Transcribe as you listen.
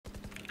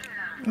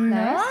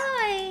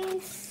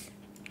Nice.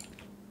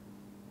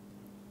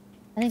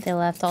 I think they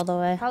left all the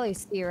way. Probably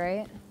C,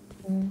 right?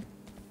 Mm.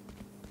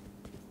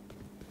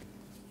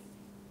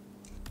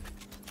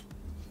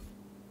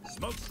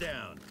 Smoke's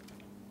down.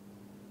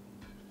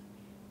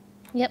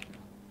 Yep.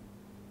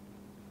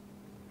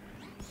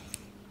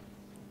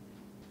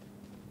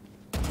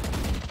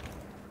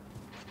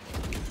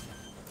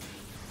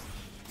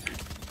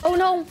 Oh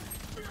no!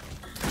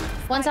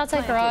 One's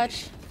outside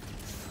garage.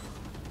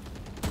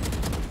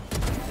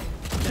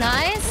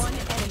 Nice!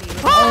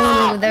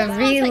 Oh, the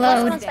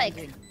reload.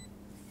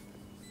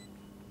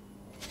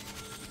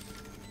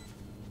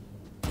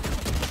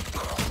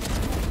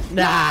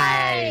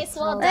 Nice!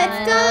 Well done.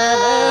 Let's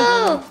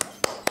go!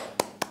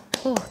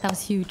 Oh, that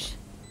was huge.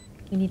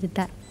 You needed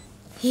that.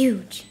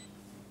 Huge.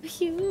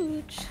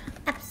 Huge.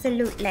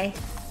 Absolutely.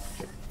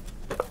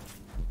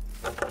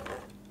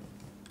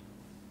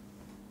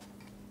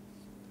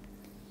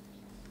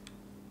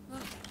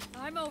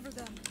 I'm over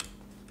them.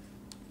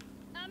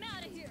 I'm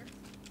out of here.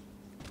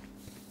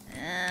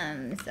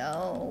 I'm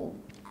so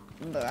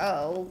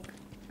broke.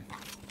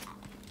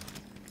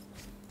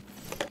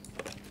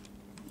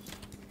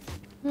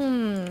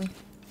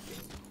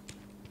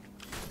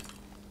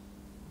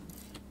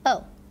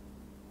 Oh.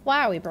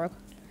 Why are we broke?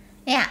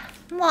 Yeah,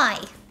 why?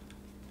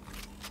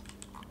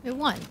 We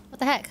won. What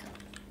the heck?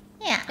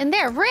 Yeah. And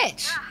they're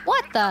rich.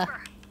 What the?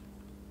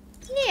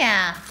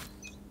 Yeah.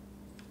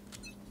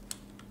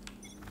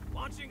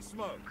 Launching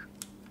smoke.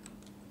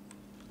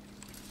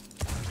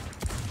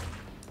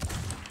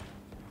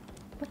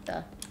 What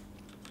the?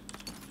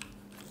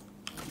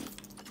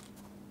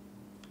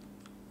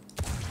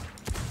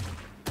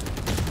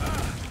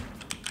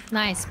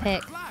 Nice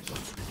pick.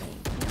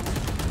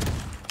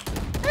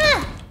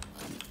 Ah!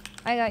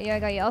 I got you, I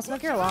got you. I'll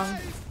smoke your long.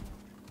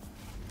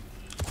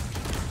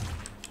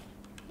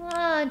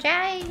 Oh,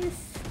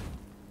 Jace.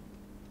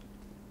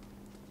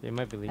 They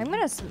might be leaving.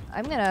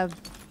 I'm gonna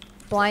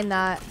blind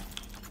that.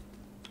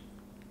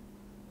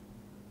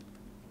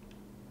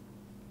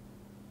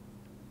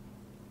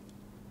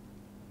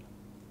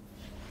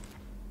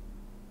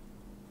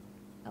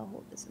 I'll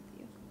hold this with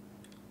you.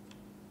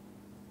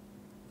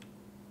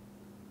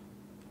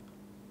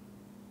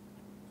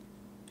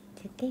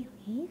 Did they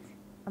leave?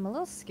 I'm a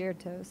little scared,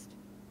 Toast.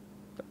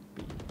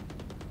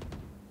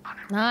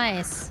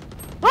 Nice.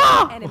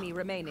 Enemy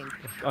remaining.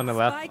 On the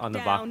left, Spike on the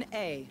down box.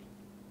 A.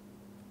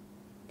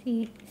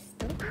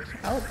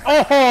 Oh.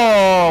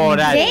 Oh,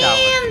 that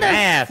Damn,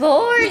 nasty. the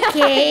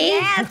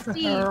 4K.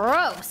 Nasty.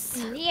 Gross.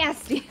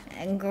 Nasty.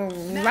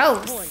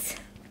 Gross.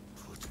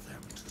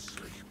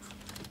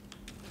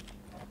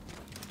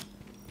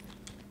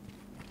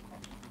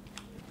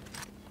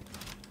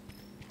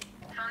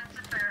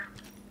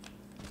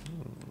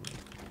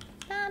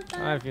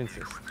 If you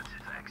insist.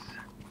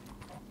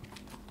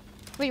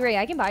 Wait, Ray,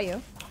 I can buy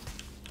you.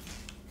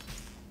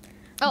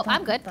 Oh,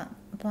 I'm good.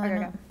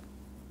 Okay.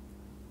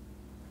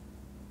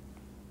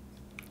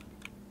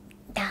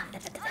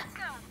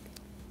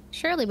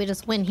 Surely we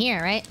just win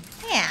here, right?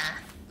 Yeah.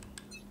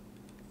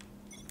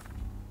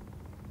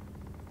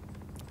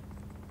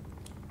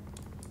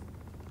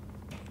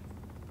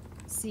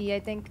 C, I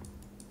think.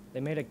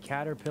 They made a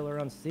caterpillar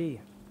on C.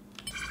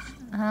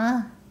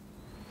 Huh?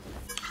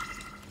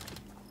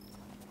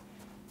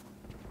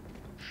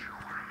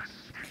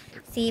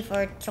 C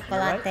for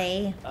chocolate.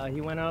 Right?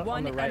 He went out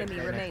on the right. One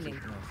enemy remaining.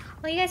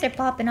 Well, you guys are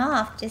popping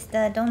off. Just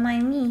don't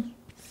mind me.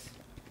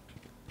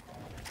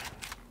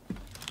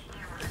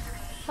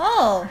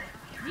 Oh.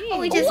 Oh,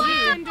 we just...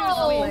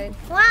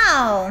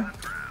 Wow.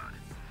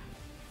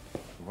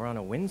 We're on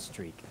a win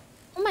streak.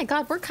 Oh my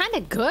god, we're kind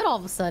of good all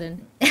of a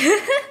sudden.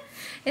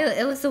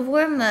 It was the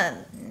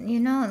warm-up.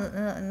 You know,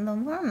 the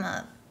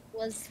warm-up.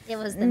 It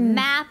was the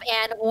map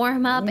and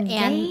warm-up and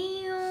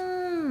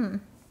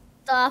Damn.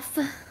 stuff.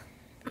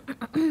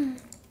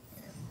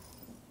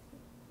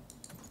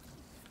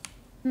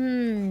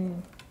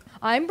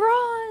 I'm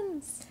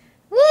bronze.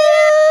 Woo!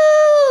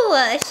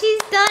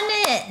 She's done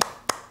it.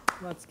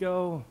 Let's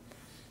go.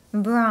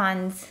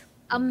 Bronze.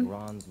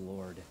 Bronze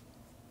Lord.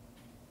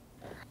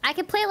 I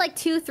could play like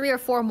 2, 3, or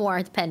 4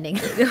 more, depending.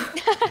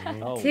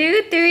 Oh.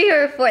 2, 3,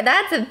 or 4.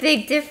 That's a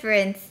big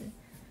difference.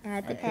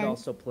 I could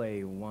also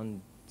play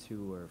 1,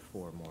 2, or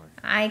 4 more.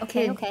 I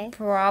could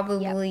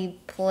probably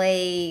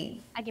play.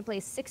 I can play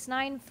 6,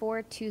 9,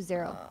 4, 2,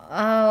 0.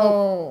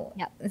 Oh.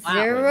 Yep. Wow.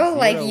 0?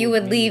 Like you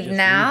would leave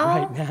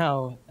now? Right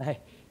now.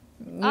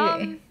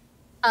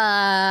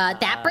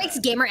 That breaks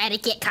gamer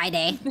etiquette,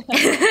 Kaide.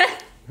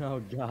 Oh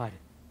god.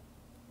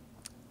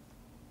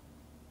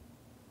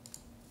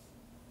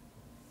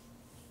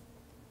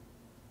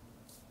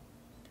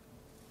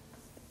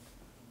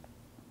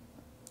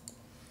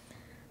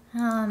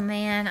 Oh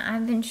man,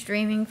 I've been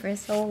streaming for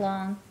so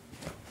long.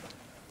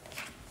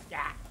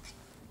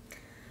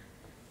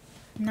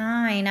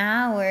 9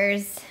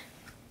 hours.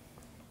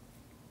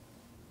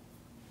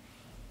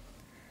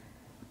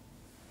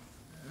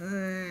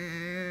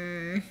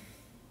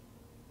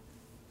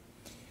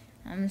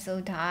 I'm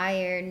so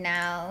tired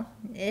now.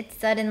 It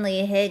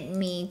suddenly hit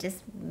me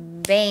just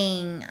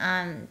bang.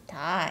 I'm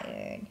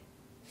tired.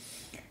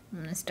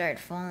 I'm gonna start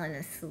falling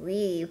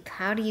asleep.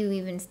 How do you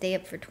even stay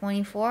up for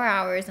 24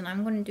 hours and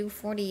I'm gonna do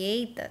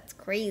 48? That's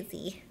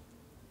crazy.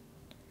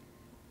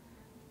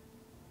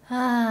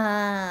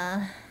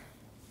 I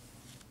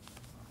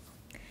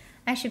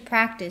should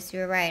practice,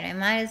 you're right. I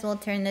might as well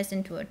turn this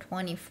into a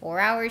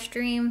 24-hour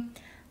stream.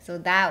 So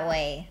that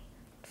way,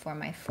 for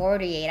my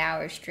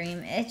 48-hour stream,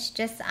 it's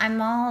just, I'm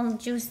all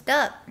juiced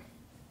up.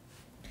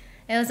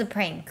 It was a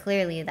prank.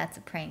 Clearly, that's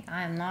a prank.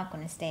 I'm not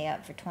going to stay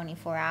up for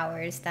 24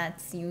 hours.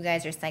 That's, you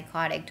guys are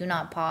psychotic. Do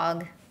not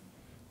pog.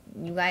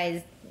 You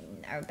guys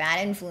are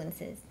bad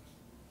influences.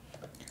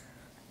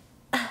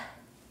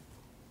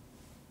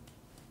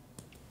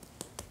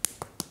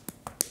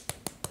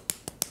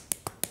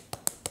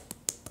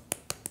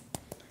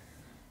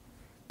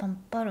 Bum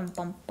bum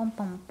bum bum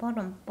bum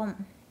bum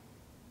bum.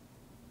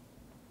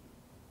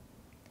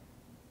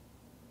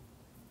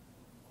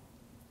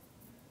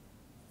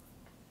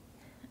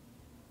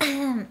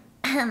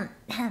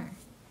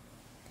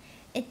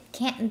 It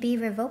can't be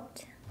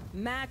revoked.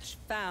 Match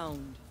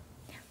found.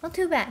 Well,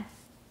 too bad.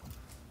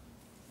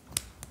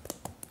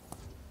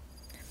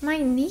 My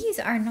knees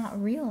are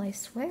not real, I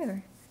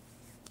swear.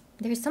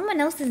 They're someone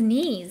else's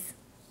knees.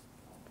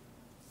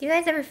 Do you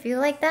guys ever feel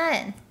like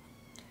that?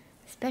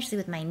 Especially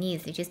with my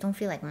knees, they just don't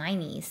feel like my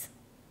knees.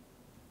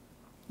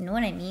 You know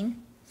what I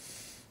mean?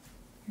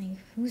 Like,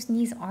 whose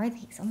knees are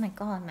these? Oh my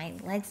god, my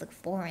legs look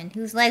foreign.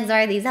 Whose legs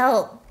are these?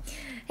 Help!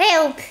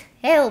 Help!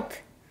 Help!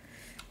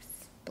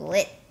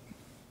 Split.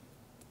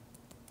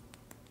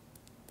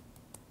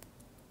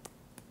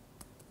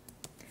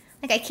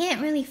 Like, I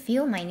can't really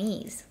feel my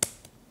knees.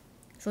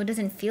 So it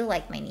doesn't feel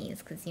like my knees,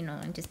 because, you know,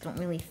 I just don't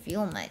really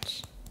feel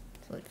much.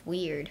 So it's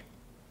weird.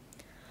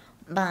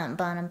 I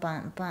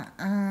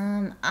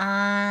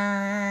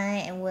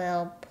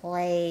will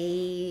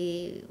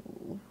play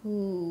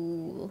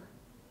who?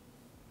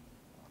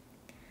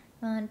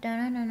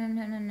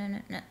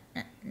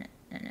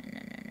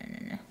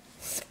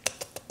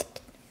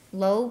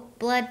 Low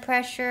blood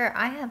pressure.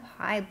 I have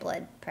high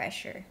blood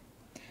pressure.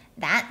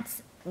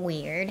 That's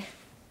weird.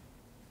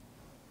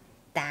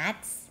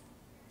 That's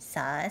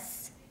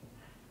sus.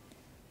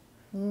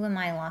 Who am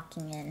I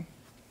locking in?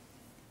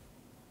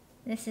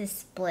 This is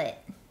split.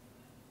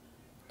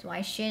 So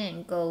I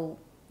shouldn't go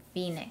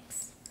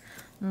Phoenix.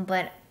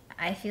 But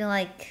I feel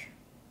like,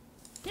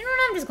 you know what,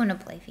 I'm just gonna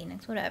play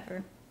Phoenix,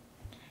 whatever.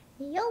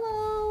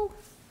 YOLO!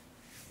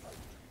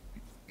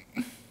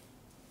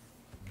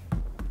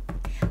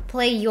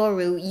 Play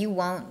Yoru, you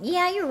won't.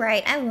 Yeah, you're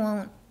right, I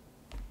won't.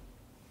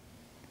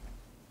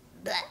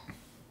 Blech.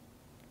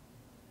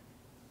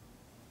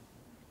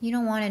 You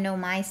don't want to know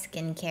my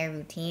skincare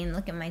routine.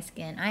 Look at my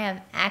skin. I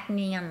have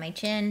acne on my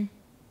chin.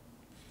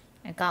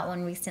 I got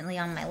one recently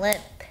on my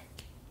lip.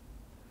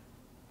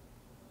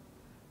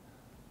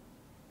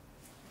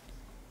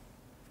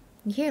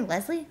 You hear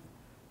Leslie?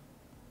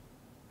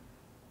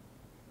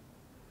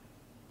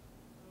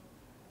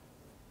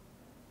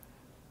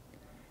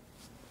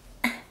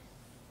 I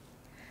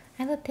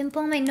have a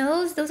pimple on my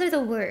nose? Those are the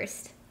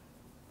worst.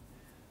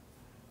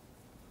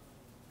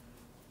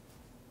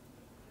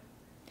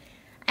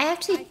 I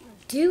actually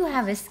do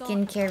have a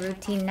skincare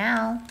routine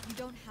now. You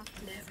don't have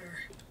to. Never,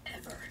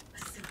 ever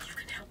assume you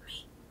can help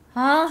me.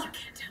 Huh? You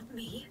can't help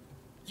me.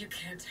 You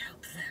can't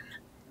help them.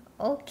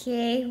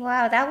 Okay,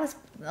 wow, that was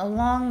a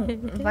long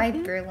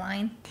Viper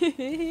line.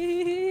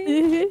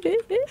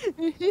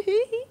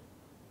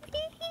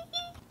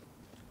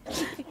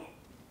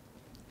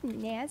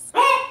 Yes.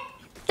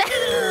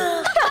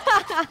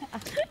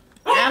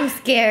 I'm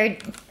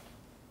scared. You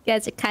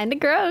guys are kind of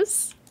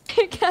gross.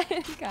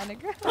 kind of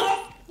gross.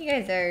 You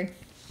guys are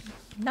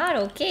not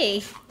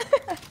okay.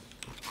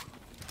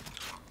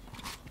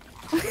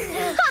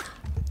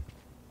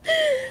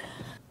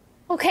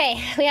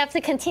 Okay, we have to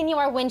continue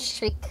our win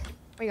streak.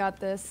 We got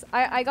this.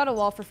 I got a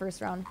wall for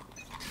first round.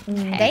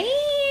 Damn!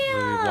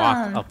 We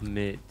walk up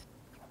mid.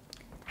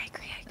 I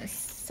agree.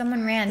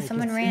 Someone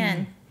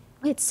ran.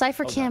 Wait,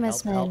 Cypher Cam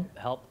is mid.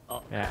 Help.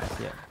 Oh, Yeah.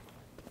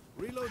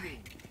 Reloading.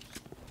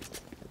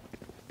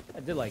 I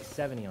did like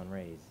 70 on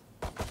Raze.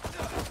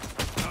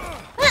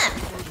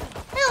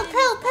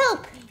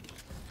 Help!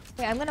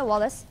 Wait, I'm gonna wall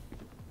this.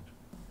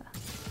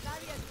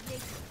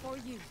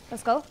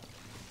 Let's go.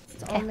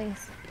 It's only.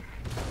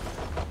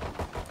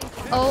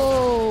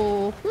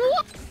 Oh.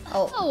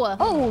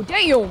 Oh,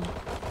 damn!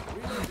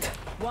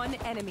 One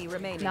enemy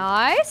remaining.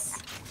 Nice.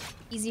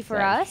 Easy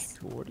for us.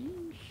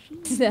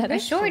 Is that A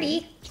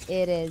shorty.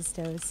 It is,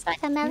 Toast.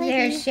 Is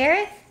there a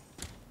sheriff?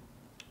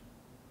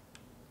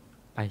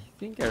 I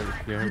think I was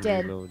here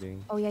did.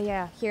 reloading. Oh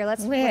yeah. Here,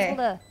 let's Where? hold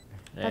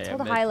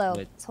a high low.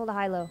 Let's hold a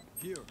high low.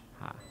 Here.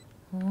 Ha.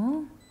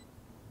 Huh?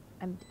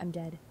 I'm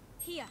dead.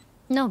 Here.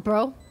 No,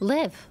 bro.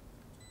 Live.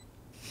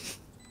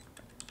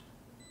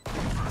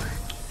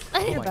 Oh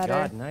You're my better.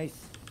 god, nice.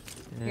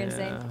 You're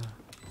insane.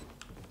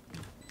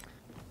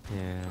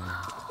 Yeah.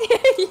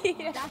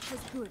 That was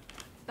good,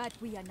 but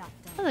we are not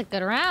That done. was a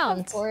good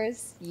round. Of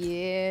course.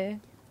 Yeah.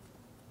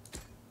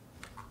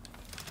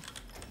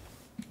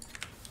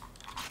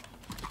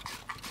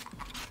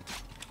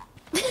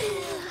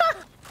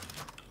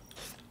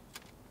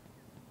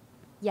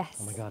 Yes.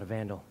 Oh my god, a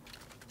vandal.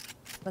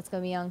 Let's go,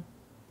 Myung.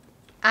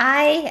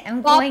 I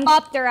am going.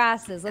 Bop their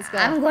asses. Let's go.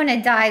 I'm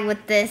gonna die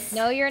with this.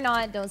 No, you're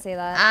not. Don't say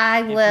that.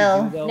 I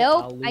will.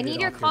 Nope. I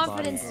need your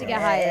confidence to get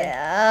higher.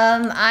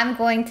 I'm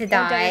going to Don't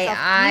doubt die. yourself.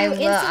 I You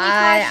will. instantly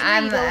crash and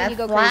I'm you go and you a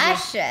go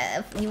flash.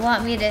 You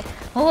want me to?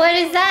 What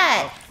is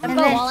that? I'm And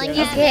then- walling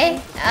in.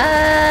 Okay.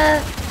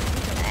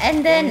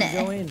 And then.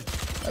 Go in.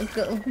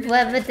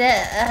 What? But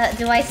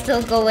do I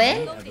still go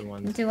in?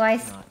 Everyone's Do I?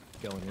 not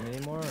going in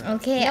anymore.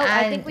 Okay. No,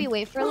 I think we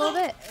wait for a little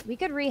bit. We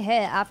could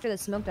re-hit after the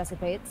smoke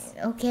dissipates.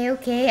 Okay.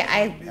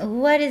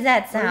 What is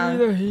that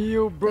sound?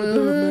 Heal,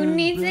 Who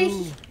needs a?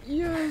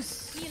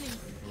 Yes.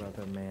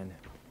 Brother man.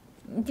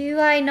 Do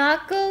I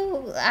not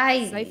go?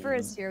 Cypher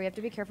is here. We have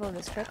to be careful of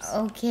his trips.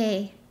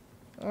 Okay.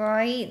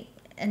 Right.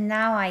 And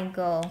now I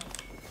go.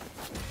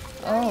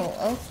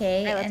 Oh,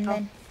 okay. Alright, let's And go.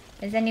 then,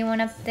 is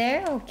anyone up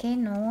there? Okay,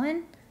 no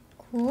one.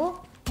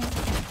 Cool.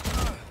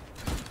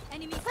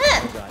 Enemy. Ah!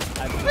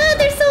 Oh,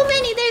 there's so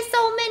many. There's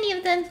so many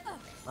of them.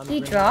 He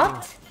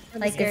dropped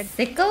like a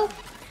sicko.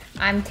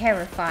 I'm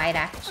terrified,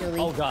 actually.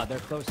 Oh god, they're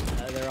close.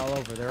 They're all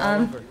over. They're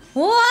all over.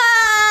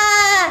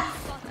 Whoa!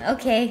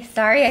 Okay,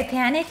 sorry, I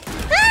panicked.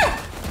 Ah!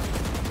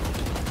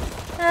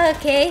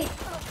 Okay.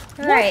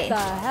 Right. What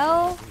the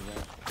hell?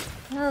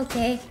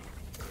 Okay.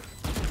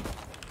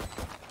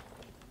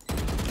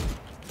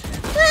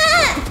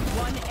 Ah!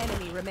 One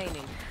enemy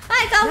remaining.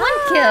 I got one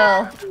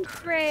kill.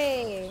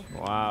 Ray.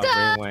 Wow,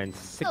 they went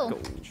sicko.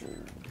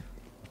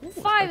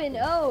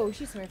 5-0.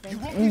 She's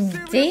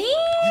smurfing.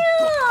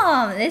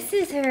 Damn! This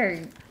is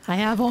her. I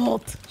have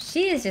ult.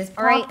 She is just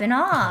All right. popping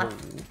off.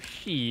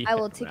 She. I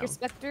will take your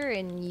Spectre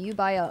and you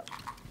buy up.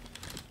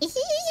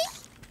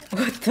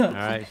 What the?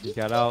 Alright, she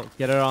got out.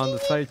 Get her on the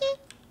site.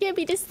 Give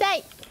me the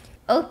sight.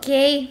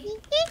 Okay.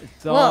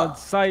 It's Well, on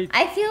site.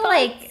 I feel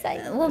like,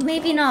 well,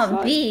 maybe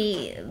not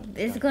B.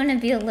 It's gonna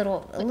be a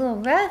little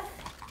rough.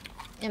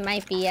 It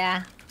might be,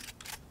 yeah.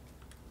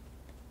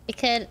 We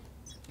could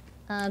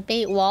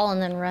bait wall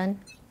and then run.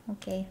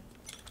 Okay.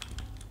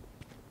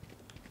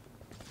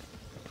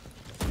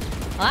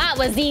 Well, that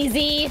was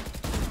easy.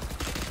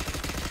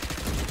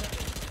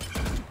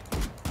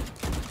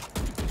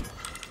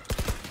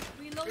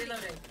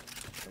 Reloading.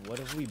 What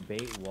if we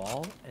bait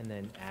wall and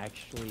then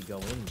actually go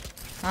in?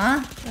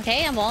 Huh?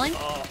 Okay, I'm walling.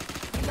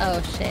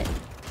 Oh shit.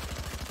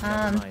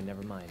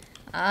 Never mind.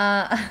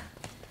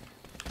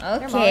 They're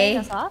mowing Okay.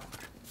 us off?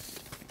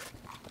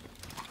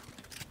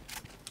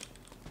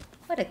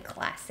 What a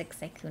classic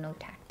Sykkuno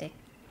tactic.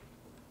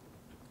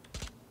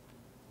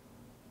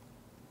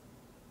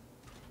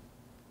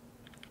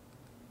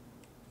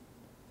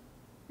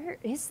 Where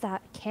is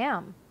that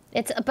cam?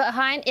 It's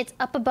behind. It's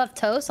up above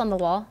Toast on the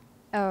wall.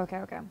 Oh, okay,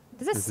 okay.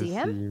 Does it see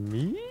him?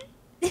 Me?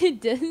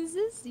 Does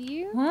it see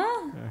you?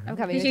 Huh? I'm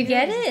coming. Did you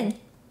get it?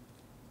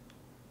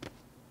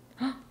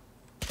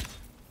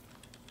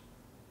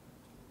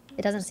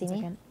 It doesn't see me.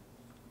 Second.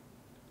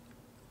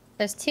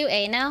 There's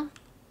 2A now.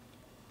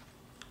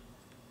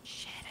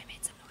 Shit, I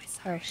made some noise.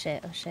 Oh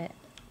shit. Oh shit.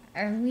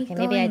 Are we Okay,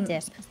 going? maybe I dip.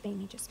 Just bait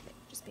me, just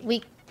bait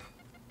me.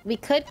 We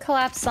could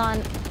collapse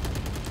on.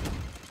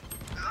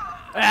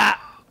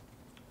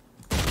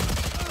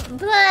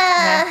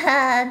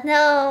 Blah,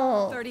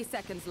 no. 30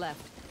 seconds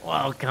left.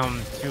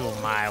 Welcome to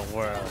my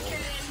world.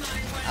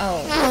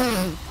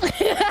 Oh.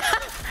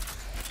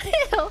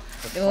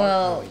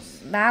 Well,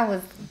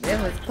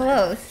 it was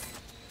close.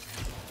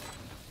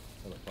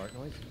 Oh, the fart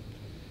noise?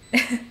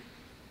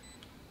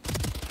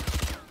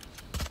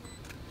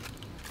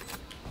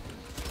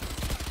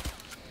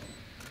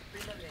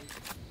 Reloading.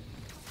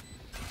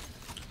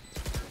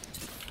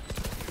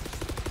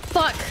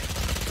 Fuck.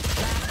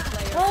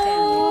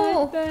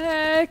 Oh. What the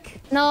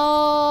heck?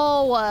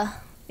 No.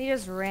 He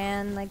just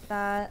ran like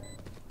that.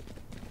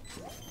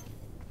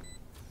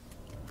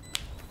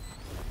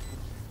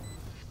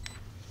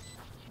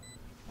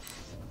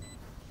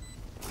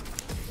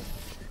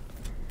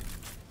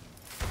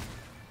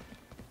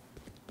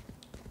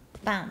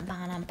 Bam,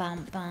 bam,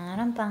 bam,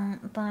 bam, bam, bam,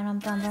 bam, bam,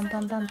 bam,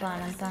 bam, bam,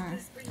 bam.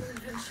 Whisper your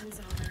inventions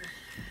are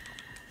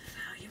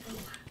valuable.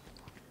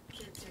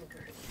 Get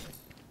tinkered.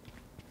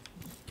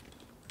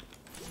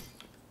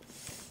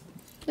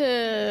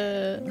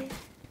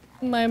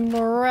 My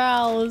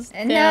morale is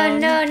No, down.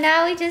 no,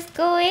 now we just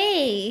go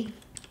A.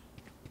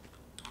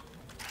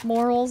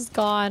 Moral's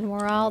gone.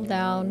 Morale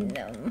down.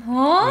 No.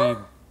 Huh?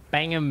 We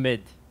bang him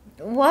mid.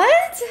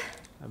 What?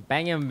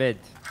 Bang him mid.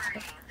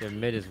 The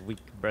mid is weak,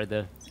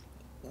 brother.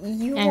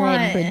 You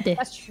Alright, want? brother.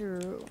 That's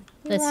true.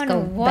 Let's wanna go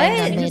what?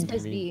 bang Just mid.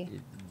 busy.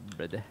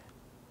 Brother.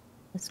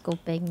 Let's go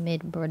bang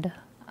mid, brother.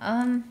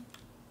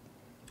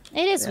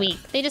 It is weak.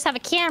 They just have a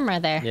camera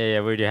there. Yeah,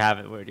 where do you have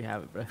it? Where do you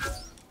have it, bro?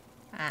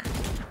 Ah.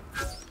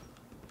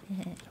 She's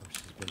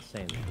been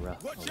saying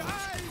rough. Watch your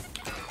eyes!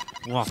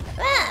 Whoa.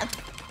 Ah.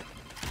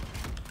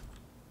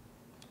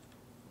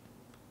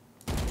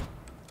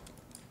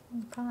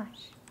 Oh gosh.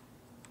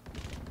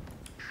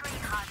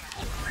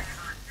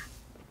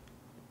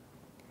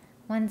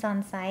 One's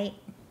on site.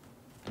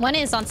 One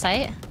is on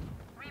site.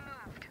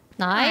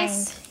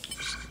 Nice.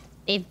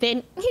 They've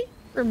been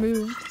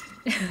removed.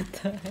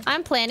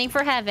 I'm planning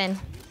for heaven.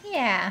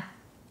 Yeah.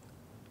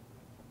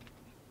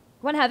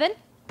 One heaven?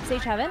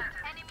 Sage heaven?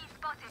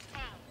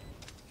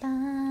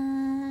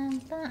 Dun,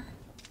 dun.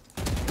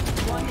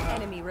 One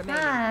enemy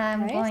remaining.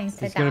 I'm Nice. going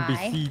to It's die. gonna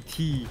be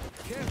CT.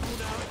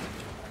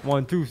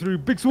 1, 2, 3,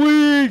 big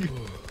swing!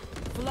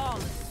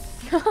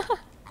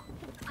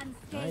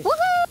 Nice.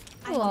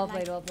 Well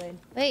played, well played.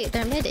 Wait,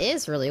 their mid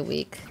is really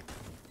weak.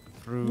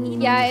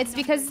 Yeah, it's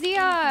because the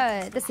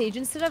Sage,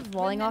 instead of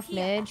walling off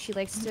mid, she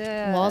likes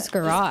to Walls just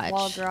garage.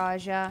 Wall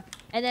garage, yeah.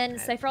 And then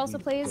Cypher also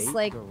plays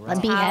like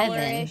That'd be heaven.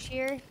 tower-ish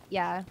here.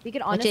 Yeah, we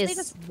could honestly is-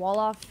 just wall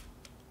off.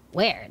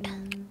 Weird.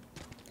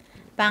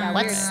 Bum,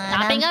 What's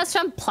stopping us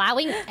from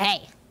plowing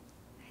A?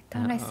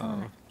 Thought I saw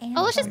an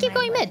Oh, let's just ant keep on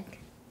my going leg. mid.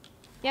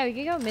 Yeah, we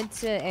could go mid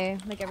to A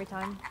like every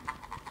time.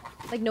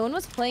 Like no one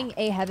was playing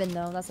A heaven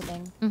though. That's the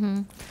thing.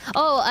 Mm-hmm.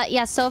 Oh,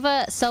 yeah,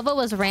 Silva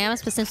was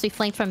Rams, but since we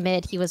flanked from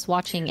mid, he was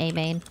watching A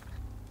main.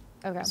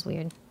 Okay. That's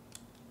weird.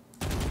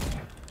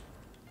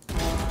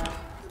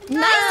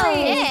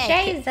 Nice!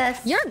 pick.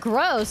 Jesus. You're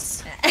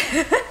gross.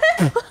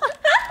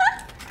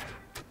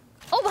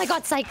 Oh my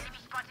god, Psych!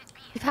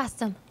 We passed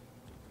him.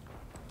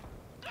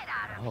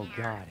 Oh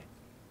god.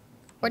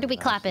 Where did we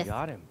clap it?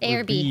 Got him. A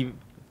or B?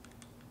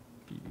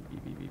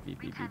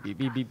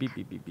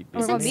 We're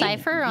Isn't going B?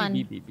 Cypher on...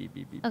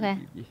 Okay.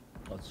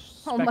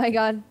 Oh my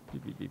god.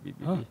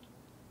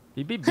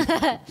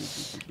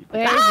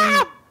 Where is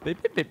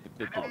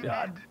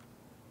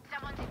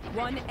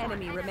One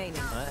enemy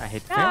remaining. I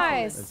hate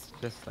Nice. It's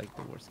just like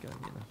the worst gun,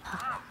 you know.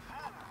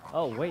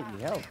 Oh wait, you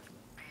helped.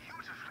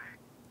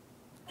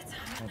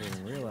 I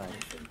didn't realize.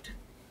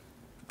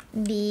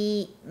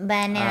 The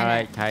banana.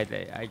 Alright,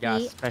 Kaide, I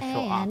got special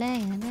op.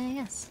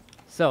 Yes.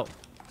 So,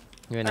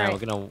 you and I,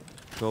 Alright. we're gonna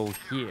go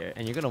here,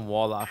 and you're gonna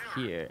wall off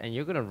here, and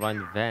you're gonna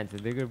run vents,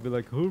 and they're gonna be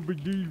like, oh my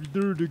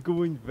god, they're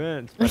going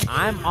vents. But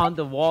I'm on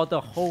the wall the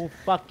whole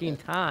fucking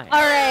time.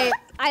 All right,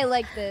 I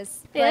like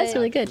this. Yeah, that's but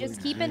really good.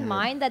 Just keep in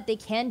mind that they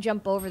can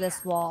jump over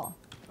this wall.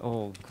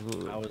 Oh,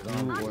 good. I was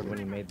on board when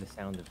he made the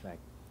sound effect.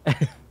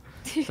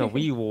 So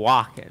we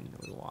walking.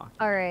 We walking.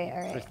 All right, all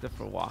right.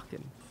 Christopher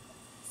walking.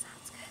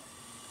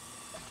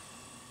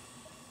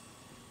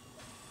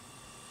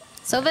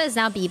 Sova is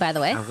now B, by the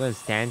way. I'm gonna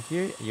stand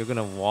here, and you're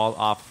gonna wall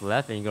off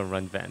left, and you're gonna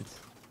run vents.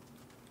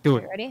 Do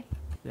it. You ready?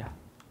 Yeah.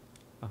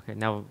 Okay,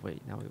 now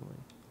wait. Now we wait.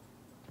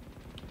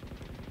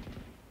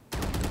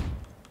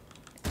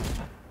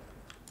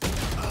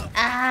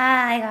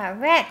 Ah, I got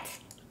wrecked.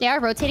 They are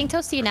rotating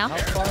toast to you now.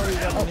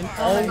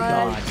 Oh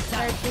god.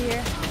 Start to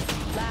here.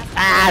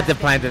 Ah, the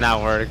plan did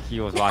not work. He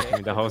was watching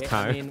me the whole I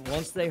time. mean,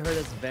 once they heard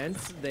us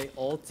vents, they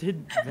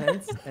ulted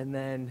vents, and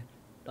then,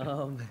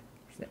 well,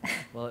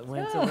 it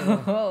went a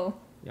little. Oh.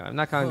 Yeah, I'm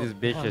not calling this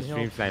bitch Oh, a no.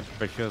 stream sniper,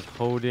 but she was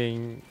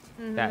holding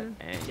that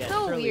end. Yeah,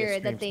 So surely a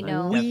weird that stream they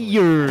sniper. know.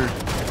 Weird.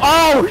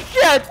 Oh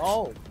shit!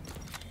 Oh.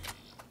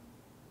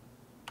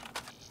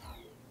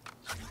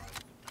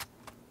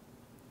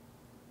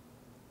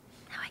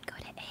 Now I go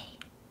to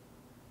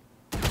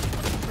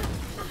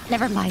A.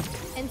 Never mind.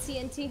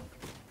 NT.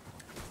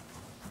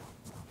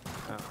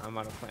 I'm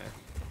out of plan.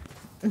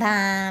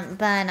 Bum,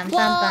 bum,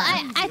 Well,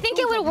 I think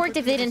it would have worked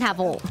if they didn't have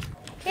ult.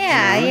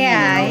 Yeah.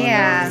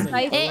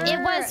 It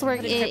was work.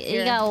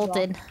 It got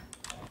ulted.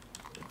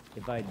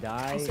 If I I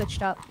die,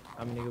 switched up.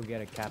 I'm gonna go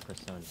get a Capra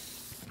Sun.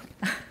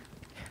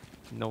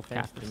 No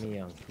Thanks cap. to me,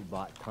 who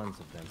bought tons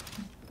of them.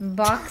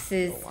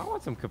 Boxes. I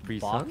want some Capri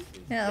Boxes.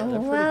 Sun. Yeah, Oh, they're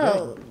pretty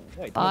well. good.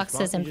 Wait,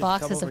 Boxes and just come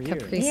boxes of over here.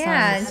 Capri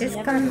Yeah, Suns. just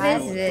Never come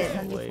had visit.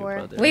 one before.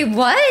 brother. Wait,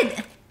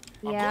 what?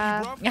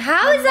 Yeah.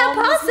 How is that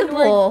Mom is an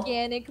possible?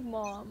 Organic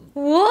mom.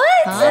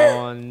 What?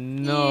 Oh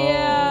no.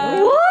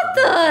 Yeah. What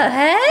the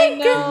heck?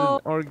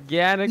 No.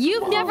 Organic.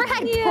 You've never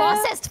had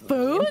processed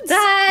foods?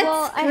 That's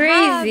Well, I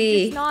have,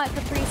 crazy. just not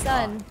Capri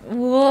Sun.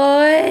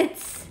 What?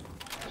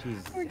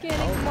 She's,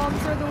 Organic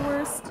moms are the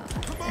worst.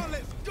 Come on,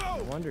 let's no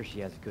go. wonder she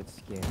has good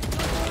skin.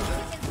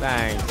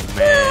 Thanks,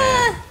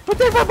 man.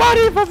 Protect my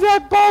body from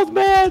that bald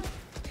man.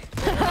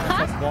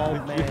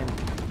 Bald man.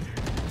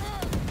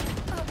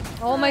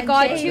 Oh my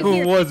god, Jay. two Who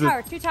here, was two it?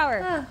 tower, two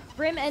tower.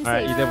 Brim and All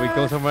right, Sage. either we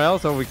go somewhere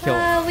else or we kill.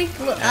 We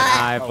And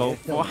I Oh, vote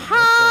they're for still-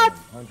 hot.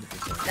 they're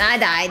still 100%. I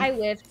died. I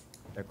whiffed.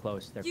 They're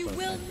close. They're You close.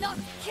 will not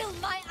kill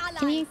my ally.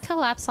 Can you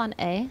collapse on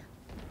A?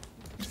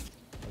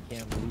 I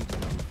can't believe it.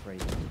 I'm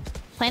afraid.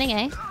 Planning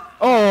A?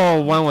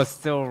 Oh, one was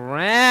still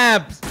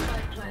ramps. No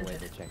way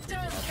to check this.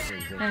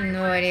 Absolutely. I have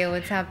no idea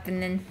what's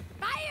happening.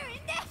 Fire in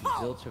the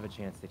hole. Zilch of a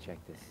chance to check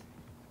this.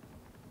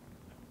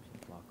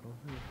 Just walk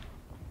over.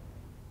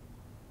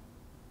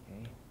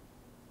 Okay.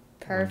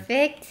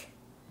 Perfect.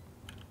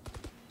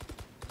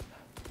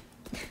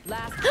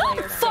 Last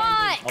player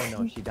standing.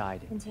 Oh no, she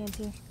died. NT. Well, It's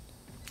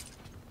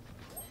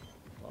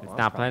I'm not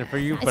proud. planning for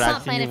you, It's but not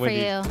I've seen you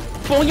planning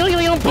for when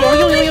you.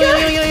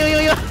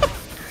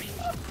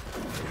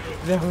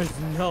 There was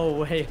no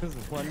way it was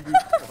 1v4.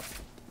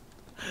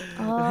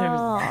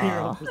 Oh.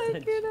 There was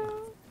 0%.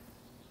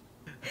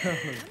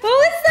 What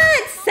was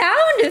that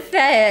sound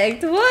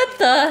effect? What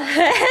the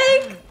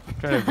heck?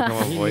 Trying to become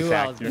a He voice knew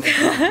I was actor. gonna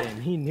jump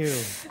in. He knew.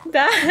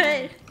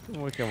 That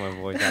I'm working on my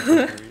voice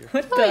acting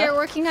career. Oh, you're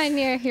working on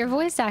your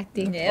voice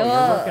acting. Yeah, You're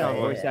well, working on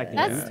voice acting.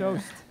 That's- You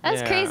toast.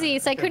 That's Yeah. crazy.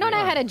 Sykkuno and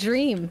I had a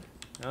dream.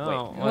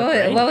 Oh,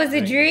 what was the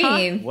Wait.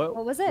 dream? What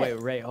was it?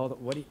 Wait, Ray, hold on.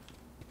 What do you...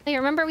 Hey,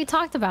 remember we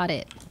talked about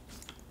it.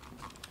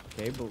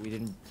 Okay, but we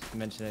didn't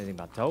mention anything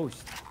about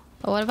toast.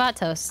 But what about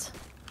Toast?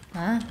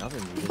 Huh?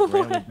 Nothing. We just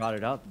randomly brought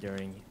it up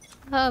during...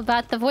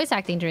 About the voice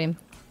acting dream.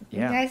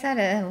 Yeah. You guys had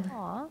a...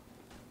 Aw.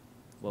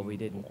 Well, we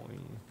didn't.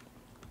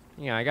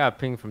 Yeah, I got a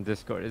ping from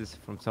Discord. Is this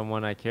from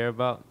someone I care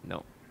about?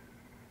 No.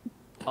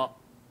 Oh.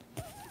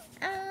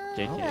 JK,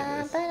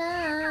 it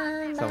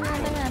is. Someone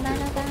from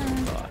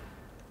Discord.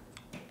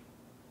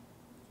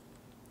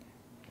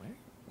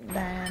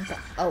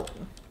 Oh.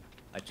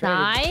 I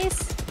tried.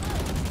 Nice.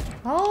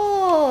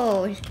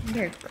 Oh,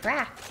 you're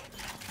cracked.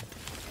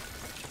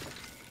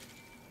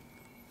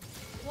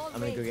 I'm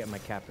gonna go get my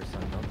capper,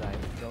 son. Don't die.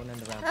 Don't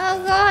end around.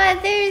 Oh god,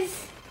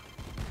 there's...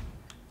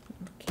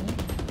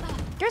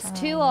 There's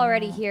two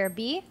already here.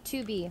 B?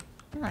 2B.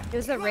 Oh,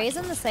 There's the Raze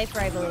and the Cypher,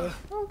 I believe.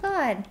 oh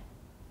god.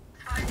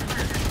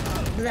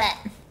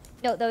 Blech.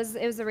 No,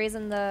 it was the Raze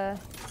and the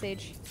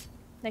Sage.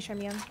 Nice try,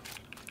 Mion.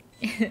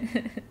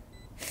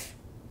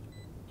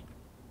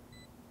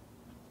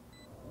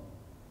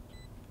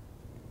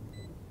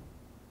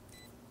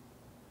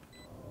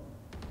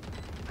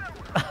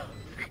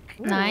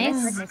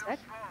 Nice. Nice back.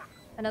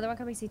 Another one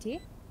coming CT.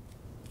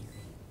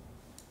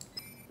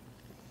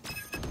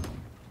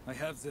 I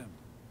have them.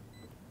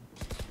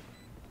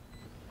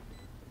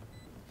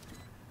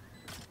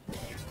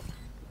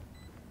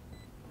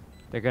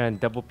 They're gonna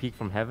double peek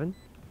from heaven.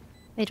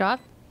 They drop.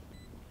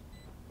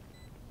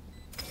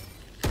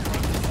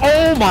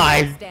 Oh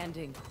my!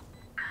 Standing.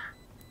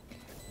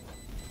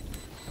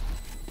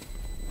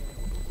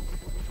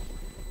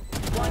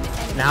 One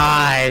enemy.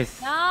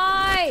 Nice!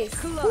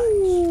 Nice!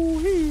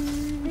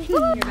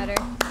 You're better.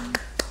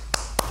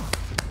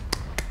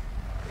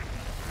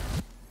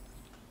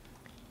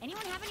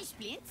 Anyone have any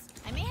splints?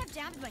 I may have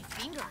jammed my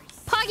fingers.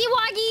 Poggy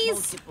Woggies!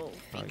 Multiple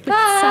fingers.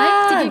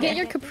 Psych, did you get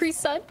your Capri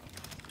Sun?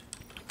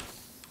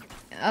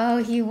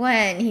 Oh, he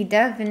went. He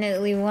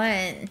definitely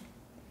went.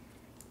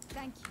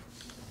 Thank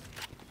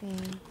you.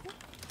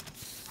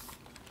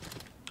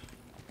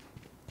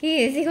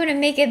 Is he gonna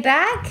make it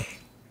back?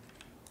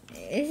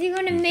 Is he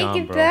gonna He's make gone,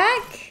 it bro.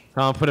 back?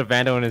 Someone put a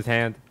vandal in his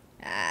hand.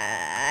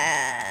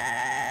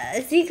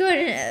 Is he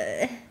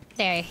gonna...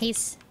 There,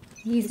 he's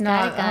not.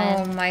 got a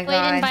gun. Oh my Wait, he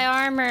didn't god. buy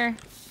armor.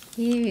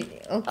 He...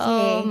 Okay.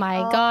 Oh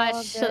my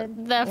gosh.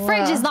 good. The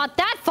fridge is Wow. not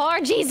that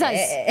far, Jesus!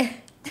 Yeah,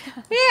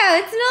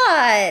 it's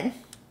not.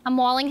 I'm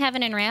walling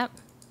heaven and ramp.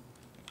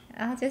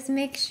 I'll just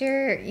make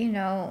sure, you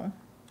know,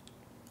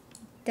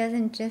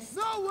 doesn't just...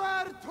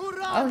 Nowhere to run.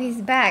 Oh,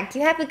 he's back.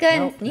 You have a gun.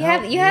 Nope, you nope,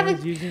 have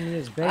Neil's a... using me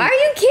as bait. Are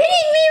you kidding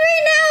me right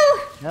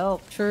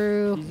Help.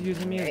 True. He's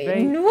using me as now?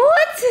 bait.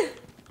 What?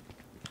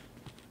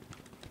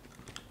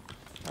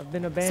 I've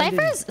been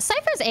abandoned.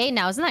 Cypher's A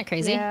now, isn't that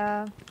crazy?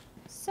 Yeah.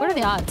 What are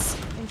the odds?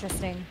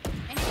 Interesting.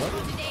 And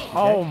who today?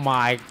 Oh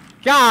my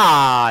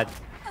god!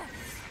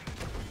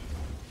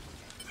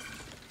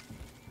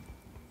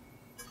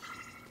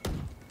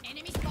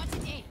 Enemy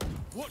spotted A.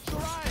 Watch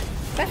your eyes.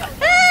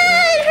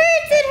 Ah,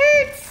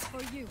 it hurts.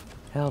 For you.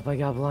 Help, I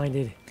got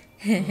blinded.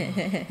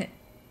 It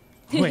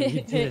Wait,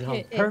 you did it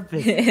on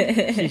purpose.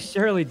 She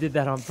surely did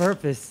that on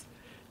purpose.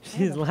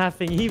 She's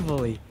laughing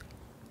evilly.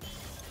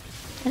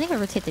 I think we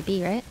rotate to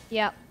B, right?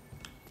 Yep.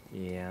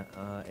 Yeah,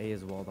 A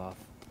is walled off.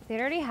 They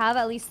already have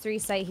at least 3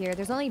 sight here.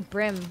 There's only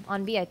Brim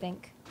on B, I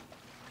think.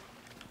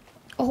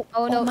 Oh,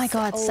 Oh, no, my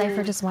god, oh.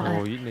 Cypher just went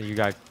Oh, up. you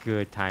got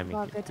good timing.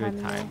 Got good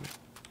timing there.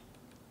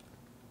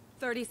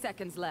 30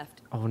 seconds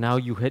left. Oh, now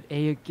you hit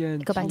A again.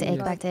 Go back to A, jeez.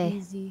 go back to A.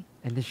 Easy.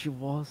 And then she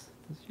was.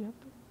 Does she have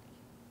to?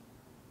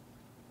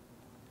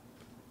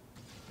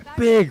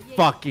 Big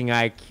fucking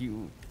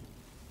IQ.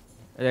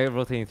 They're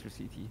rotating through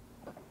CT.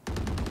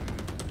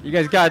 You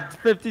guys got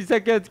 50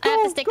 seconds. I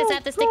have to stick this, I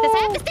have to stick this, I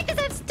have to stick this,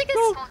 I have to stick this!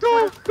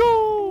 Go!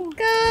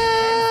 Go!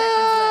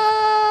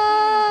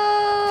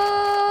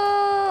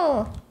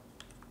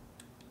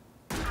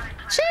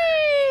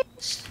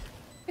 Sheesh!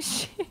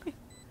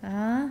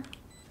 Huh?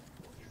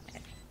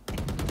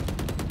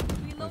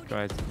 Those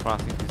guys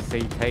crossing to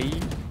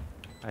Satan.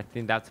 I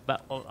think that's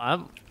about. Oh,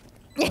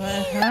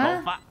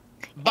 Uh-huh.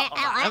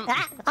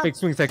 Big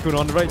swing Sykkuno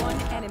on the right. One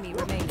enemy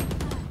remaining.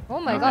 Oh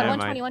my Oh, god, never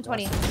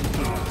 120, mind.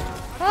 120.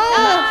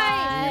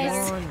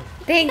 Oh!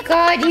 Thank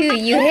God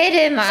you hit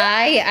him.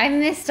 I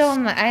missed all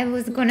my... I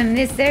was gonna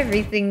miss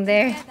everything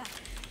there.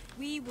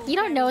 We will You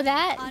don't know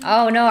that?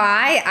 Oh no,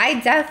 I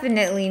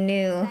definitely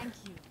knew. Thank you.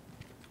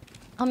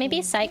 Oh,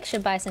 maybe Syke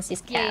should buy since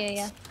he's capped.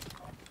 Yeah.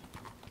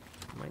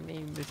 My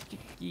name is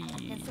Kiki.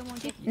 Can someone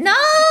get No,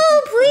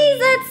 please,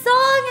 that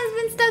song has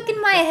been stuck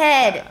in my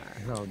head.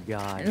 Oh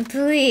god.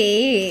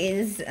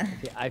 Please. Yeah,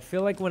 I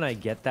feel like when I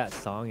get that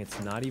song, it's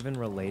not even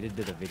related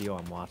to the video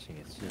I'm watching.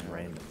 It's just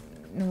random.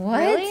 What?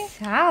 Really?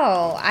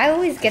 How? I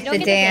always get don't the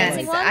get the dance.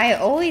 dancing one? I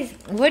always...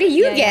 What do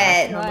you Yeah,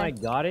 yeah. get? Last time I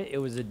got it, it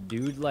was a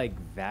dude like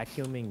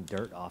vacuuming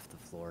dirt off the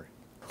floor.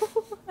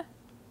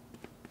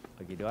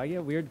 Okay, do I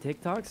get weird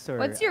TikToks or?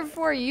 What's your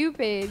For You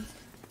page?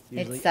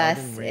 Usually It's sus,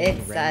 Elden Ring,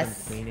 it's random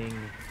sus. cleaning.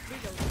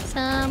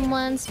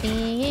 Someone's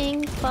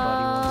being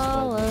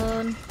followed.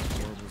 World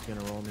was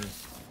gonna roll me.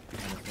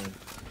 Kind of thing.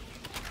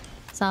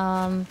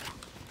 Some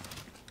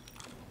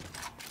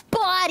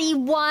body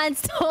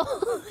wants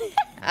to.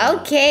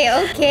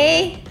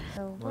 Okay.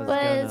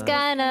 Was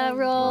gonna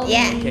roll.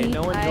 Yeah. Okay,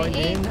 no one joined I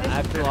in.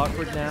 I feel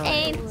awkward now.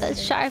 Ain't the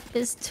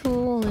sharpest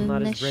tool I'm in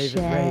not the as brave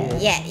as Ray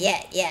shed.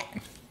 is. Yeah.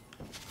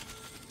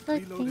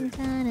 Looking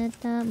kinda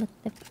dumb with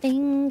the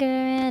finger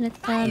and a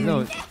thumb.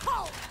 No,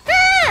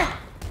 Ah!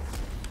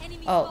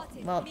 Oh,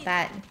 well,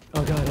 that.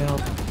 Oh god,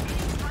 help.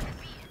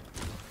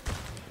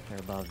 They're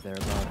above, they're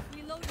above.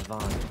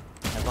 Yvonne.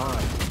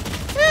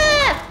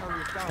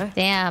 Ah!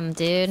 Damn,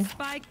 dude.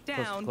 Spike Close,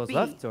 down. close B.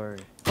 left or?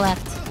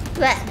 Left.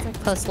 Bleh.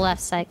 Close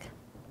left, psych.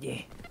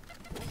 Yeah.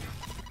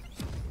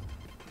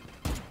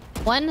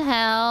 One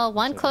hell,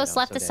 one So close dead, I'm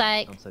left so to dead.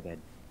 psych. I'm so dead.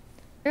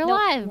 You're Nope.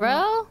 alive,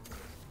 bro.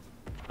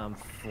 I'm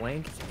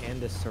flanked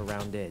and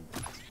surrounded.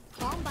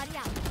 Bomb buddy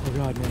out. Oh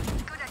god, man.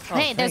 Oh,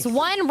 Hey, there's thanks.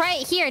 one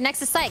right here next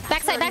to psych.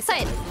 Backside,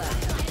 backside.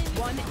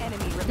 One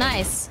enemy remaining.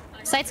 Nice.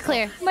 Sight's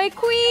clear. My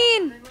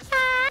queen!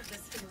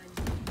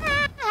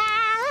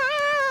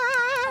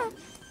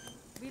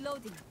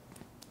 Reloading.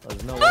 Oh,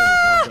 there's no way.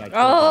 There's no way I killed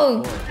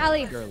Oh. that floor,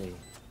 Ali. surely.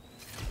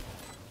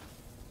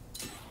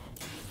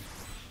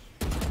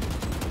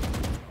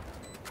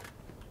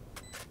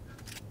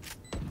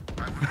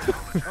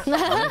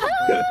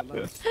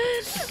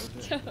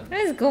 What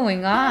is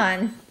going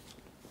on?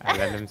 I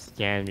let him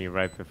scan me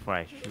right before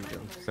I shoot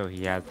him, so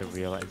he has the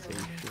realization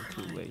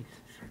too late.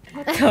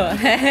 What the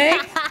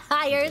heck?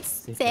 You're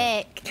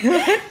sick.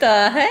 What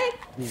the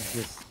heck? These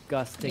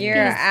disgusting. You're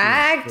nasty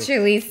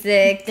actually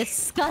sick.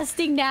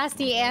 Disgusting,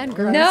 nasty, and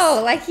gross.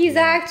 No, like he's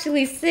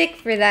actually sick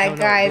for that, No,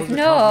 guys. those are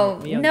No,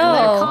 compliments. Me, I'm They're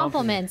no.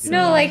 compliments.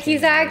 No, like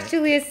he's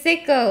actually a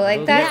sicko. Like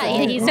Those that's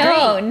are he's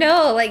no, great.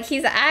 no. Like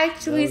he's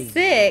actually Those-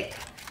 sick.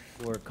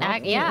 Or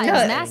Yeah, No,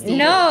 it's nasty.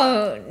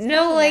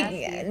 no, like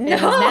nasty.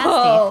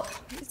 no,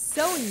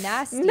 So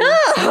nasty. no.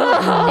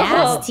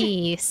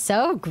 Nasty.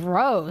 So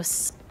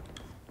gross.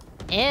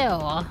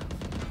 Ew.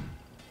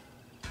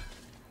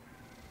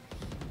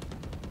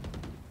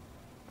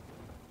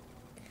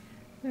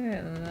 Where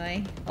am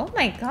I? Oh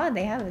my god,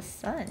 they have a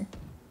son.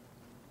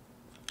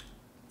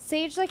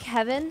 Sage like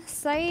heaven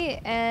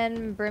sight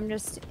and Brim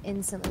just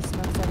instantly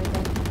smokes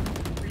everything.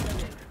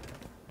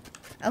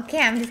 Okay,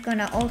 I'm just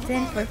gonna ult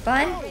in for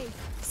fun.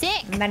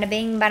 Sick. Bada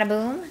bing, bada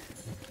boom.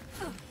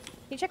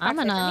 You check I'm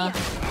backside gonna.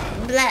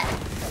 for me.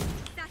 Blah.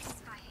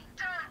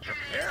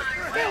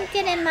 Don't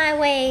get in my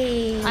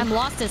way. I'm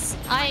lost as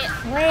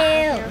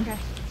Well, Okay.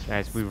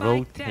 Guys, we Spike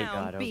rotate. down.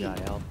 God, oh B. god,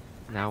 help.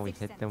 Now we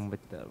hit them with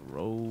the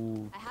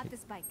roll. I have the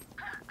spike.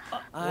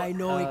 I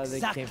know They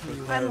came from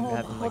I'm heaven, hold-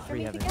 heaven, hold like for three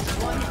me, heavens.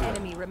 One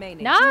enemy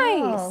remaining. Nice.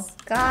 oh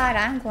god,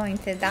 I'm going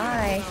to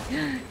die.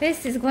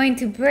 This is going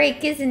to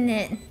break, isn't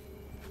it?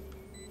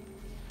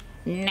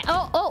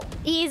 No. Oh,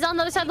 he's on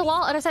the other side of the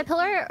wall, other side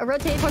pillar,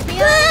 rotating towards me.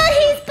 Ah,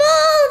 he's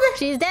bald.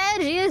 She's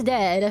dead. She is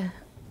dead.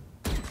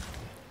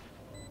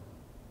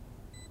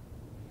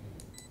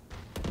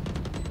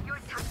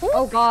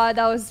 Oh god,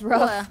 that was rough.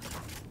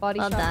 Well Body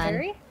shot done.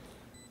 Barry.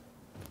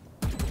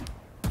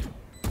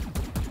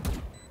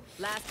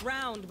 Last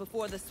round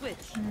before the switch.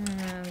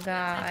 Oh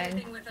god.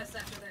 Taking with us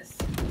after this.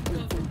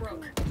 Go for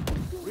broke.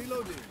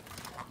 Reloading.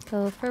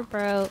 Go for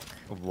broke.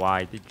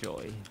 Why the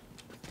joy?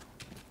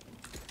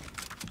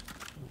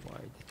 Why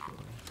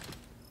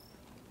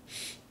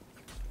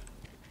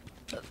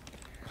the joy?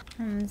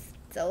 I'm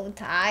so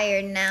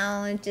tired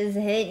now. It just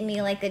hit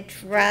me like a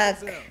truck.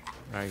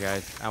 Alright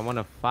guys, I want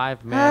a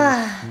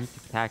 5-man sneak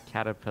attack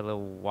caterpillar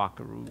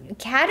walkaroo.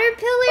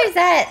 Caterpillars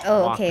that?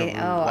 Oh, okay.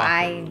 Walkaroo, Oh,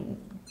 I. walkaroo.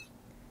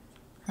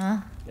 Huh?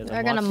 Yes, They're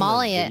I'm gonna watching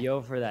molly the it.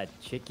 video for that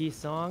Chicky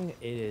song.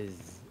 It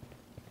is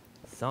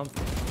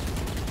something.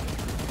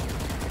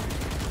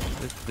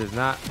 This does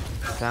not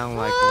sound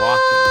like walking.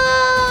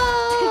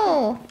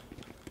 Oh!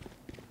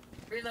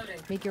 Reloading.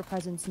 Make your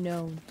presence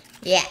known.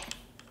 Yeah.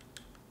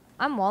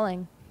 I'm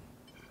walling.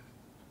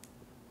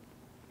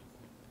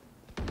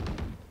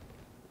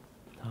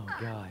 Oh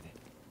god.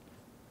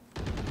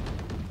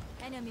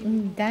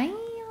 Enemy.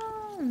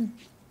 Damn.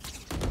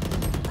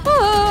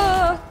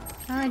 Oh,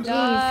 Oh, jeez.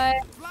 God.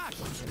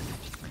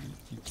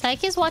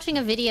 Tyke is watching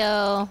a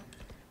video.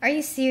 Are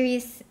you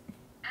serious?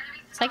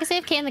 Tyke is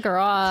AFK in the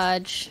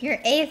garage. You're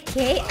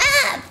AFK?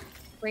 Ah!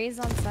 Raise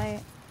on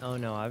site. Oh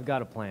no, I've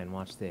got a plan.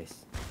 Watch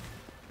this.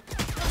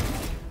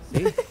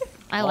 See?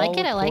 I like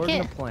it. I like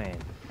according it. to plan.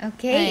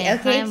 Okay, Hey,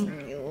 okay.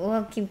 I'm-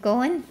 We'll keep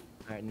going.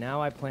 Alright,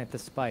 now I plant the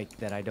spike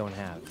that I don't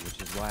have,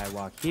 which is why I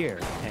walk here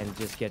and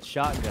just get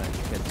shotgunned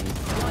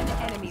because One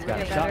enemy he's got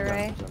a remaining. better, shotgun.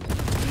 Ray. or something.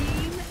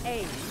 Team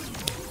A.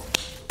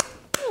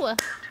 Ooh.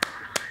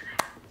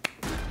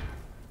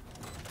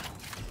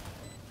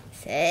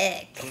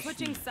 Sick.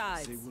 Switching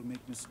sides. They will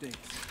make mistakes.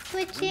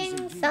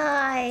 Switching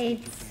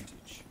sides.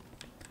 Advantage.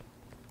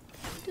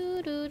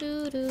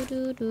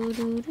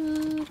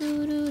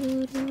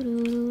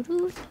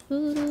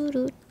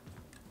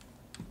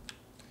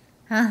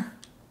 Huh?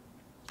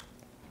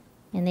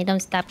 And they don't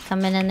stop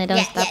coming and they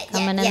don't stop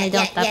coming and they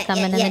don't stop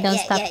coming and they don't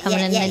stop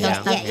coming and they don't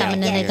stop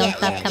coming and they don't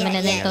stop coming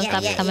and they don't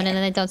stop coming and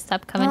they don't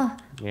stop coming. Oh,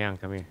 Yeah,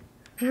 come here.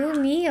 who,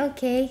 me?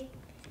 Okay.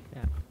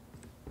 Yeah.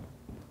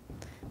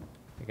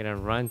 You're gonna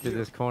run to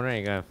this corner and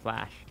you're gonna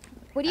flash.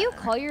 What do you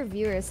call your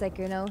viewers,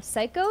 Sykkuno?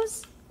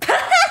 Psychos?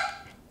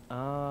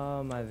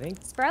 I think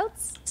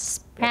Sprouts?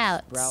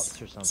 Sprouts.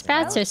 Sprouts or something.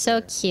 Sprouts are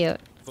so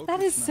cute.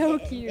 That is so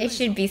cute. It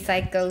should be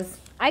psychos.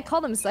 I call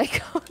them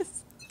psychos.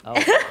 Oh,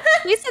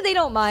 At least they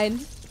don't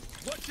mind.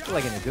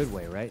 like in a good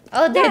way, right?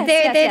 Oh, they're Yes,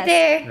 there, yes, they're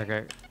yes.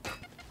 there.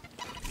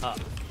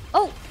 Okay.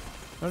 Oh,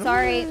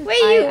 sorry. Wait,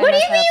 you? What do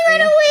you mean you ran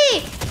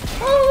away?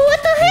 Oh,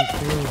 what the heck?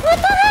 What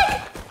the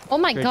heck? Oh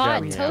my Good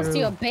god, job, Toast,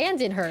 yeah. you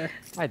abandoned her.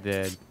 I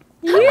did.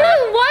 You? Why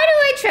do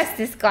I trust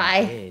this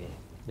guy? Hey.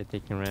 You're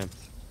taking ramps.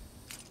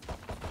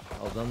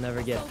 Oh, they'll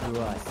never get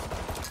through us.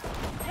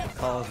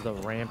 Calls the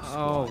ramp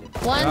Oh,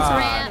 squad. One's God.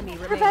 ramp. Enemy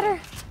We're remaining.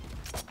 better.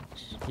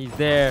 He's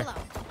there.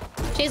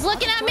 She's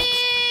looking at me!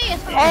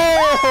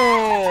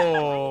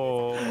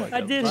 Oh!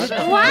 I did hit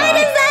Why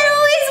does that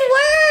always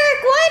work?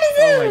 Why does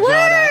Oh it my work?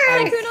 god, I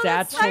Sykkuno,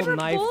 that's satchel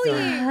knifed her.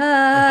 cyberbullying. I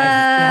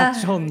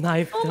satchel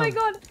knifed Oh my him.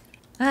 god.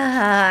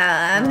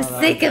 I'm Oh,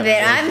 sick of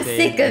it. I'm Stay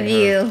sick of in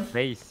you. her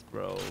Face,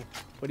 bro.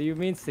 What do you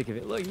mean sick of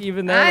it? Look,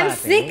 even they're I'm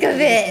laughing. sick Look of at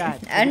the it.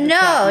 chat. Look at the No,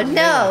 chat. Even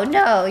they're no, laughing.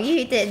 no.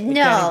 You did They no.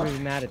 can't even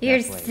be mad at that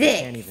You're play. They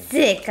can't even.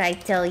 sick, I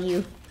tell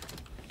you.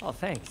 Oh,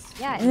 thanks.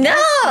 Yeah. No,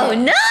 no,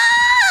 no,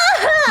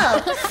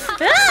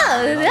 no,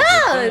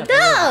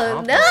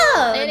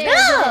 no, It is,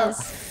 no.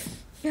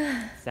 it is.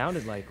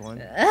 Sounded like one.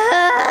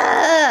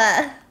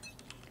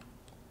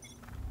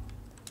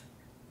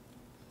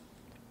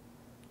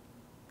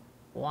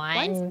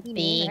 One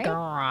big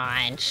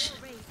garage.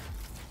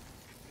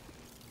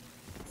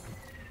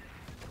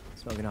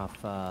 Smoking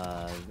off,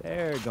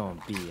 they're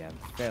going B, I'm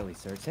fairly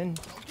certain.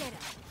 Because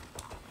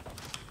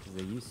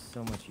they use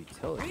so much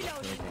utility, I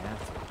feel like they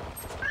have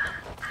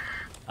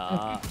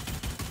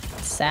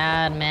to.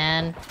 Sad,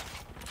 man.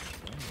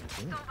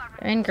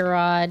 They're in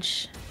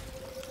garage.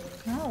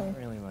 No.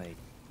 Really like.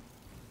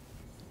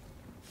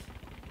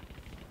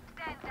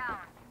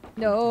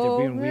 No.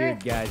 They're being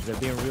weird, guys. They're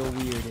being real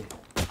weird.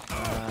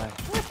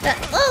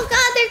 Oh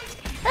God, they're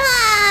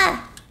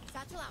ah!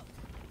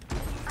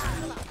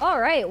 All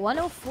right,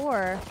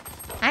 104.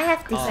 I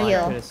have to I could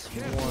heal. have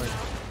sworn.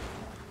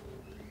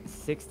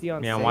 60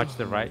 on. Yeah, safe. watch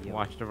the right.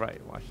 Watch the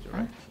right. Watch the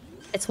right.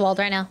 It's walled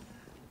right now.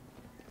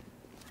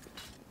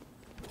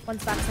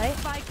 One's backside.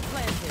 Spike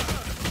planted.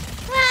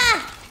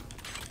 Ah!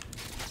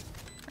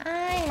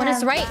 I One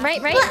is have-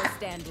 right.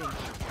 Standing.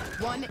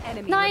 One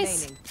enemy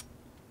Nice. remaining.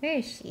 Where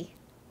is she?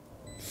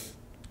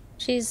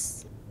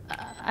 She's...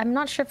 I'm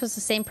not sure if it's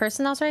the same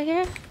person that was right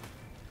here.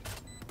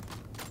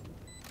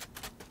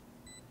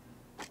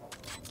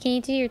 Can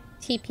you do your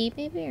TP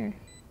maybe, or...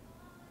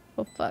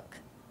 Oh, fuck.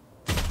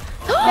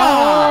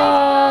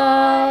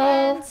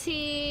 Oh!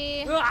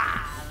 T.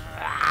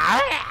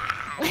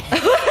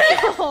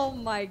 Oh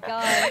my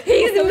god.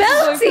 He's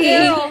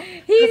melting!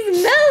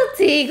 He's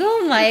melting!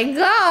 Oh my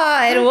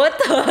god! What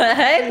the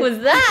heck was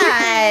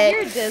that?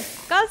 You're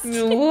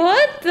disgusting.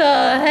 What the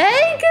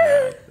heck?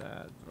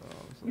 Sad, bro.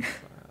 I'm so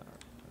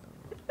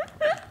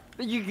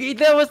sad.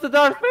 That was the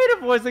Darth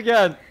Vader voice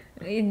again.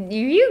 Are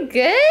you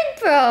good,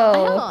 bro?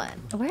 I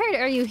don't...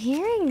 Where are you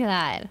hearing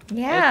that?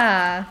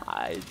 Yeah.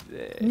 I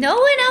did. No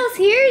one else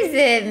hears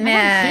it,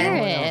 man. hear No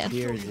one it. else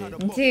hears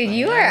it. Dude,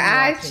 you are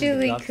Man watching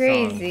the actually Duck song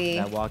crazy.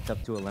 That walked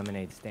up to a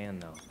lemonade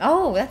stand, though.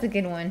 Oh, that's a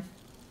good one.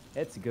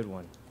 It's a good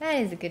one. That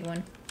is a good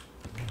one.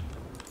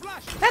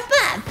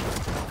 Papa!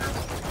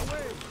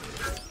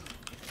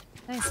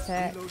 Nice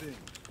pet. Reloading.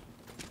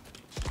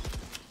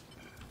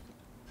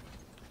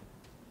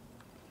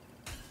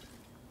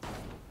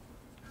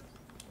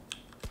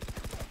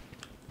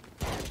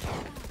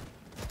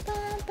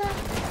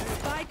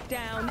 Spike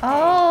down.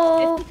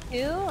 Oh,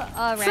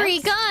 52. Free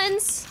Ramps.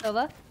 guns!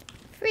 Silva.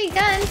 free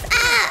guns!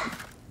 Ah!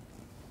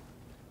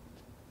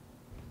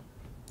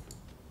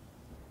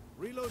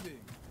 Reloading.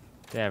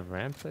 They have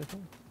ramps, I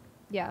think.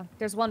 Yeah,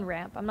 there's one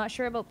ramp. I'm not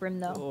sure about Brim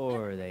though.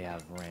 Or they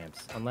have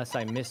ramps. Unless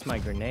I missed my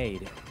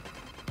grenade.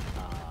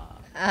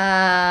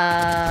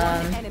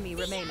 One enemy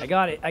remaining. I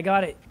got it. I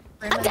got it.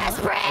 I'm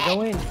desperate! I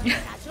go in.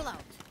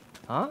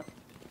 Huh?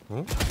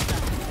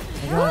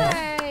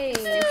 Hey!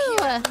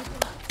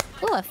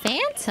 Ooh, a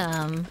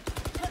phantom.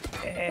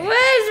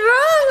 What is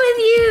wrong with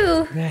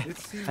you?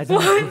 I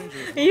don't.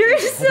 You're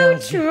so That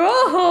was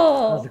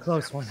troll. a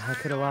close one. I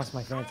could have lost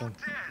my phantom.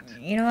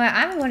 You know what?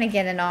 I'm gonna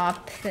get an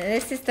op.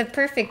 This is the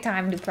perfect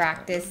time to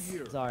practice.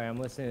 Sorry, I'm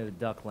listening to the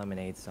Duck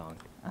Lemonade song.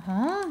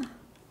 Huh?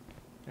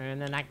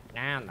 And then I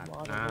down.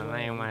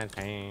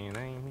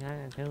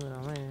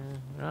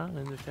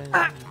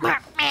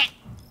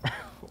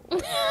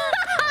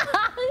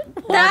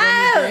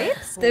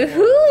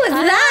 Who was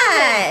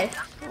that?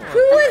 Who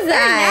was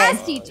that?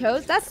 Nasty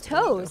toast. That's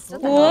toast.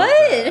 What the hell?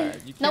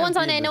 What? No one's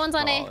on A, no one's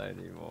on A.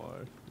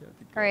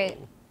 Alright.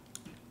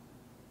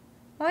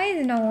 Why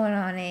is no one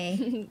on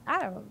A?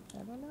 I don't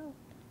know.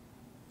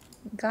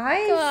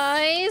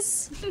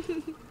 Guys?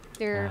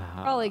 They're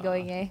probably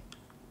going A.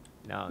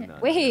 No, no.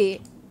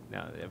 Wait.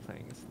 No, they're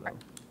playing slow.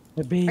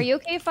 The B. Are you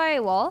okay if I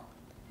wall?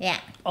 Yeah.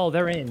 Oh,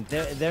 they're in.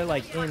 They're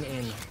like in.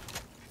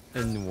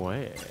 In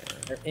where?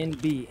 They're in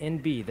B. In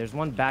B. There's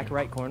one back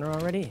right corner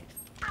already.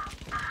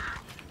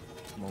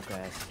 Mocha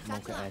S.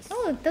 Mocha S.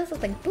 Oh, those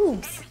look like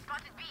boobs.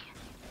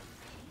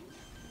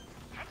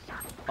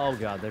 Oh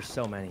god, there's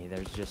so many.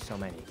 There's just so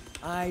many.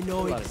 I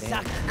know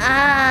exactly.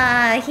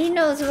 Ah, he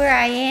knows where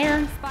I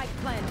am. Spike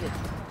planted.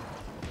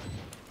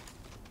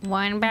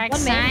 One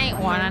backside,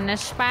 one on the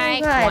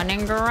spike, God. one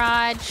in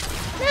garage.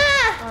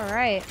 Ah! All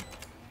right.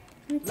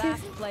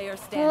 Last player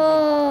standing.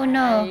 Oh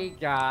no. I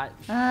got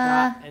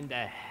shot in the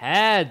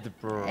head,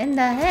 bro. In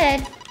the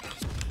head.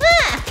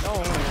 Ah!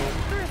 Oh.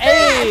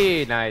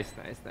 Hey! Nice,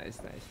 nice, nice,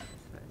 nice,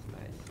 nice,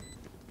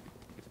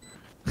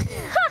 nice.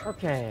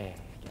 Okay,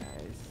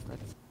 guys,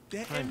 let's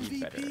try and be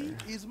better.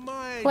 Is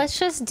mine. Let's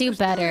just do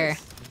better.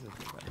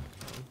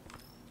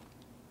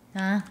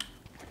 Huh?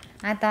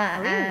 I thought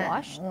Are we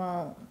washed?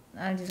 well,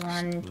 I just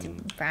wanted to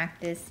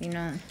practice, you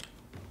know.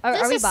 Are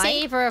This we is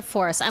buying? save or a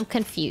force? I'm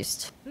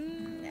confused.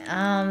 This.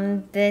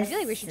 I feel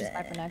like we should just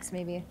buy for next,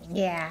 maybe.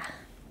 Yeah.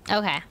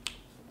 Okay.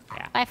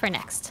 Yeah. Bye for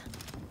next.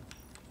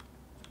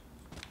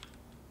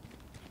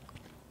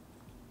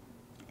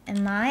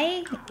 Am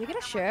I? You get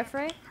a sheriff,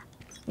 right?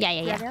 Yeah,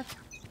 yeah, yeah.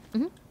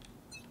 Thank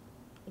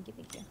you,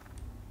 thank you.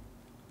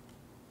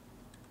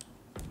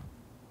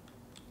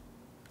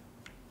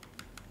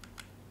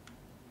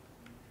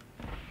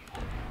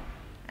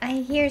 I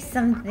hear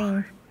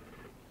something.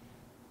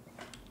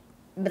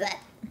 Blech.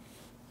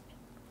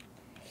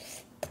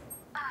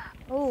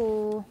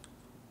 Oh,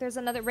 there's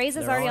another. Raze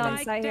is They're already on on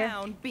Spike site here.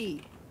 down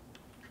B.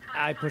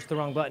 I pushed the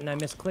wrong button. I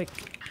misclicked.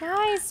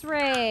 Nice,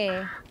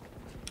 Ray.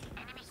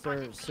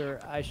 Sir,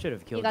 I should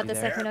have killed You got this,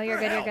 there. Sykkuno. You're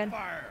good. You're good.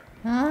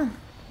 Huh?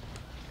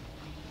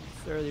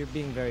 Sir, you're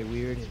being very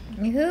weird.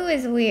 Who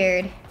is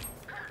weird?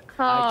 I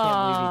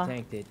can't believe you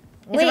tanked it.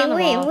 Is it on the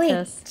wall? Wait.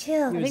 'Cause-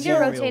 Chill. It think was they're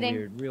real rotating.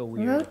 Weird, real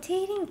weird.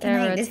 Rotating?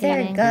 They're Is there a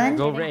rotating. gun?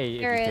 Go Ray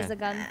if There you is can. a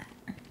gun.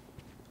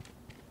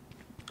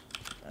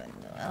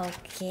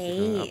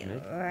 Okay,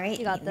 mid? right.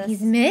 You got this.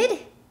 He's mid?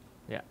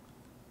 Yeah.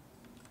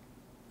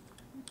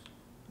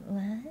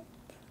 What?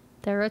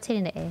 They're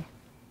rotating to A.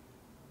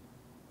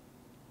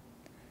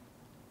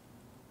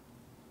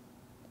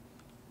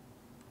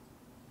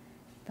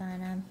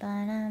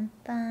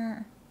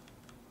 Ba-dum-ba-dum-ba.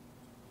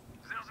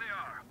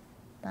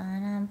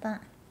 Ba-dum-ba.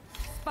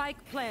 Spike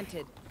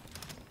planted.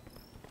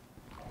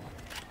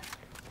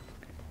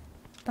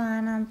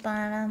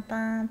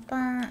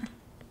 Ba-dum-ba-dum-ba-ba.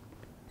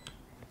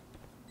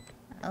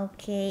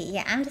 Okay,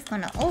 yeah, I'm just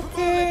gonna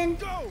open.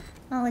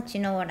 I'll let you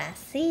know what I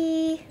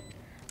see.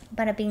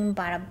 Bada bing,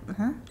 bada.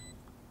 Huh?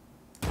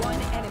 One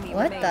enemy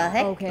What remaining. the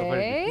heck?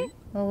 Okay.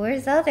 Well,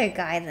 where's the other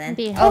guy then?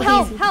 B. Oh,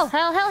 hell, he's. hell.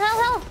 Hell.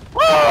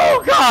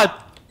 Oh God!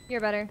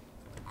 You're better.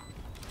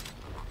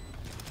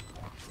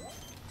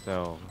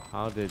 So,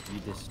 how did you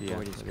just see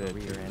Destroyed his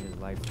career and his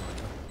lifeline.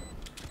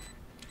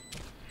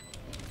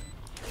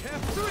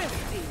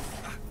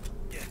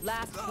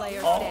 Last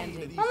player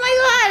standing. Oh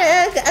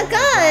my god, a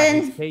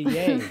gun! Hey,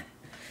 yay.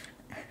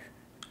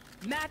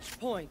 Match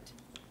point.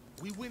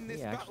 We win this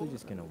He actually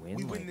just gonna win.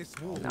 We like, win this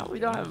war. No, we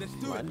don't have Let's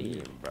do it.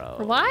 money, bro.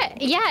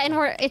 What? Yeah, and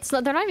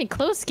they're not even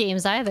close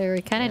games either.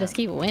 We kind of just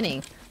keep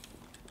winning.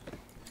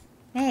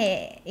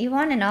 Hey, you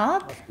want an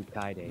op?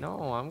 Kaide. No,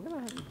 I'm gonna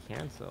have to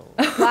cancel.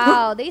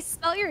 Wow, they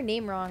spelled your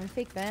name wrong.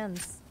 Fake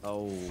fans.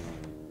 Oh.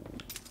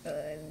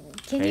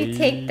 Can you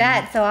take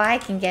that so I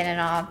can get an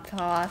op?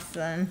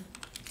 Awesome.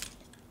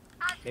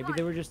 Maybe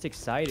they were just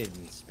excited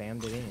and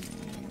spammed it in.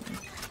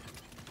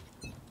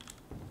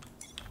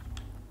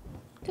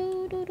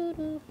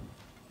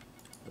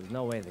 There's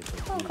no way they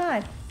could. Oh beat.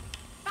 god.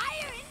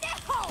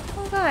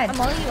 Oh god. I'm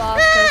only you off.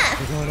 Ah!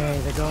 They're going A.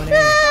 They're going A.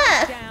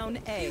 Ah! Down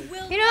A. You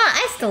know what?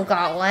 I still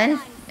got one.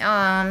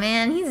 Aw,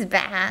 man, he's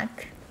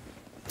back.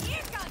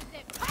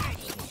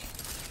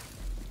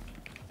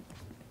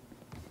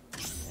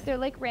 They're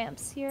like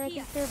ramps here. I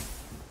think they're.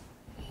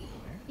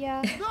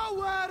 Yeah.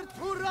 Nowhere to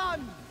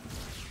run.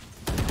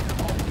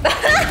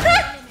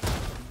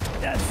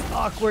 That's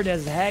awkward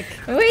as heck.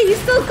 Wait, you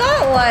still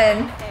got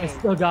one. I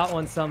still got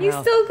one somehow. You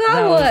still got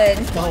that one.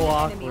 Was so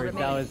awkward.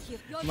 That was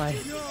my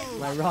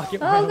rocket.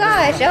 Oh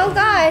gosh, oh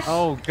gosh.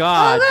 Oh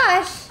God. Oh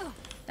gosh.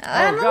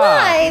 I'm God.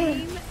 alive.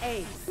 Team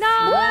Ace.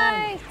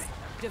 Nice.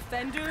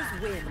 Defenders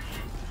win.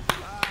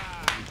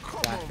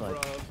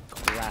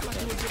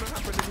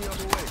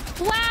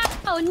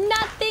 Wow,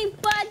 nothing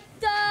but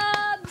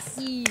dubs.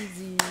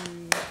 Easy.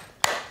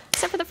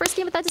 Except for the first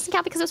game, but that doesn't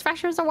count because it was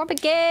fractures on warp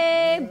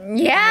game.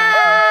 Yeah.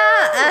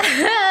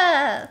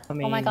 I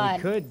mean, Oh my God.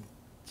 We could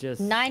just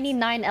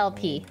 99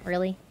 LP.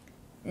 Really?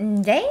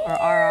 Damn.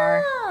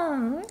 RR.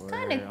 We're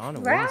kind We're on a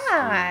of win streak.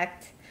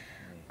 cracked.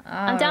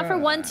 I'm down for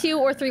 1, 2,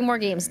 or 3 more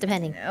games,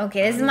 depending.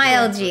 Okay, this is my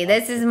LG.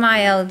 This is my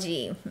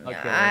LG.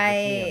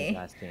 Okay,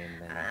 last game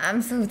then.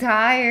 I'm so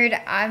tired.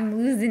 I'm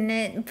losing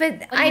it.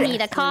 But I need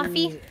a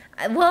coffee.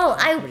 Well,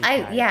 pretty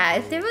tired. yeah.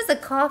 If there was a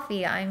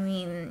coffee, I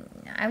mean,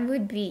 I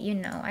would be, you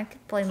know, I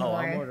could play Oh,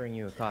 I'm more. ordering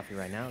you a coffee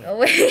right now. Oh,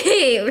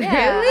 wait,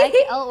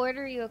 really? I'll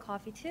order you a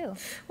coffee too.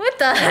 What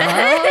the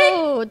heck?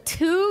 Oh,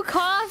 2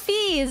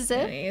 coffees.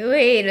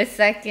 Wait a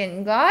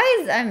second,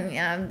 guys.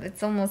 I'm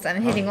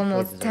hitting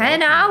almost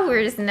 10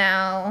 hours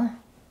now.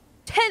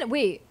 10.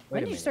 Wait,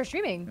 when a did you start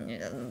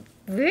streaming?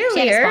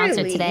 Really She had a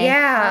sponsor early. today.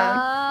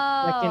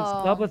 Yeah. Second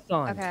Oh.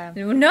 subathon. Okay.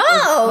 No.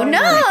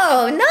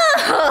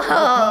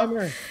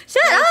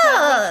 Shut Make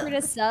up. sure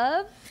to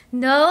sub.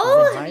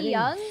 No. Pretty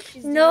young.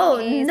 She's No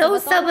doing a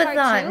subathon.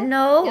 part 2.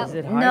 No. Yep. Is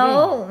it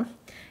No.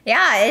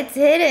 Yeah, it's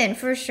hidden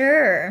for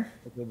sure.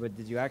 Okay, but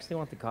did you actually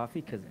want the coffee?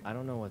 Because I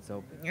don't know what's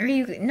open. Are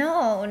you?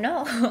 No.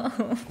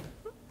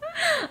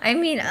 I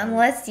mean,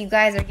 unless you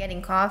guys are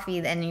getting coffee,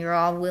 then you're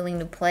all willing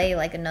to play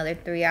like another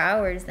 3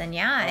 hours. Then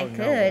yeah, I Oh, no,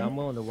 could. but I'm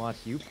willing to watch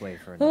you play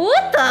for another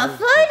What 3 the hours.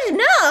 fudge?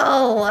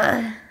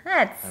 No.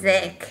 That's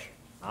sick.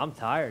 I'm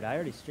tired. I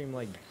already streamed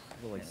like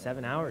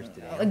 7 hours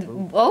today. I'm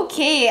pooped.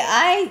 Okay,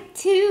 I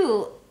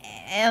too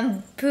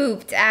am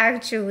pooped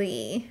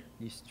actually.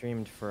 You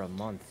streamed for a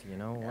month, you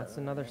know? What's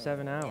another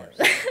 7 hours?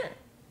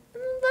 That's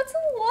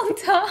a long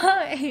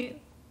time.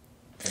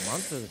 A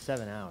month or the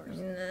 7 hours?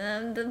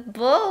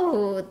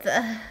 Both.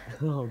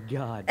 Oh,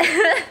 God.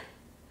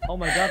 Oh,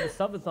 my God, the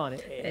subathon.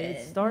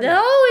 It started.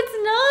 No, it's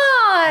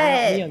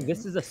not. Ian,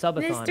 this is a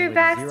subathon. Mr. with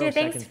Baxter, 0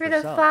 thanks seconds for per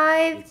the sub.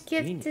 5 It's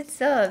gifted genius.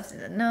 subs.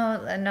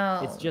 No.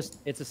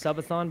 It's a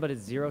subathon, but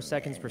it's 0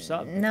 seconds per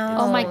sub. No.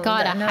 Oh my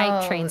god, a no,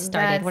 hype train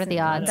started. What are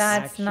the odds?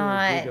 That's Actual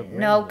not. gig of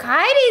No, radio.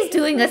 Kaide's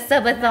doing a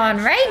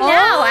subathon right Oh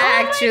now, my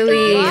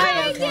actually.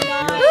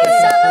 Subathon!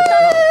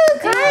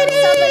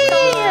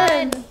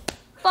 Kaide!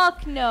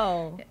 Fuck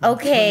no. Known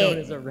Okay.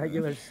 as a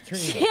regular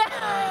stream.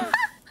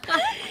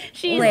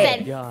 She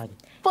Wait. said,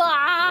 Oh,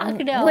 fuck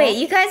no. Wait,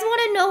 you guys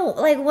want to know,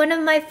 like, one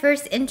of my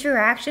first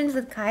interactions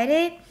with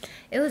Kaide?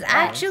 It was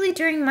actually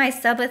during my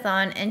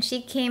subathon, and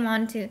she came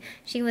on to,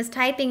 she was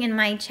typing in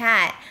my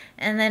chat,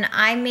 and then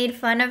I made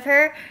fun of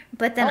her,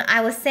 but then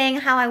I was saying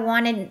how I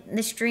wanted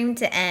the stream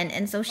to end,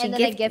 and so she And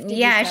then I gifted you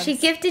yeah, subs. she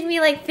gifted me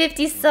like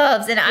 50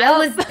 subs, and I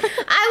was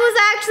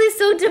actually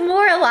so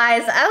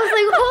demoralized. I was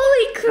like,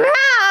 holy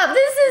crap,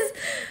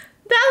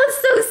 that was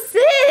so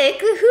sick.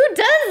 Who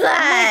does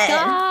that? Oh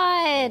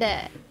my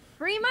god.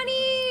 Free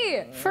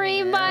money.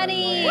 Free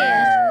money.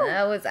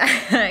 That was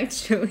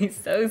actually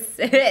so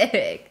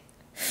sick.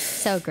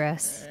 So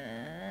gross.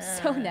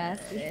 So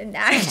nasty.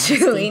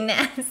 Actually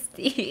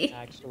nasty.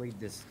 Actually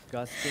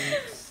disgusting,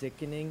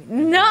 sickening.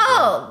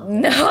 No.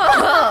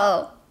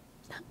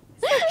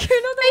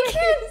 I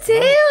can't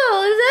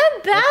tell. Is that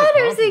bad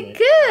or is it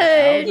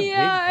good? Big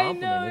Yeah, I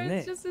compliment, know. isn't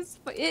It's it? just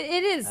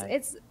it is.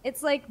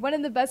 It's like one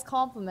of the best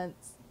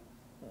compliments.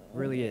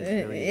 Really is.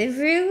 Really It is.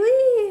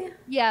 really?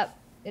 Yep,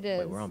 it is.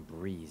 Wait, we're on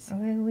Breeze.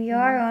 We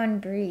are on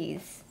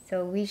Breeze,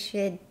 so we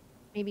should.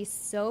 Maybe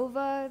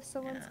Sova if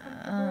someone's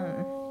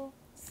comfortable.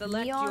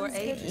 Select Neon's your good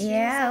agent. too,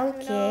 Yeah.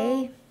 Sykkuno.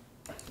 Okay.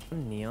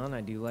 Neon,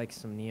 I do like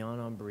some neon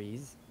on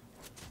Breeze.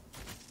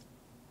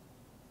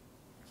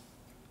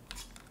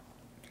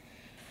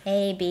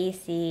 A B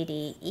C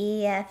D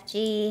E F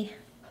G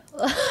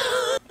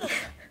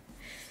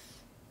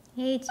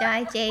H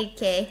I J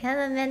K L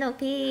M N O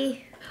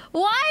P.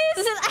 Why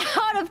is it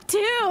out of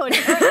tune?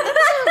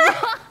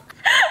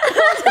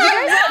 You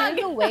guys find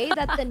the way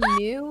that the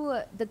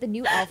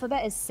new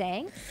alphabet is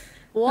sang?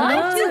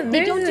 What?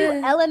 They don't do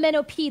there's a-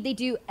 LMNOP. They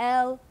do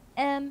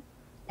LMNOP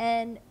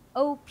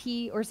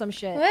or some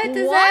shit. What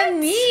does that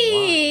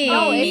mean?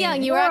 Oh, it's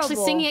Young, you were actually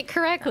horrible. singing it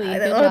correctly.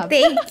 Good Oh, job.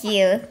 thank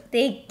you.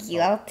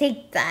 I'll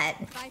take that.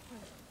 Viper,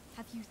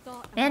 have you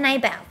thought of And I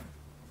bow.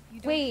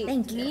 Wait,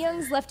 Thank you.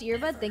 Neon's left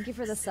earbud. Thank you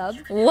for the sub.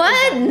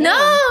 What?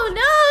 No,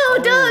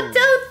 don't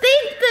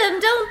thank them.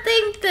 Don't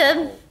thank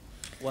them.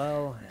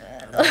 Well,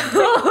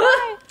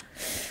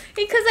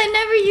 Because I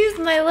never used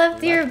my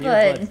left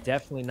earbud's earbud.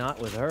 definitely not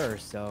with her,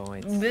 so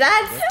it's.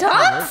 That's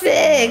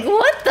toxic.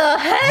 What the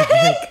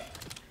heck?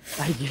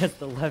 I guess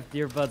the left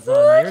earbud's on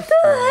What your the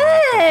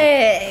screen.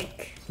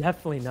 heck?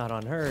 Definitely not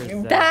on hers.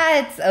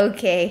 That's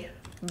okay,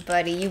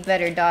 buddy. You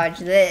better dodge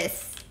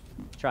this.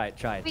 Try it.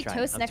 Wait, Try it.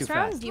 Toast, I'm next too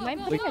round, fast. do you mind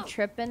Go, putting go. a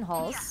trip in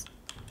halls?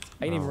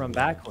 I can even run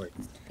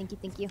backwards. Thank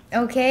you.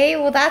 Okay,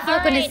 well that's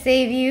not going to Alright.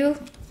 save you.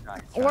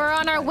 We're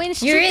on our win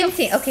streak. You're in of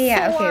team. Okay,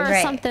 yeah, okay, 4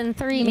 right. something,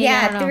 3 maybe. I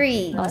Yeah, don't know.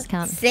 3. Lost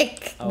count.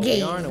 Sick Oh, games.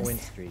 we are on a win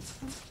streak.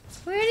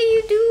 What are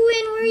you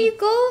doing? Where are you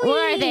going?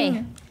 Where are they?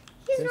 He's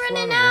Since we're running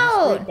on a win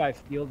out. streak, I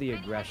feel the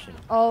aggression.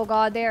 Oh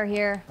god, they are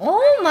here.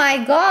 Oh my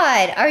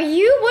god. What are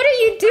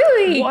you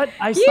doing? What?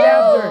 I You-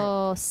 stabbed her.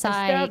 Oh, I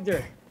stabbed psych.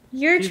 her.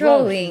 You're She's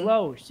trolling.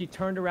 low. She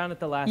turned around at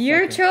the last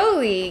You're second.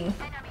 trolling.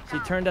 She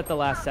turned at the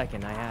last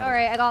second. I had her.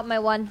 Alright, I got my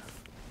one.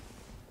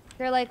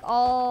 They're like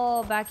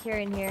all back here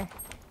in here.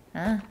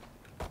 Huh?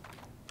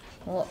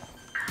 Well,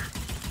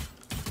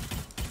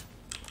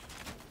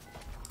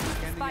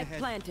 Spike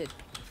planted.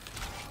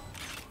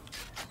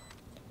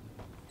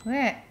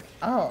 where?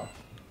 Oh.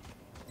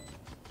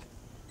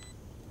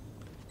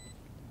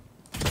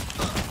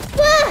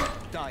 Ah!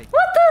 Die.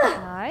 What the?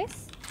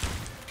 Nice.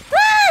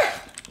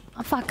 Ah!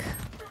 Oh, fuck.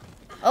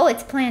 Oh,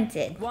 it's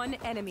planted. One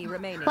enemy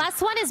remaining.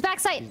 Last one is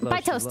backside. She's low, By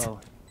she's toast. low.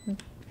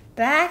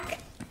 Back.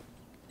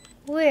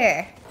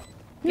 Where?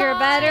 You're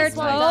better, Nice,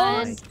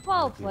 well Toast.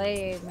 Well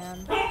played,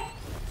 man.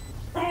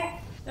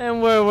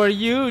 And where were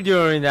you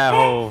during that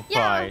whole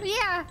fight?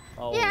 Yeah.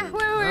 Oh. Yeah.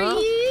 Where were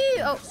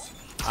you? Oh.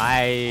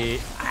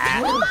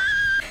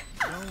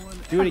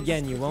 Do it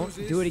again, you won't?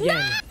 Do it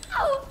again.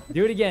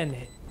 Do it again.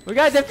 We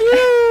got the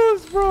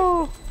fuse,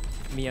 bro.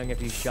 Myung,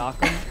 if you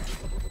shock him.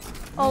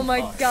 Oh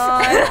my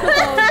god.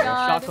 Oh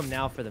god. Shock him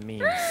now for the meme.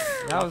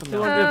 That was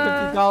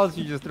 $250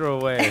 you just threw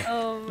away.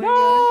 Oh my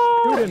god.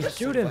 Shoot him,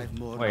 shoot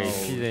him. Wait, Oh,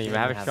 she didn't even she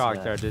have a has shock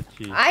that. there, did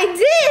she? I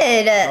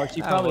did. Oh,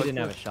 she probably what- didn't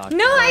have a shock.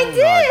 No, I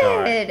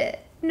did.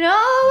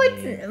 No,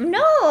 it's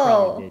no.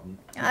 Probably didn't.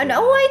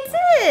 No, I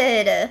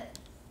did.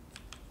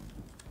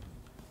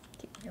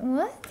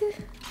 What?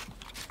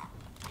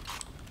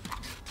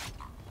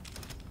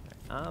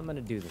 I'm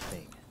gonna do the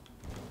thing.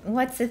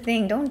 What's the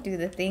thing? Don't do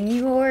the thing.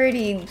 You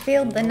already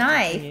failed the know what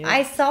the knife. thing is?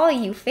 I saw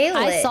you fail it.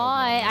 I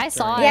saw it. I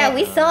saw it. Yeah,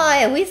 we saw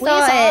it. We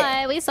saw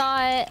it. We saw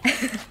it.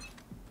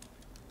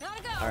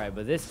 Alright,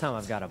 but this time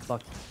I've got a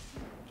bucket.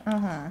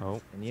 Uh-huh.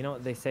 Oh. And you know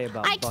what they say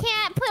about I buckets?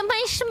 can't put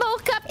my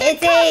smoke up.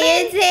 It's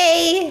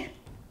a.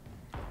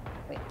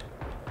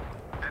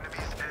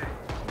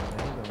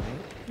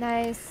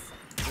 Nice.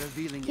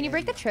 Can you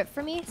break the trip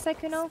for me,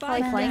 Sykkuno? Probably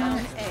Spike playing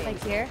down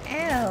like here.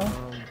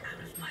 Ow.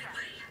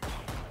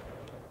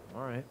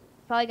 Alright.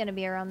 Probably gonna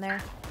be around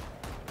there.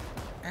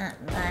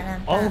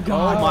 Oh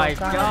god. Oh my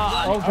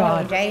god. Oh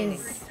god.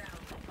 Jeez.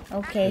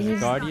 Okay, There's a he's.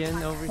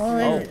 guardian over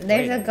Well, here.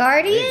 there's a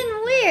guardian?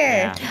 Where?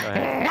 Yeah, go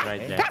ahead.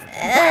 Right there.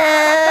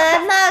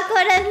 I'm not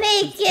gonna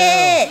make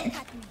it.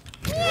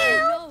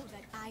 Know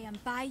that I am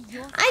by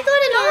your I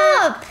got an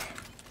op.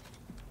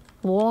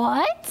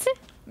 What?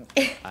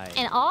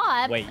 An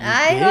op? Wait, you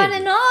I did? got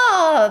an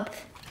op.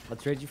 I'll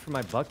trade you for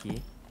my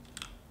Bucky.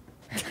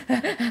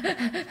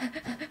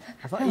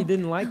 I thought you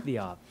didn't like the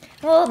op.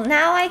 Well,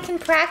 now I can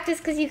practice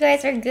because you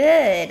guys are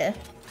good.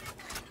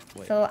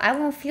 Wait. So I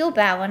won't feel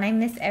bad when I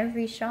miss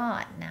every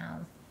shot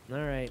now.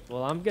 Alright,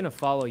 well I'm gonna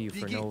follow you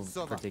for no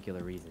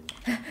particular reason.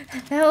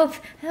 Help!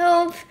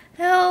 Help!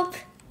 Help!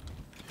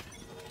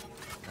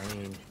 I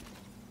mean,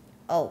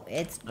 Oh,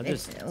 it's. I'm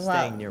it's just well,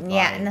 staying nearby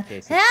yeah. in No.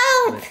 case it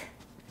Help! slips.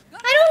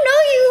 I don't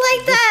know you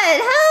like that.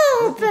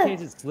 Just in Help!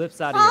 case it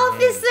slips out of your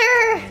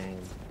Officer! hand.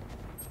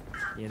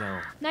 And, you know.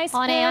 Nice.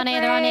 On A, on A,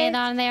 they're on A,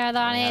 they're on there,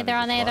 they're on I A, have they're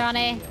on this A, they're on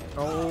A. Bucky,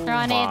 Oh They're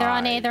on A, they're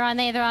on A, they're on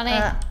A, they're on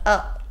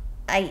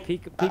A.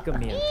 Peek him,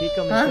 man. Peek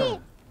him and Huh? kill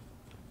him.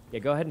 Yeah,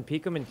 go ahead and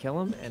peek him and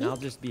kill him, and I'll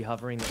just be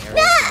hovering the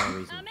arrows for no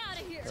reason. I'm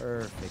out of here.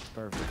 Perfect,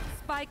 perfect.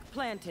 Spike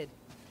planted.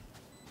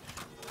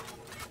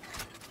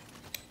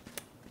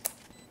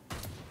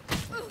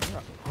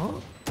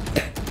 Oh,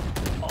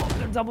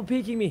 they're double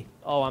peeking me.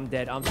 Oh, I'm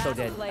dead. I'm so Last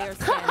dead. player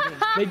standing.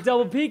 They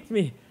double peeked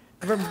me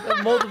from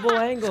multiple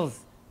angles.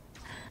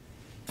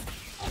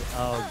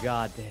 Oh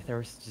god, there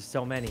was just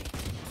so many.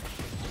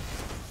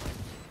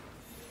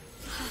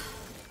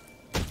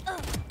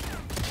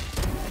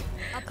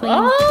 Clean.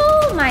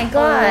 Oh my Oh,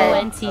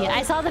 god. NT.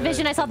 I saw the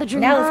vision, I saw the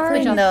dream. That was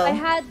clean I though.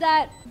 had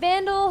that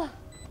vandal.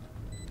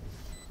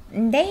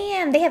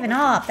 Damn, they have an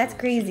op. That's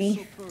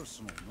crazy. So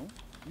personal, no?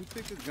 You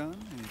pick a gun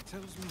and it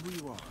tells me who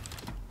you are.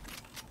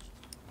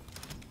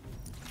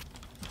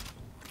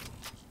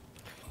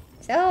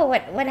 So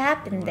what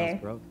happened there?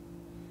 Broke.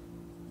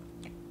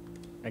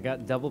 I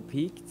got double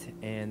peeked,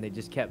 and they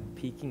just kept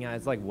peeking.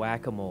 It's like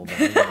whack-a-mole, but I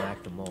didn't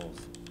whack the moles.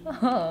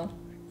 Oh,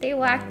 they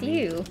whacked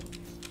you.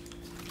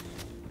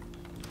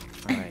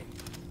 All right.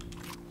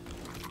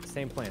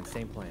 Same plan.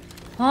 Same plan.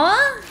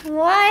 Huh?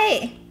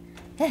 Why?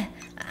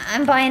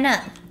 I'm buying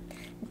up.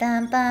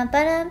 Dum, bum,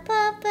 ba-dum,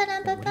 bum,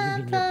 ba-dum, What do you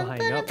mean ba-bum, you're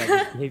buying up? I ba-dum.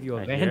 just gave you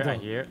a I hear, vandal. I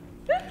hear.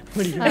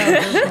 What do you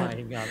mean you're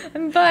buying up?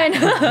 I'm buying I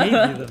just up. gave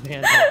you the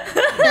vandal.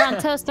 They're on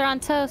toast, they're on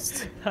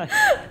toast.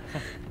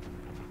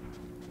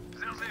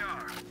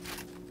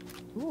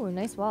 Ooh,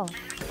 nice wall.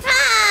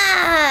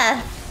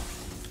 Ah!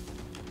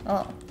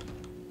 Oh.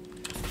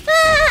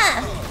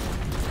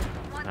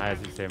 Ah! Nice,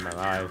 you saved my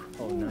life.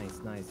 Oh, nice,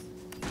 nice.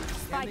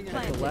 Spike To the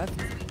planted.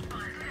 left,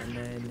 and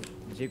then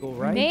jiggle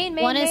right. Main,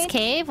 One is main.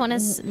 cave, one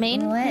is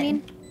main. What? I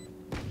mean.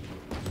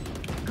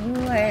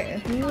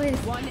 Who is?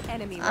 One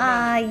enemy remaining.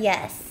 Ah,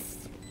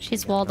 yes.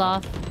 She's walled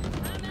off.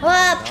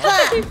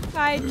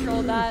 I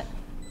trolled that.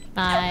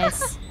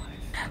 Nice.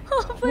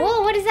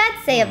 Whoa, what does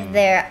that say up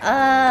there?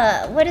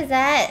 What is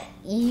that?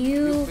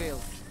 You.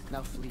 Failed.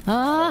 Now flee.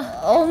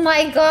 Oh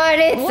my god,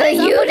 it's What a is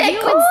up with you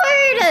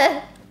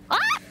unicorn!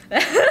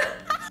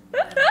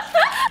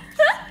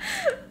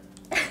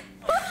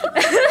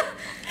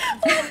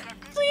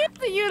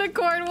 The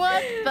unicorn,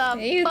 what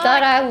the You fuck?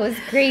 thought I was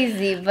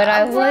crazy, but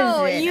I Bro,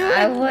 wasn't. you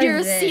I and wasn't.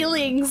 your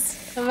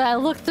ceilings. I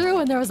looked through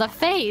and there was a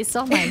face.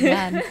 Oh my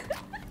god.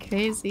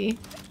 Crazy.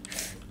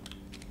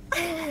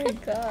 Oh my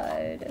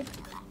god.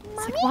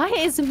 It's like, why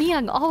is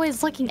Myung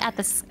always looking at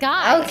the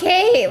sky?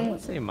 Okay.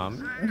 Say mommy.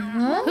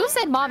 Huh? Who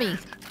said mommy?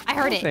 I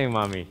heard it. Say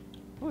mommy.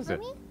 What was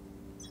it?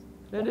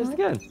 That is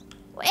good.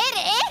 It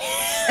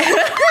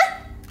is.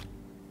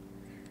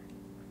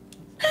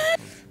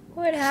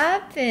 What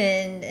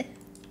happened?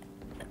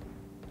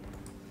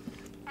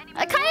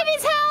 I kind of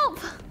needs help.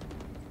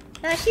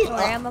 No, she's.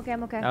 Okay, I'm okay.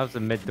 I'm okay. That was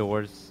a mid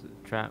doors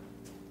trap.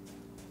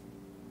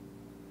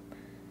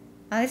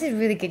 Oh, this is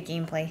really good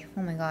gameplay.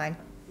 Oh my god.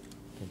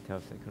 I can tell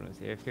Sykkuno's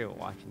here if you're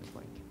watching this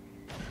like.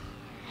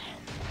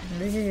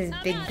 This is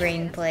his big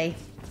brain play.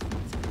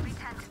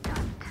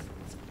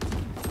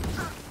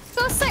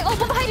 Go Syk. Oh,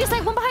 one behind you,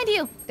 Syk. One behind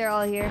you. They're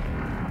all here.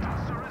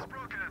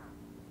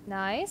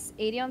 Nice.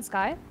 80 on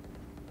Sky.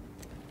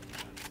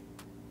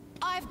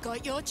 I've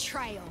got your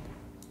trail.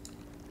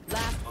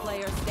 Last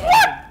player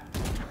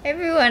standing.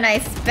 Everyone I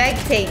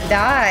spectate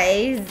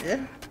dies.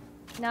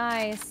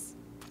 Nice.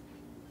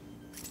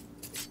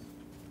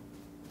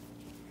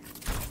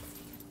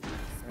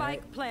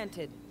 Spike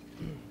planted.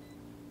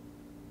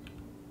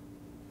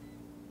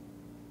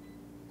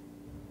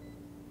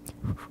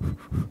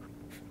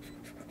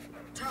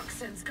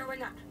 Toxins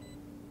going up.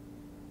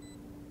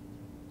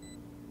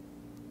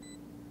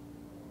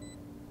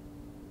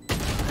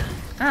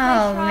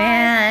 Oh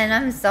man,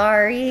 I'm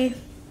sorry.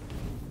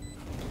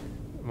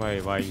 Why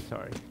are you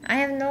sorry? I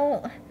have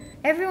no.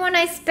 Everyone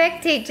I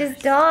spectate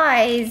just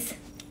dies.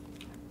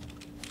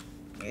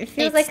 It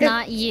feels It's like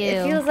not a. you.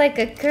 It feels like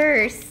a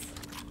curse.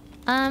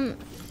 Wanna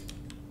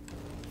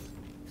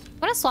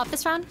swap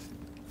this round?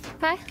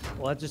 Okay.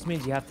 Well, that just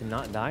means you have to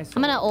not die. So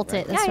I'm gonna ult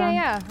it this round.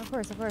 Yeah. Of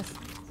course.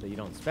 So you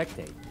don't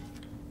spectate.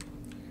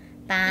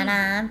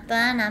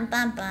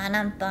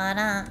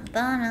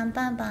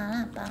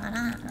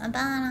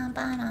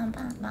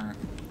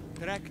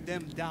 Track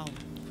them down.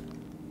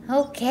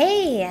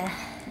 Okay.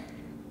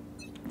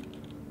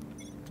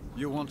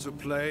 You want to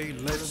play?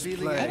 Let's I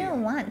play.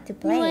 don't want to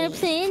We're play.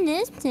 playing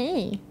this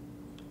play.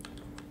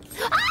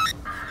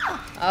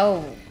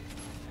 Oh.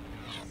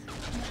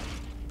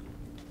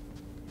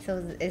 So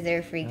is there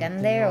a free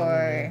gun there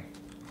or?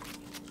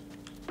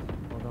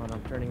 Hold on,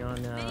 I'm turning on.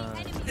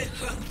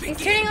 He's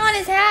turning on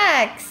his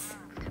hacks.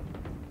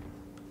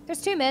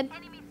 There's 2 mid.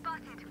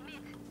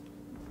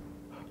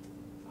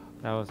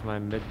 That was my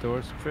mid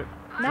doors trip.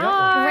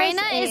 Nice.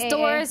 Reyna is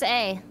doors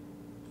A.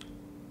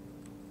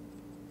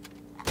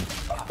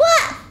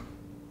 What?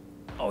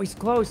 Oh, he's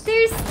close.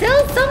 There's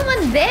still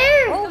someone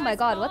there. Oh my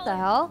god, what the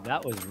hell?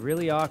 That was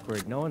really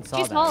awkward. No one saw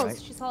She's that, halls.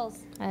 right? She's halls.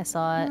 I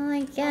saw it. Oh,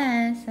 I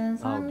guess.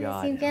 As Oh long as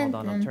god. you get Hold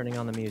on, I'm them. turning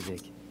on the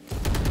music.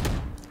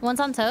 One's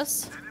on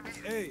toast.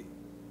 Hey,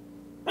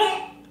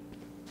 Oh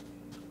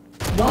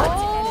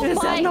Is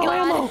that my no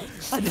god.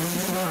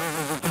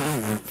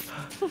 ammo?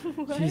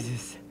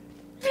 Jesus.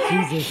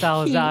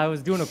 I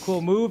was doing a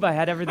cool move. I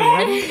had everything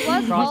ready. She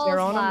was Crosshair halls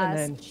on him, last.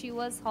 and then. She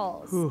was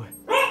halls. Whew.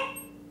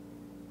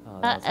 Oh,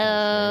 that was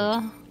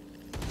kinda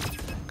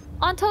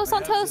On toast,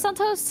 on toast, on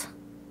toast.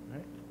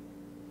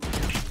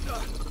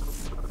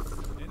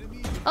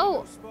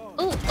 Oh.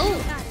 Ooh.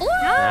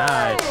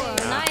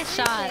 Nice. Nice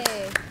shot.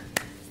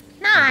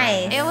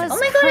 Nice. It was oh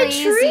my god,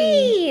 crazy. a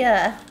tree.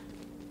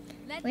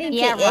 Wait,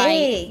 Yeah,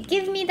 hey,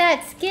 give me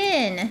that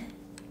skin.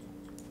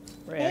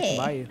 Ray, I can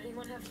buy you.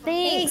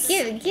 Hey,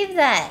 Thanks. give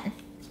that.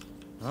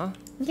 Huh?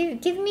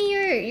 Give me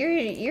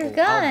your I'll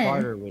gun.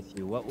 barter with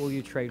you. What will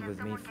you trade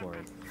with me for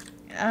it?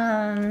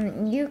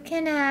 You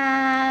can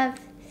have.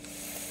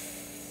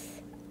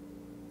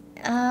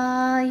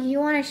 You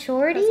want a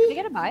shorty? Can we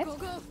get a buy?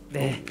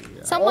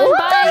 Someone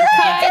buy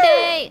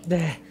Kaide.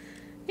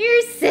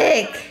 You're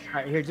sick.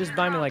 Alright, here, just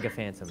buy me like a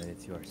phantom and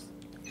it's yours.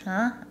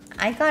 Huh?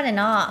 I got an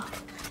op.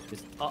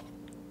 Just up.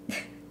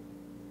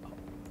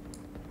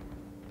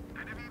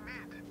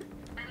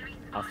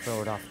 I'll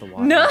throw it off the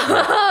wall. No,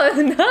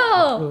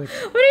 no. Do it.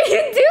 What are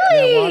you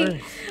doing? water?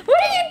 What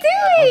are you I'll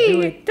do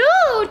doing? it.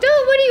 Don't. What do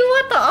you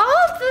want the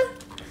op?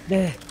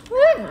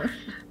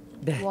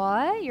 What?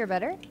 What? You're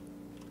better?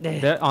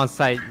 They're on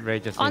site, Ray.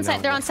 Just so On you site,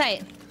 know. they're on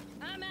site.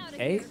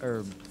 A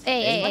or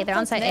A, they're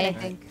on site Mid, I A.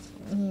 think.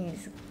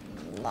 He's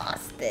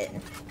lost it.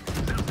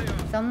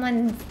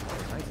 Someone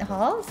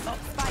halls?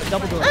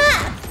 double door.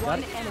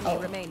 One enemy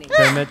remaining.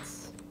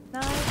 Pyramids.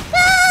 Nice.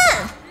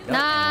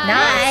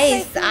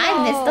 Nice.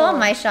 I missed all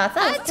my shots.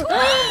 It's a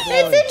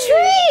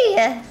tree.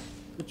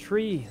 The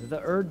tree, the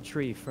Erd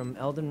tree from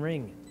Elden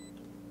Ring.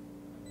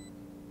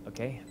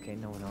 Okay,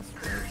 no one else.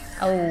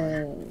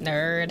 Oh,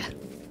 Nerd.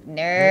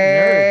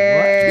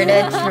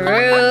 nerd.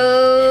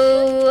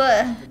 True.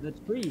 The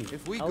tree.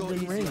 if we go Elden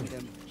easy Ring. on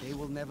them, they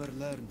will never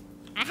learn.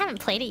 I haven't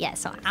played it yet,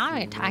 so I don't know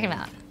what you're talking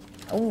about.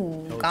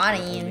 Oh, Those got are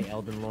the him. only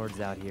Elden Lords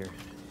out here.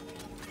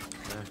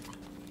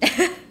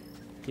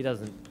 He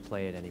doesn't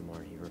play it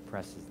anymore. He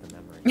represses the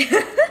memory.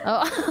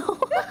 Oh.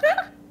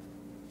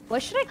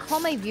 What should I call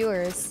my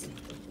viewers?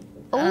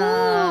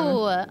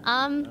 Ooh.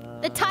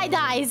 The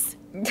tie-dyes.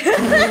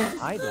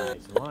 I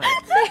dies. Why?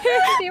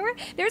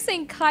 they were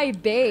saying Kai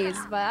Bays,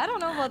 but I don't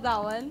know about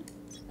that one.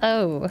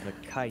 Oh. The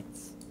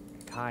kites.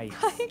 Kites.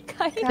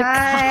 Kai.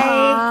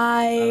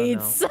 Hi. I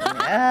don't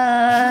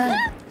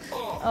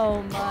know.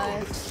 Oh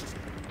my.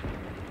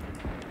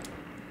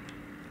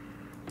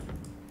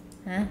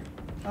 Huh?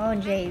 Oh,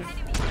 jeez.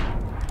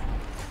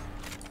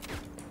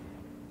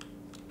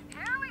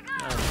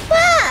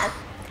 Fuck!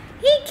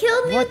 He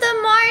killed mute the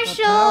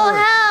Marshal!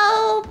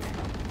 Help!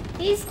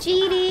 He's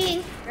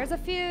cheating. There's a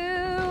few.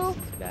 This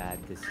is bad.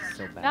 This is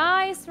so bad.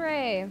 Nice,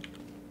 Ray.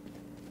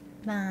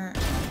 Oh, Nice,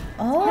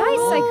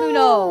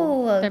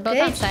 Sykkuno. They're both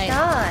good on site.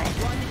 shot.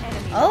 One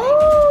enemy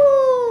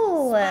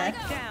Oh! remaining.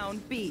 Down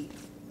B.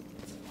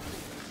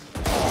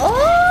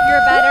 Oh!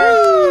 You're better.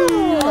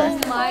 Oh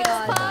Oh my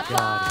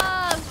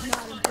god.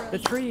 The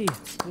tree.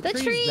 The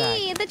tree's back.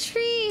 tree! The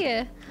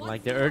tree!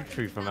 Like the Earth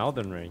Tree from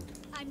Elden Ring.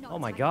 Oh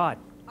my god.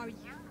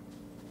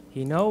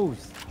 He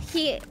knows.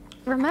 He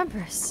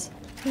remembers.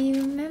 He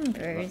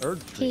remembers. The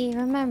Earth Tree. He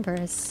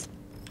remembers.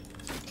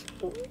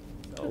 Oh.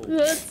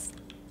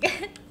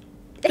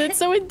 That's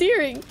so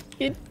endearing.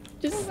 It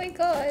just Oh my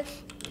god.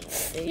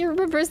 he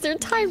remembers their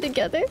time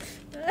together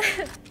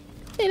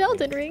in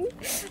Elden Ring.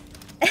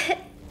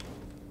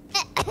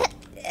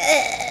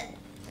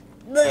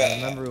 I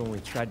remember when we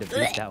tried to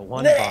beat that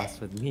one boss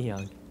with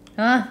Miyoung.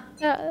 Huh?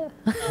 That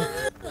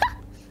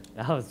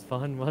was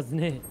fun,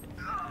 wasn't it?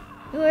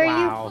 Who are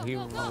Wow, he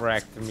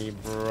wrecked me,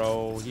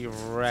 bro. He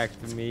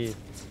wrecked me.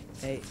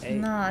 Hey, you?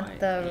 Not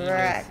the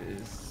wreck.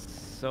 This is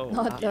so.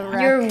 Not the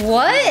wreck. You're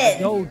what?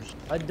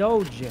 A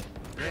doge.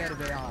 There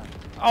they are.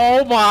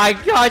 Oh my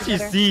god, she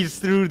sees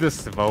through the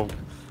smoke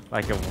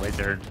like a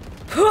wizard.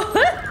 No!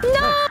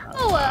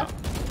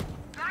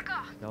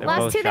 They're Last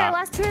both two there, shot.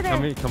 last two there.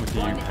 Coming to you,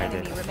 One Kaiden.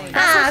 enemy remaining.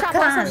 Ah, shot,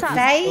 come last on, shot.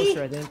 Sai.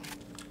 Closer, I think.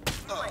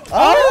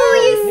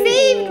 Oh, you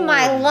saved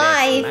my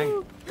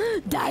life.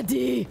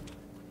 Daddy!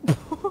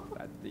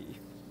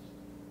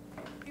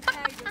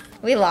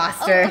 We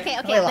lost her. Okay,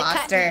 We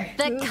lost her.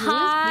 The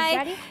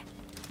Kai...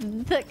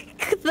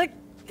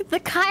 The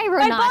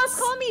Kaironauts. My boss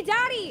called me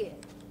daddy.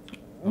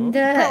 Bro,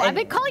 I've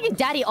been calling you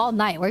daddy all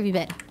night. Where have you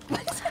been?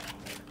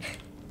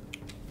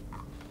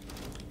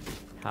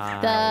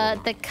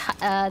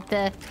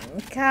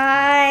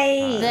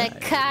 The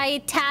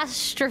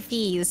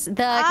catastrophes.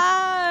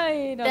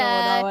 I don't know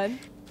that one. Call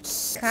him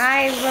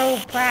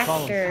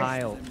Chiropractor.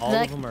 Kyle. All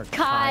of them are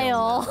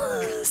Kyle.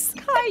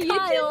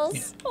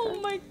 Kyles. Oh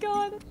my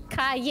god.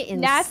 Kyles.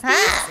 Nasty.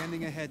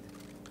 Standing ahead.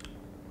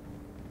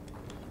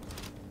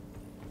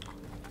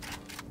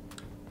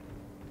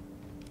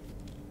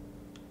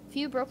 If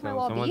you broke my So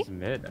wall B. someone's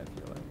mid, I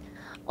feel like.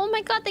 Oh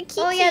my god, the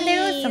key. Oh yeah,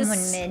 there was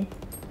someone mid.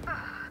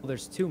 Well,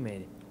 there's two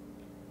mid.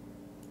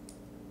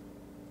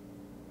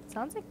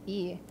 Sounds like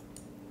B.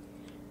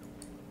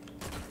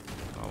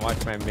 Oh,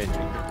 watch my mid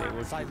because they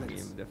will shoot me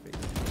in the face.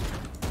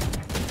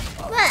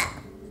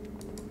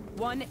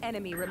 One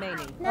enemy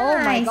remaining. Oh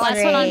my Nice, god.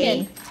 Last one on Ray.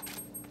 mid.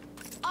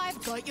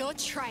 I've got your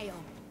trail.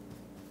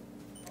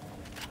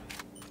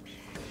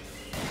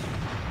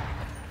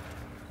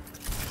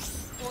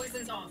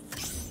 Poison's off.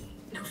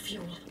 No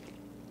fuel.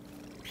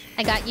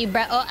 I got you,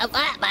 bro. Oh,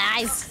 my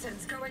eyes.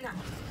 Toxins going up.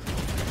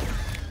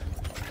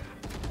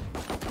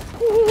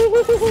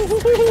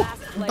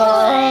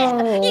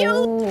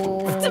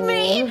 Oh. To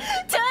me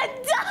to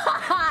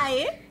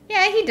die.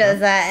 Yeah, he does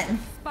that.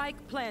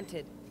 Spike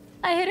planted.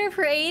 I hit her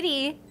for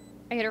 80.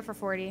 I hit her for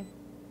 40.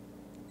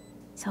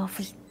 So if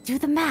we do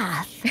the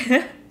math.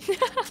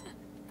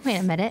 Wait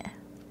a minute.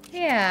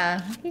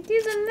 Yeah, he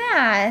do the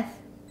math.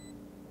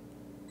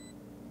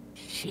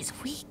 She's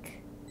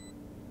weak.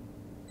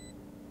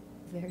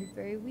 Very,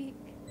 very weak.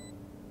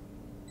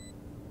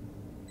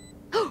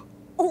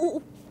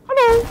 Oh,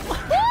 hello.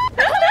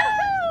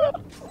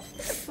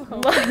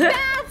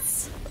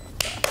 Maths.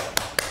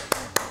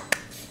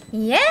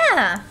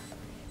 Yeah.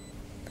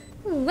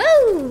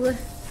 Whoa.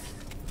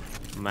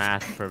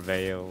 Math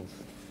prevails.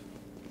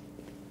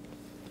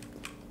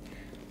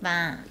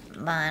 Ba,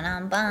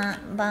 ba-dum, ba,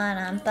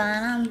 ba-dum,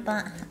 ba-dum,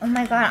 ba. Oh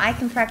my god, I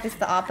can practice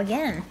the op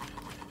again.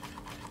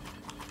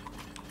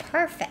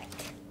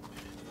 Perfect.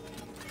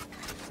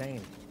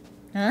 Same.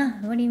 Huh?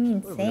 What do you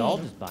mean, We all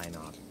same? just buy an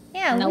op.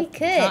 Yeah, we Nope,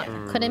 could.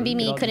 not- couldn't be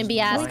me, couldn't be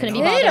ass, couldn't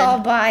be We could all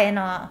bothered. buy an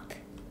op.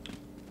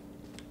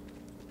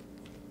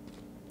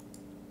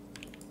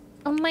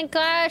 Oh my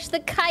gosh, the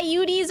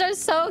coyotes are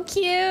so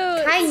cute.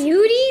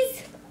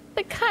 Coyotes?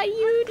 The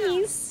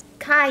coyotes.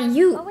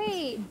 Coyote. Oh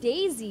wait,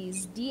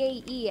 daisies.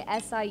 Daesies.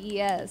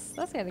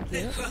 That's kind of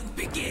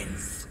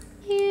cute.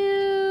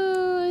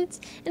 Cute.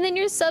 And then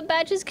your sub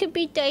badges could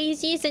be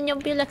daisies and you'll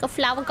be like a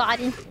flower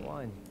garden.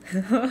 One.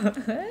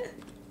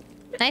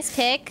 Nice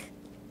pick.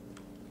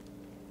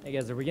 Hey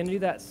guys, are we gonna do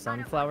that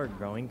sunflower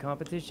growing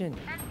competition?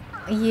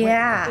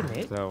 Yeah.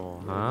 Wait,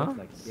 So, huh?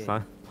 Like, yeah.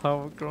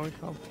 Sunflower growing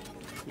up?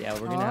 Yeah,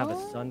 we're gonna have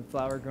a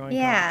sunflower growing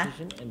Yeah.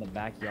 competition in the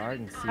backyard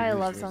and see I who's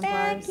love first.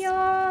 sunflowers.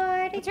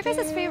 Backyard. What's your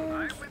guys'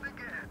 favorite?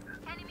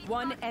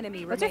 One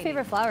enemy What's your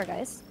remaining. favorite flower,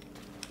 guys?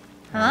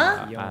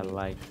 Huh? I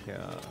like,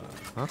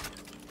 huh?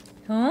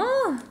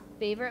 Huh?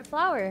 Favorite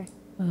flower?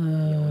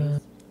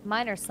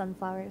 Mine are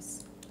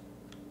sunflowers.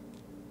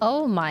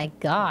 Oh my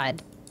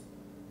god.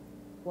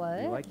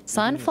 What? You like eating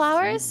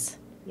Sunflowers?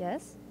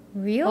 Yes.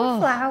 Real Oh.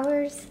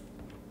 flowers.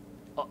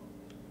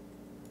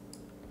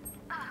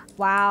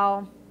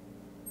 Wow.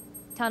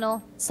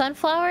 Tunnel.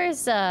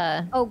 Sunflowers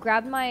Oh,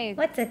 grab my.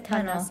 What's a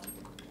tunnel? nest.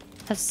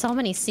 have so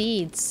many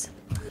seeds.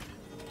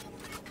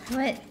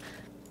 What?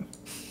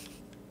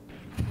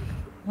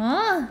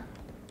 Huh?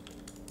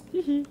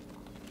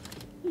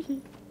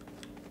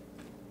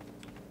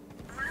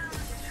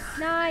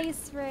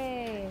 Nice,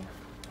 Ray.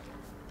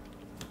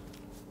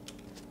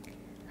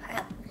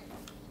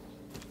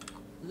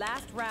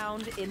 Last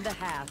round in the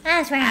half.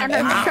 That's right. And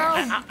it's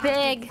so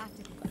big.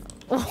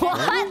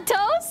 What,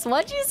 Toast?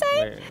 What'd you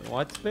say? Wait,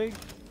 what's big?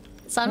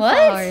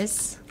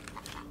 Sunflowers.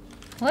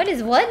 What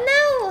is what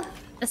now?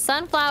 The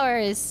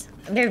sunflowers.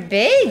 They're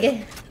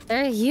big.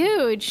 They're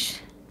huge.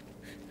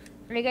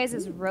 Are you guys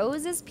as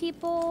roses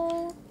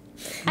people?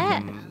 I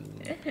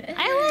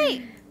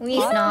like. We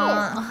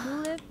not.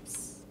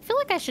 Tulips. I feel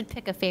like I should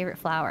pick a favorite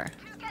flower.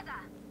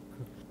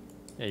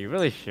 Yeah, you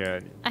really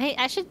should.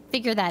 I should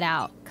figure that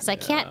out because I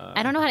can't.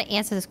 I don't know how to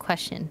answer this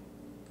question.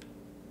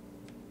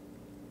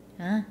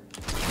 Huh?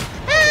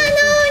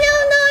 Ah,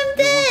 no, I'm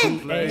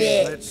dead.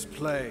 Play, let's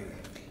play.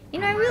 You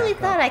know, I really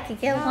thought I could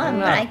get one,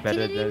 but I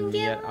didn't even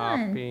get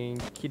one.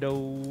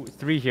 Kiddo.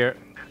 3 here.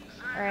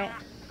 All right.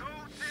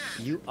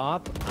 You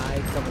up, I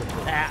cover the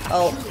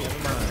Oh.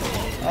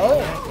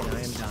 Oh. And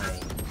I am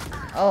dying.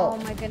 Oh. Oh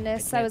my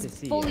goodness, I can't was to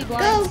see fully you.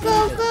 blind.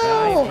 Go, Guy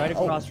go. right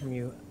across from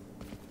you.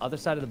 Other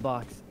side of the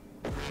box.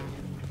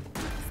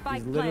 Spike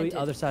He's literally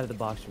planted. other side of the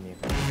box from you.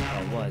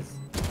 Oh, it was.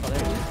 Oh,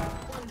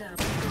 there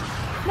it is.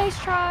 Nice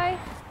try.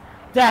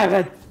 Damn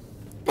it!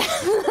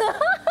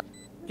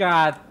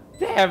 God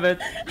damn it!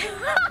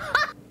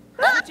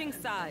 Switching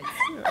sides.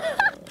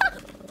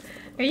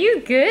 Are you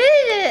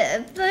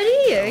good,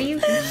 buddy? Are you?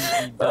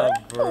 What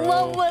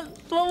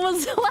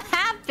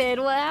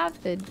happened? What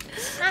happened?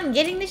 I'm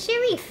getting the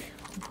sheriff.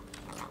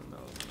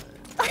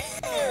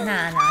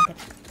 Nah.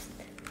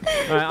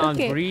 Alright, on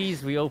Okay.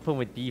 Breeze, we open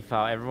with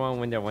default. Everyone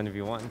win their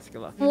 1v1.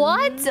 Good luck.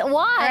 What?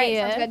 Why? Alright,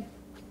 sounds good.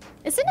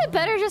 Isn't it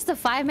better just a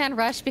 5-man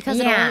rush because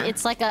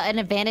it's like an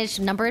advantage,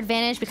 number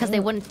advantage because they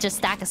wouldn't just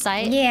stack a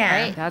site?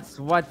 Yeah. Right? That's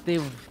what they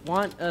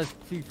want us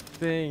to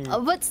think.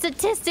 But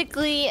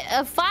statistically,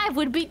 a 5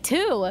 would be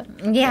 2.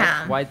 Yeah.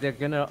 That's why they're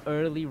gonna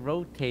early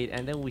rotate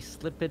and then we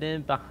slip it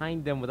in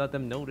behind them without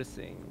them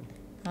noticing.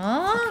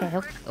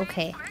 Oh.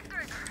 Okay.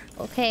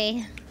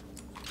 Okay,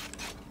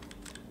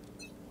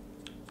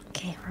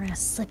 we're gonna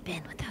slip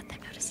in without them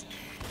noticing.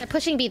 They're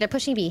pushing B.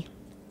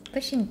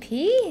 Pushing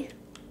P?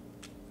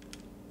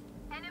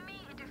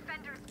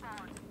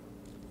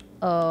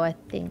 Oh, I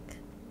think.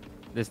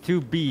 There's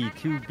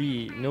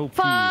 2B, no P.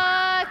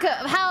 Fuck!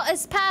 How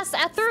is past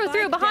through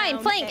behind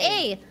down, flank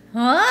A. A.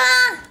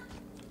 Huh?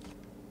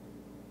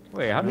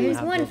 Wait, how do There's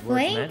Have one those words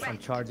flank? meant? I'm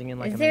charging in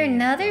like Is a there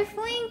maniac. another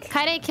flank?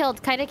 Kaide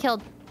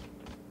killed.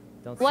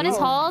 Don't One see is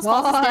it. Halls.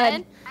 Halls is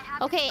dead.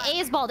 Okay, A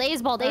is bald.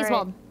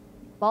 Alright.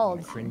 Bald.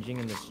 I'm cringing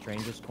in the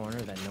strangest corner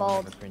that no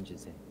Bald. one ever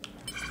cringes in.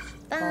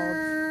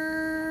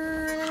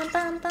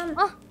 Bum.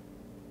 Oh,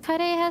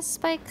 Kaide has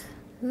spike.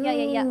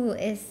 Yeah. Who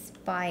is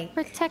Spike?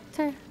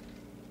 Protector.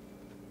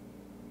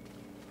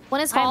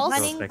 One is I'm Halls.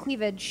 planning Suspect.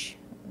 cleavage.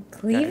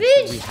 We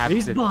Cleavage? have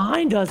He's to...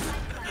 behind us.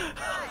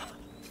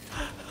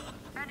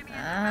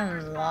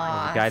 I'm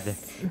lost. Guy there.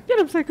 Get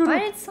him, Sykkuno. Why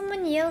did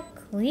someone yell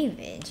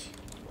cleavage?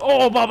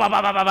 Oh, it's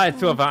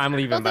 2 of them. I'm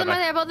leaving. Both of them are Bye-bye.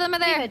 there. Both of them are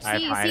there. Cleavage.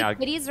 Alright, See, fine, I'll-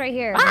 Kitty's right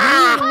here. Where?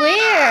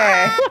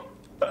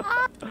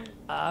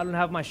 I don't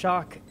have my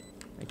shock.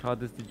 I call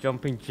this the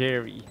jumping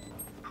Jerry.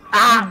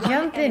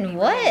 Jumping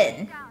what?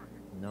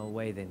 No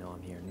way they know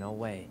I'm here. No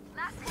way.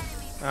 Oh,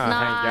 thank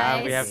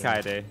God we have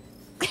Nice. Kaide.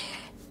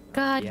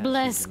 God Yeah,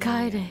 bless she's a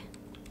maniac. Kaide.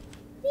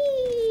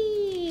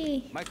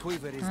 Eee. My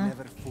quiver is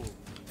never full.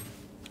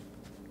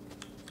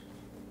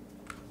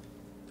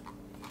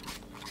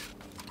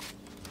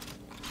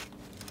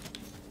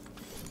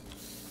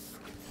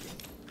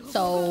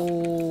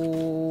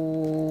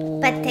 So...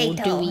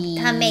 Potato, do we-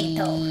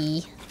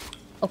 tomato.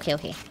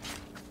 Okay.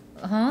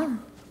 Huh?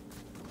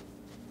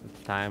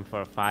 It's time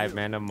for a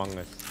 5-man Among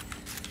Us.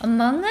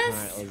 Among Alright,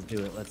 Us?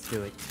 let's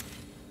do it.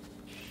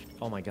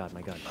 Oh my god,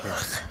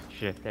 shift.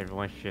 Shift,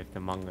 everyone shift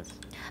Among Us.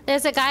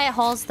 There's a guy at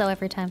Halls though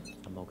every time.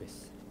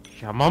 Amogus.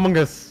 Among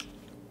Us!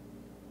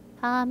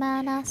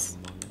 Amanas.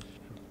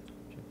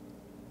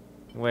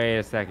 Wait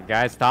a second,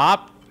 guys,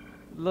 stop!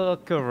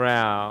 Look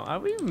around. Are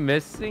we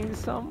missing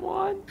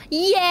someone?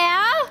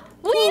 Yeah,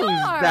 we Who's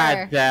are.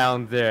 that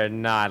down there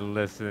not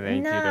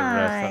listening to the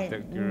rest of the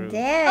Not group?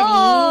 Daddy.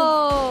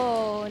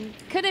 Oh,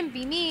 couldn't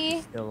be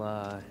me. Still,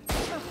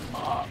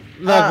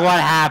 Look what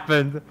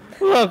happened!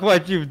 Look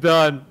what you've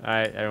done!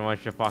 Alright, everyone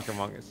should fuck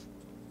Among Us.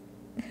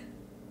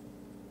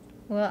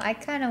 Well, I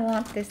kind of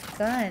want this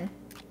gun.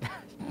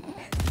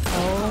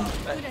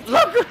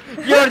 Look!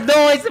 Your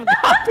noise of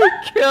copy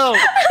kill!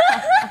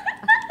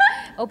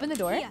 Open the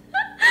door.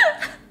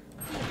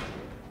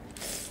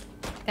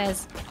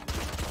 Guys,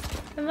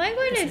 Am I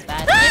going this is to?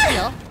 bad.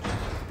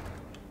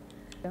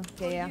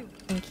 Yeah.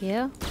 Thank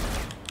you.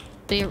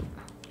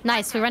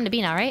 Nice. We run to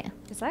B now, right?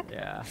 Just a sec.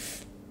 Yeah.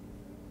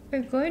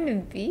 We're going to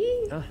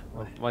be?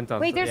 One's on.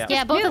 Wait, there's-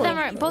 Yeah, both of them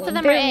are. Both of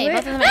them are A. They're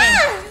Both of them are A.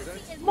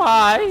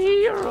 My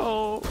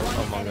hero!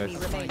 Among Enemy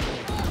Us. remaining.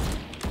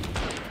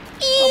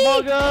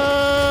 Among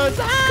Us!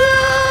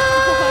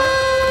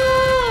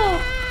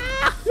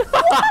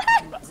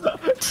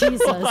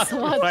 Jesus, what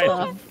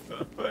the?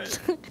 it.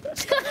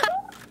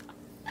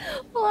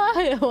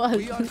 Why was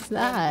We are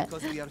that?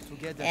 because we are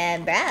together.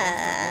 And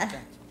bruh.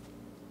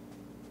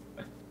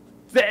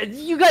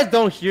 You guys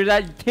don't hear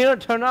that?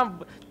 Turn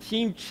on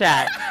team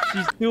chat.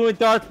 She's doing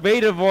Darth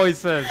Vader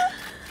voices.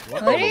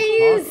 What are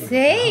you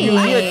saying? You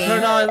need to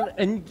turn on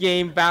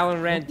in-game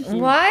Valorant team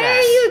Why chat.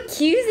 are you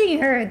accusing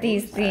her of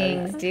these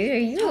things, dude? Are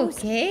you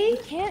okay? You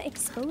can't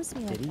expose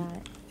me like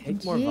that.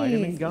 Take more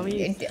vitamin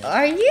gummies.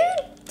 Are you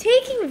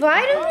taking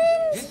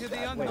vitamins? Into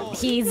the unknown.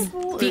 He's You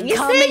said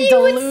becoming you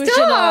would delusional.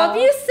 stop.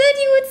 You said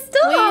you would We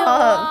stop.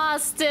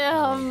 lost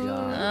him.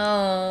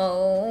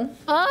 Oh.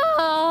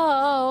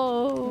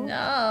 Oh.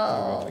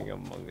 No. Rolling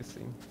Among Us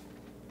thing.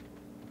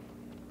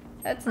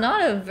 That's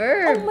not a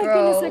verb, Oh my bro.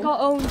 goodness, I got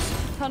owned.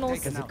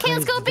 Tunnels. Okay,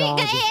 let's go big.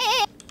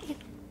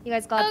 You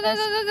guys got this.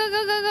 Go.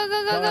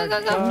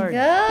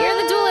 Go. You're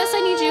the duelist.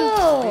 I need you.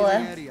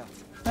 Area.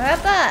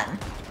 Rappa.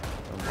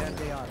 There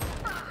they are.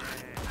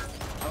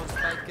 Our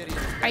spike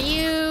carrier. Are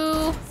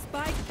you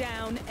Spike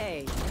down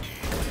A.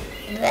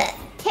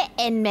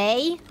 Kitten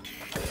May?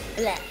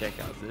 Check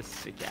out this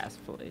sick ass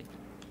play.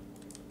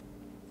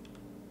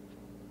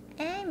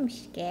 I'm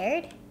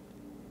scared.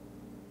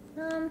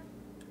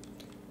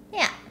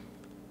 Yeah.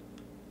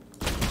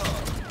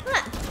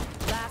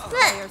 Last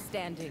player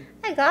standing.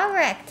 I got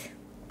wrecked.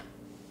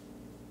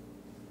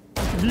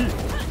 Me.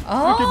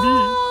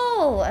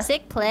 Oh!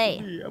 Sick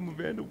play. I'm a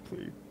Vandal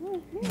play.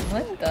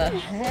 What the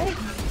heck?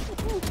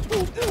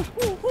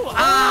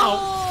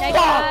 Ow! Hey,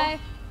 guy.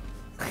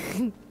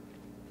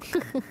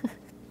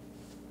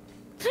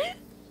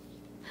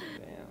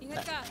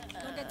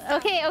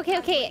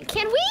 Okay.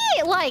 Can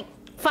we, like,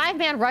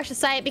 5-man rush the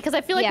site? Because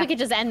I feel like we could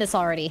just end this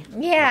already.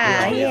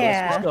 Yeah.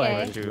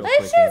 Let's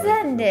Let's just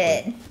end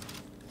it.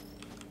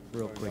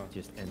 Real quick,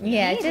 just end it.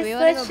 Yeah, B? just We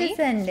wanna let's go just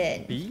B? end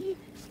it. B?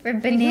 For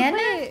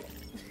banana?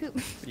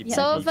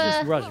 So,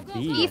 Just rush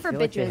B. B I for feel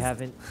like they bitches.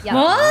 haven't. Yeah.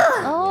 What?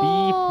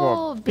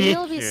 Oh, B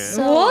will be bitches.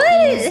 so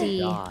What? easy.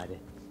 God.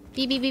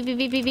 B.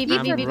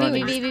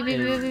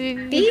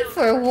 B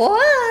for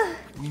what?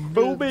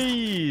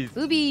 Boobies!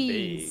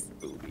 Boobies.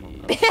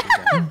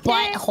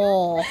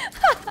 Butthole.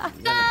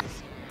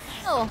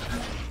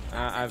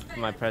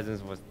 My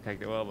presence was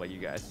detected well by you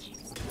guys.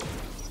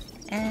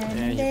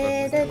 And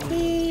the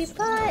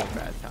teapot.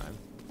 Bad time.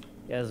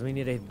 Yes, we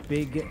need a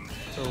big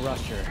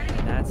rusher,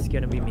 and that's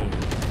gonna be me.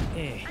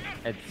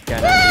 It's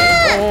gonna be.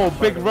 Oh,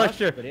 big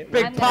rusher!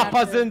 Big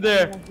Papa's in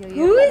there!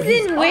 Who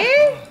is in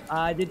where?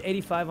 I did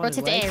 85 on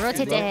Rotate his to A,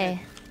 rotate to A.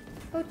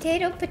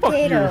 Potato,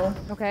 potato.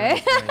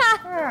 Okay.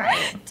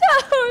 Alright.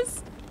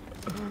 Toast.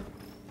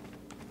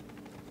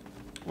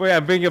 Wait,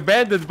 I'm being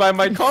abandoned by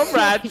my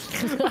comrades!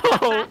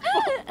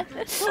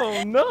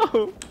 Oh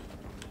no!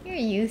 You're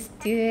used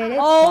to it. It's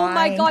Oh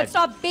my fine. god,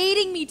 stop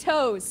baiting me,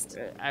 Toast.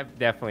 I've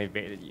definitely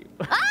baited you.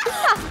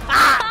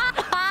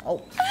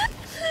 Oh.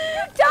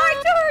 Dark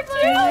towards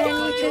And then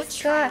you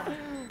just got...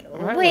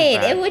 Wait,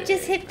 it would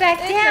just hit back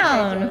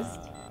down.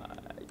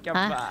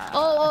 Huh?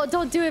 Oh,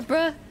 don't do it,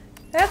 bruh.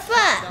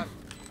 Rappa!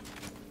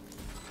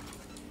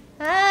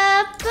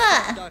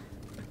 Rappa!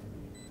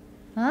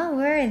 Huh?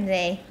 Where are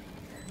they?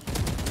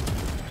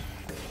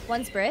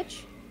 One's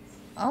bridge.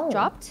 Oh.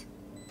 Dropped.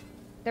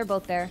 They're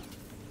both there.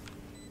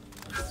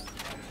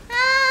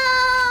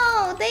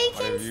 Oh, they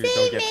can Whatever, you see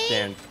don't get me.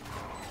 scanned.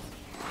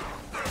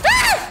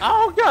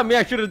 Oh god,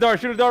 man, shoot a door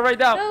right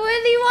now. So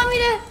where do you want me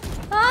to?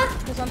 Huh?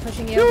 There's one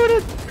pushing you. Shoot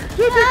it!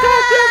 Shoot the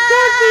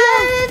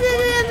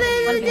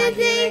One behind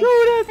you, right? I'm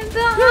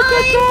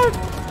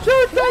behind.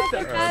 Shoot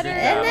that!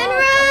 And then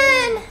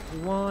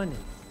run. One.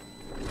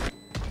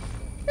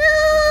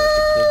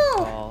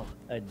 No.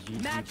 A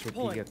GG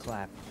Chapiga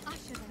clap.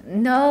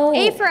 No.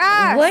 A for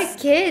ass. What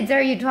kids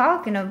are you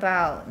talking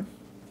about?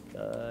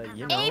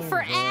 You know, A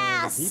for the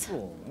ass.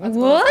 people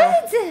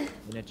What?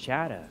 in a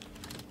chatta.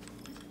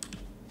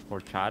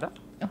 Horchata?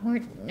 I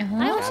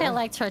wish I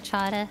liked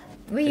horchata.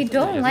 Well, you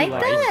don't like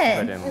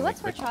that? Wait,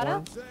 what's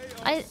horchata?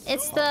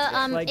 It's the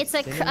like it's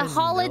a cinnamon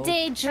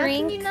holiday milk.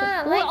 drink. How can you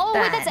not Wait, like oh wait,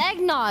 that? that's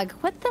eggnog.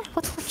 What's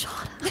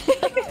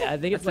horchata? I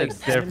think it's It's like a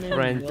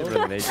cinnamon different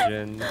milk.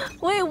 religion.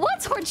 Wait,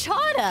 what's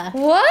horchata?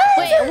 What?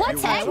 Wait,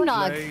 what's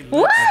eggnog?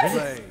 What?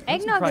 I'm Eggnog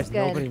is surprised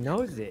good. nobody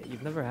knows it.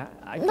 You've never had.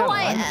 No,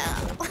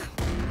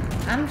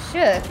 I'm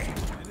shook.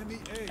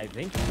 I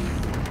think.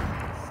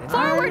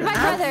 Forward, my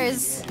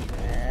brothers.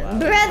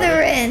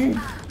 Brethren.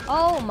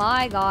 Oh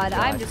my god,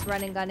 I'm just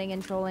running, gunning,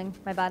 and trolling.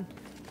 My bad.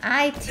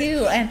 I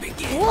too am.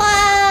 Nice.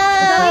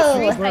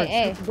 Whoa!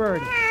 A.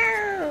 Bird. Wow.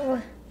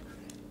 Oh,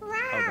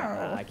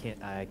 Wow. I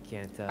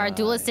can't. Our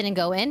duelist didn't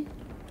go in.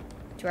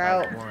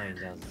 Drought. Blind.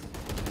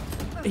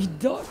 He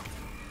ducked.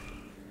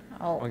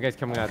 Oh. One guy's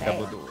coming out Okay.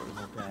 double doors.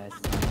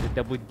 The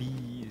double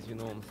D's, you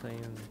know what I'm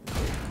saying?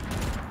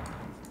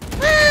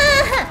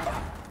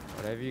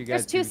 Whatever you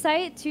guys There's two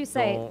site.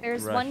 don't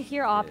There's rush one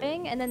here it.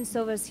 opping, and then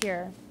Sova's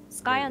here.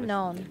 Sky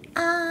unknown.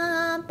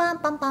 Bum bum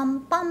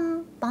bum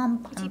bum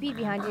bum. TP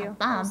behind you.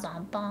 Bum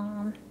bum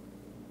bum.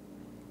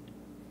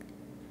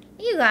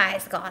 You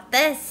guys got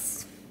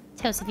this.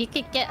 Toast, if you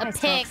could get a Nice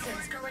pick.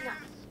 toxins going up.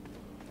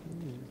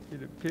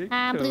 Get a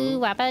I blew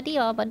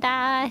wabba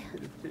die.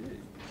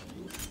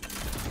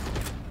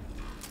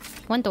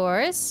 One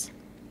doors.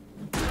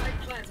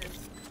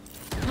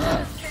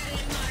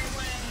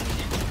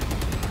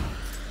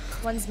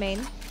 One's main.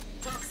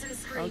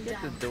 I'll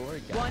get the door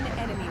guy. One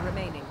enemy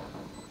remaining.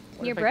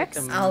 Near bricks.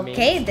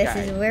 Okay, this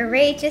is where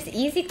Ray just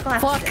easy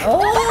claps.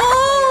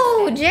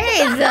 Oh,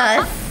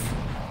 Jesus!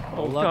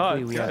 Oh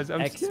luckily God, we guys,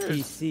 have I'm scared.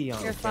 XTC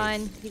on You're the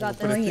fine. case. You got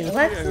Put this. a pin-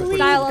 Let's leave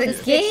Style on the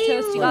this bitch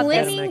toast, you got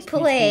this. game-winning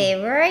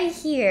play right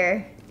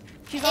here.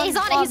 Hey, he's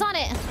on it. He's on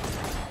it.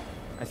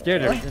 I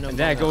scared her. And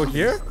then I go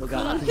here. Still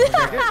got And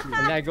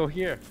then I go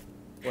here.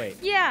 Wait.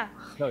 Yeah.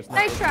 Toast,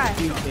 Nice try.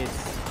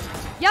 It's,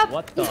 Yup.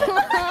 what the?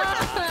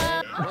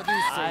 What do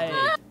you say?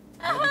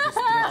 Ready to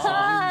stretch your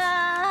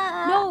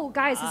wings? No,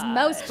 guys, his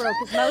mouse broke.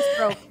 His mouse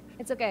broke.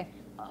 It's okay.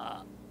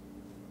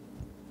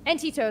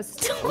 NT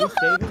toast. Are you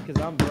saving?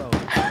 Because I'm broke.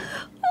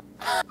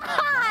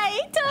 Hi,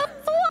 don't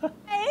fly.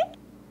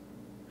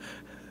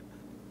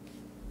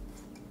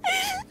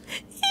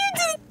 You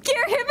didn't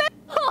scare him at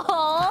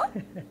all.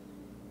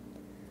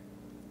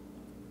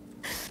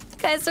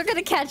 Guys, we're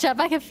gonna catch up.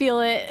 I can feel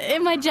it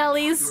in my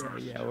jellies.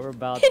 Yeah, we're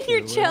about In to.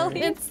 your We're-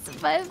 jellies.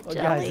 It's my Well,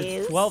 guys,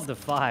 jellies. it's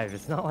 12-5.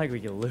 It's not like we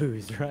can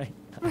lose, right?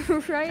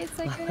 Right? It's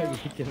like, Not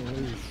like we can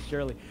lose,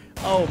 surely.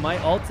 Oh, my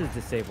ult is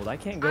disabled. I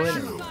can't go in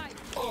anymore.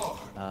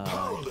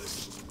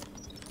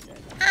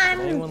 I'm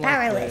Anyone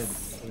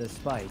powerless. like the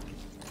spike?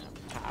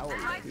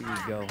 Powerless. Here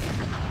you go.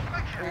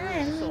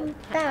 I'm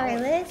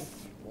powerless.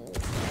 Oh, if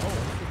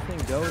this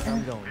thing goes,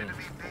 I'm going in.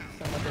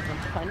 Someone doesn't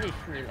punish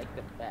me like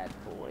the bad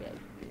boy.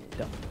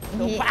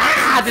 Yeah.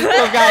 Ah, this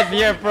little guy's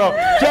here, bro.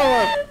 Kill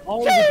him.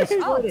 All of it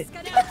exploded.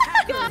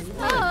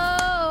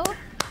 Oh.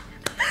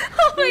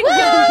 oh my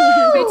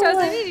god. Wait, Toast,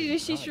 I need you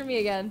to sheesh for me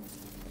again.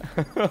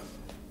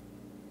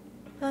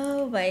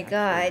 Oh my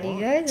god, you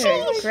guys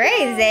are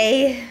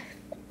crazy.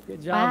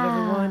 Good job,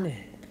 everyone.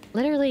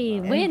 Literally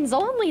wins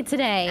only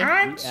today.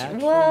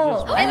 actually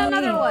Well, just- And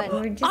another one.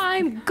 we're just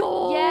I'm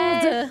gold.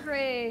 Yes,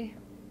 Ray.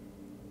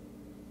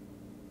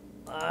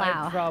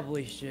 Wow. I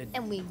probably should.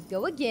 And we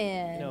go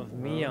again. You know, if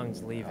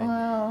Myung's leaving.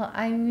 Well,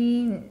 I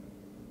mean,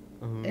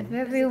 if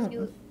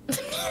everyone.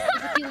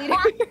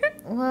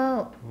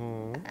 Well,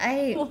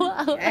 I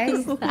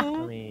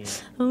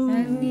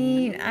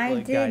mean, I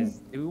Look, did.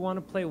 guys, do we want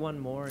to play one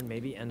more and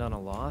maybe end on a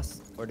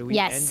loss? Or do we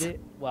Yes. end it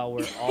while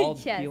we're all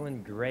Yes.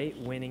 feeling great,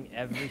 winning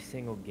every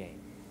single game?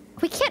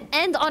 We can't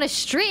end on a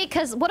streak,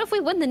 because what if we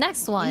win the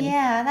next one?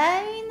 Yeah,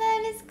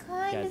 that is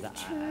kind Guys, of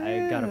true.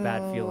 I got a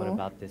bad feeling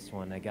about this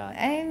one.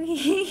 I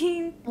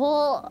mean,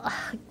 Well,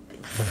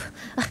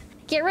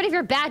 get rid of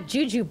your bad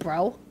juju,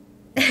 bro.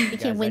 We Guys,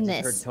 can win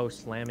I just this. heard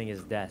Toast slamming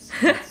his desk.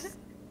 It's,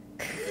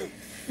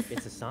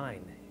 it's a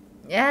sign.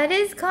 yeah, it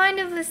is kind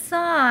of a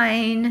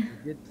sign.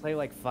 You did play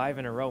like 5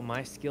 in a row.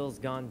 My skills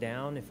gone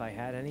down if I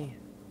had any.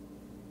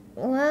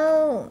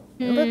 Well,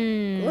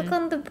 look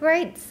on the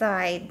bright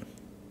side.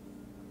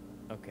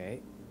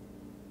 Okay.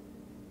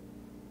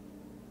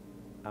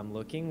 I'm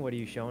looking. What are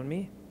you showing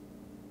me?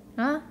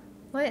 Huh?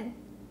 What?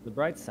 The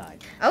bright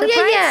side. Oh The yeah,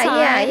 bright yeah,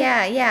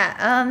 side.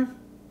 yeah.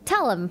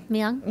 Tell him,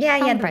 Myung. Yeah,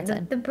 Tell yeah. him bright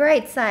side. The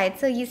bright side.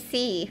 So you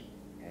see,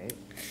 Okay.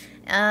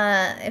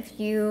 if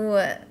you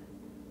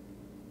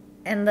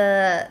and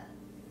the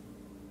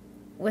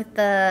with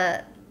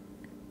the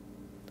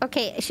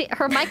Okay,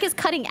 her mic is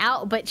cutting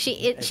out, but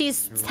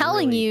she's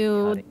telling really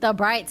you cutting. the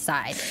bright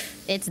side.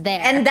 It's there.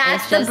 and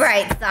that's It's the just-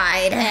 bright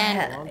side.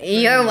 And-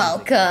 You're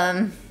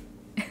welcome.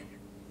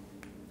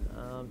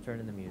 I'm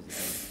turning the music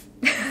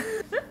on.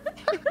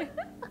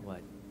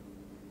 What?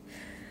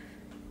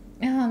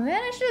 Oh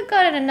man, I should have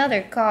gotten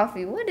another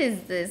coffee. What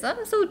is this?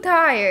 I'm so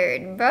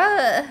tired,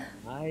 bruh.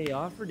 I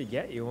offered to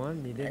get you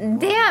one. You didn't.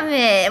 Damn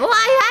it. Well,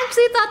 I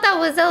actually thought that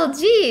was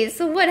LG,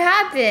 so what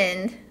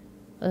happened?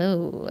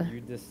 Oh. You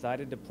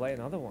decided to play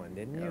another one,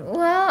 didn't you?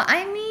 Well,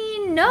 I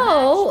mean,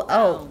 no.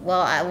 Oh,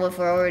 well, if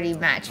we're already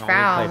match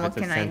found, what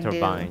can I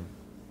do?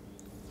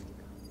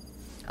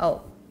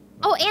 Oh.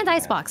 Oh, and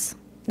Icebox.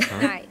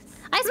 Nice.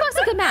 Icebox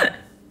is a good map.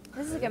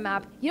 This is a good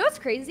map. You know what's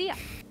crazy?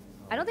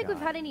 I don't think we've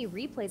had any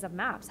replays of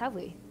maps, have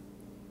we?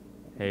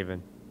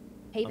 Haven.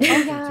 Haven. Oh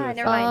yeah,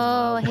 never mind.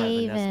 Oh,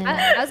 Haven.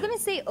 I was gonna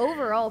say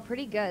overall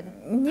pretty good.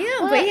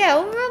 Yeah, but yeah,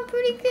 overall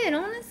pretty good,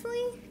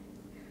 honestly.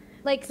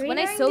 Like Pretty when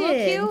I darn solo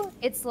good. queue,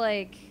 it's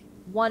like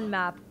one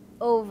map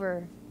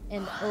over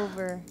and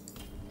over.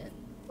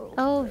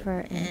 Over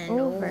and And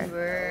over.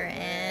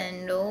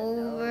 and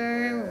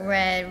over.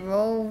 Red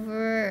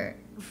Rover.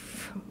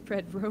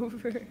 Red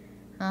Rover.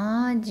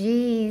 Aw,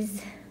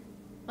 jeez.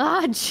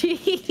 Oh,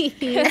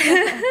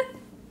 jeez.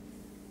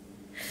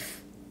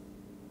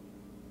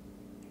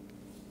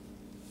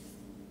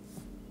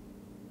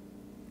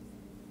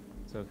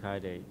 So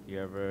Kaide, do you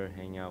ever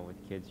hang out with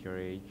kids your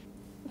age?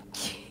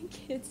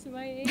 Kids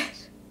my age.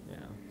 Yeah.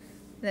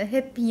 The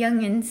hip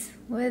youngins.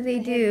 What do they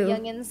do?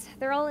 Youngins.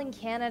 They're all in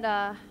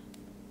Canada.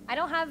 I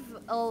don't have.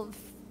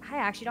 I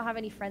actually don't have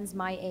any friends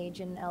my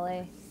age in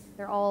LA.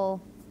 They're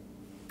all.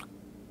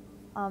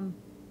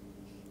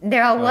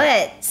 They're all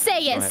what?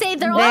 Say it. What? Say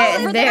they're all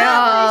over the They're hill.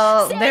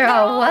 all Say they're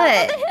all over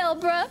what? the hill,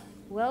 bruh.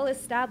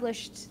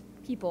 Well-established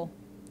people.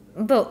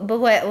 But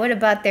what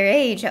about their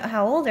age?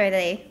 How old are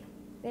they?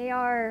 They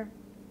are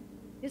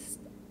just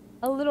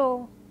a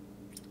little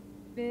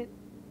bit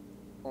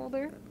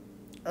older.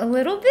 A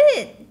little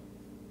bit?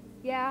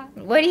 Yeah.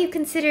 What do you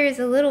consider as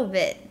a little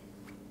bit?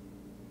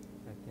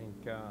 I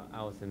think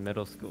I was in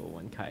middle school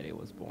when Kaide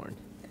was born.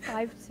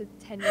 5 to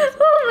 10 years old.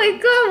 Oh my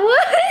god,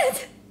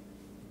 what?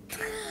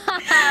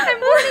 I'm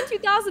born in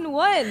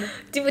 2001.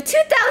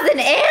 2000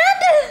 and?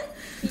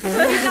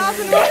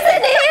 2001. There's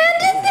an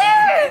and in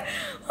there?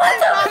 What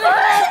the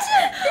fuck?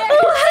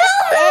 Oh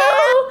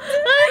hell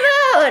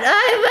no!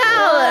 I'm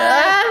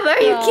out!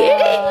 Are you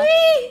kidding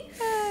me?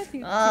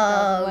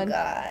 Oh 2001.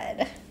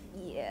 god.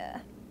 Yeah.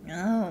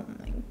 Oh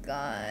my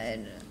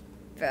god.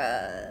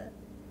 Bruh.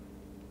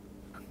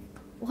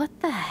 What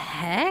the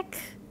heck?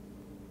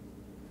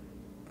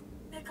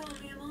 They call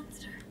me a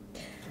monster.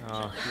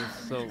 Oh,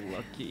 she's so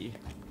lucky.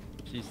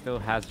 She still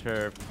has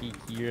her peak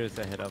years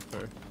ahead of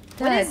her.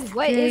 What is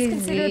crazy.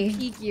 considered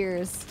peak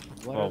years?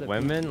 What For are the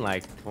women,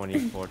 like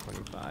 24,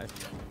 25.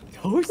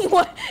 Toast?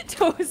 What?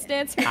 Toast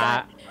answer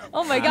that.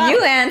 Oh my god.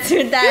 You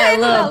answered that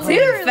a little too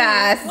literally.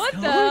 fast. What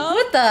the hell?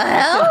 What the I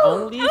hell?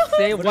 only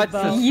say what about-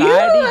 society You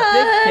dictates.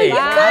 could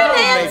I don't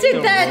make answer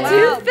the that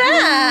rules. too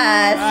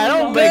fast. I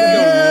don't make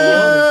the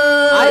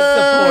rules. I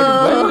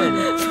support women.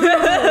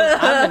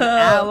 I'm an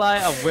ally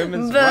of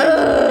women's rights.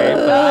 Okay,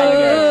 but I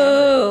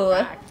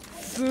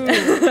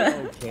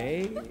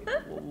Okay.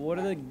 What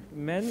are the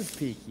men's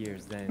peak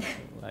years then?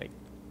 like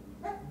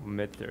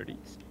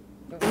mid-30s.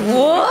 What? We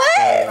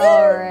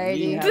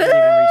Alrighty. haven't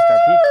even reached our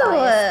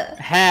peak.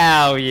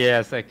 Hell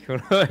yes,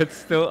 Sykkuno. It's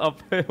still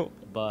uphill.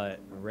 But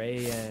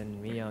Ray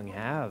and Myung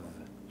have.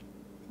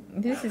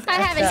 This is I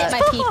haven't hit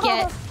my peak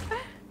yet.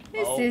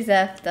 This is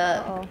effed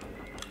up. Oh.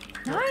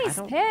 I Nice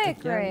don't- pick,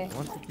 again, Ray.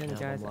 Once again, No,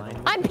 guys, I'm I lying.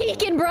 don't- I'm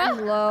peeking,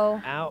 bruh.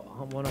 Low. Out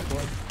on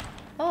 104.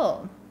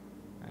 Oh.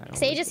 I don't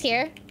Sage is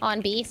here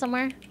on B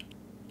somewhere.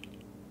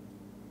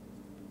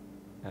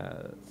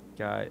 This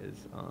guy is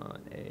on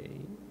A.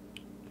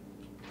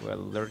 We're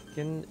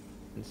lurking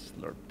and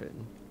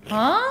slurping.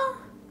 Huh?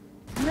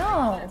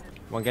 No.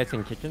 One guy's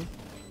in kitchen.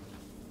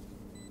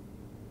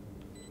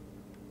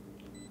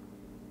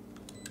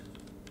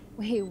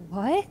 Wait,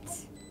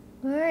 what?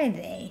 Where are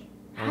they?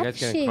 One guy's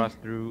gonna Actually- cross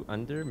through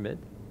under mid.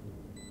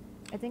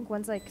 I think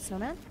one's like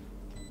snowman.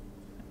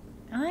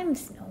 I'm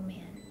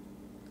Snowman.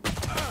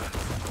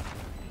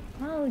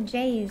 Oh,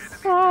 jeez.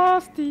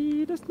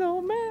 Frosty the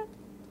snowman.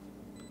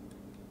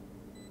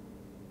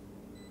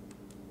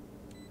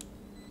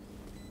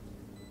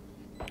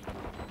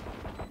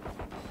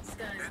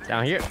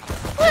 Down here.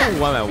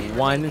 Oh, I'm at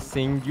one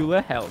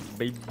singular health,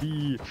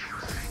 baby.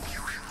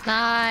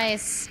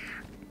 Nice.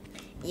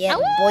 Yeah,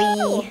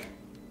 Ow! boy.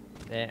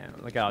 Damn,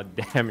 look at our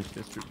damage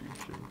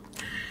distribution.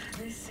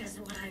 This is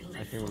what I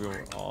live I think we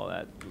were all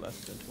at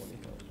less than 20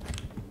 health.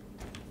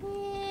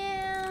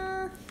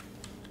 Yeah.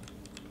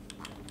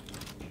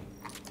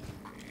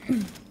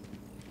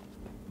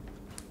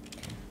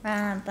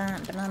 Bum,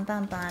 bum, bum,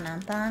 bum, bum,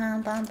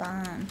 bum, bum,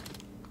 bum.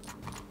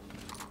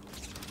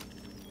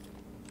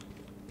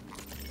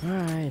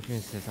 Alright, if you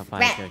insist, I'll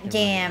find Rat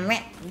jam,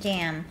 rat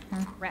jam.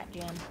 Huh? Rat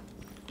jam.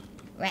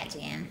 Rat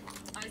jam.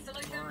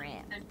 Isolate them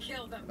and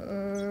kill them.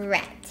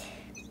 Rat.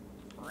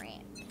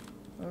 Rat.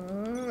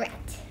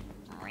 Rat.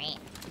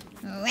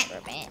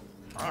 Rat. Rat.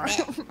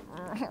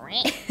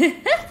 Rat.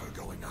 Cover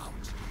going out.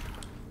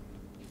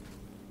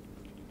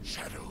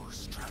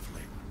 Shadows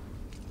traveling.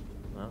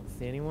 I don't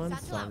see anyone,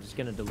 so I'm just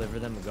gonna deliver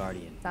them a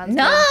guardian. Sounds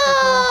No!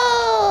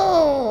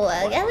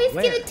 good. At least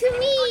give Where? it to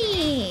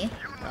me.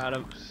 Got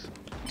him.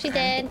 She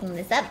did. Picking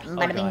this up.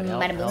 Bada bing, God,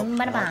 help, bada boom,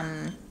 help, bada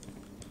bum.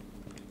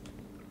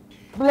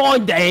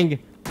 Blinding!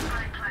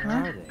 Where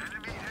are they?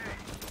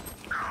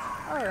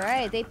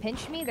 Alright, they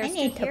pinched me. There's I two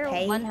need to here,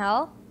 pay. 1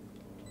 health.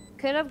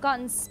 Could have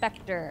gotten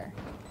Spectre.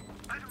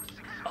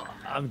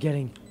 I'm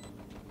getting.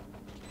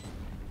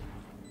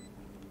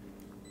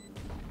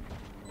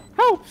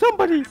 Help!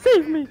 Somebody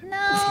save me! No.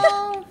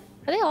 Are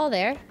they all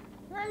there?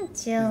 I'm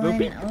chilling.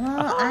 Loopy?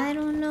 Well, I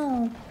don't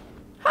know.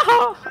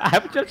 Haha! I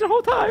haven't judged the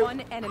whole time!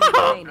 One enemy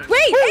remaining.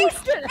 Wait! Ace!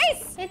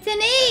 Ace! It's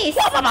an ace!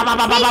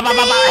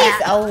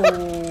 Ace! Oh,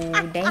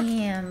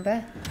 damn,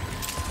 bruh.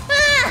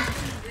 Ah!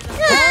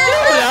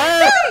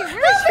 Ah!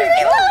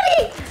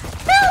 Reloading!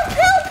 Help!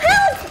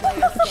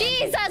 Help!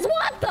 Jesus,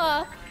 what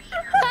the?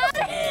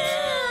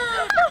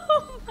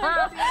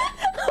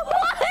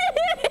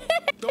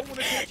 Don't want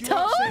to get you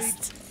out, Sage.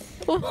 Toast?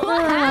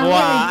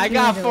 Wow, I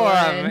got good 4 of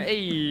one. them.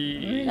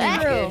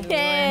 Hey.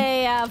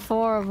 Okay, yeah,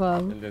 4 of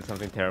them. And then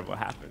something terrible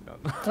happened.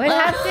 What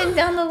happened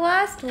on the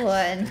last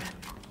one?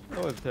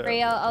 That was terrible.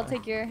 Ray, I'll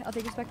take your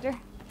Spectre.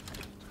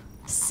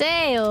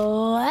 Say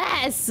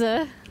less.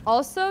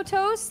 Also,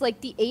 Toast, like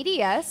the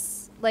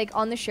ADS, like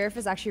on the Sheriff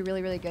is actually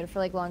really, really good for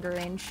like longer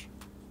range.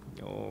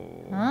 Oh.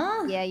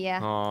 Huh? Yeah,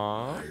 yeah.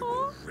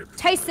 Aww.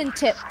 Tyson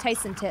tip.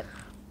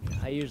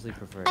 I usually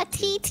prefer A it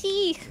too,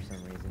 TT. for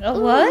some reason. A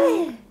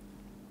what?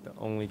 The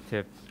only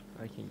tip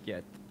I can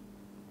get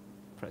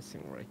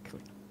pressing right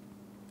click.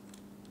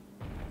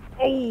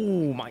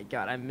 Oh my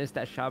god, I missed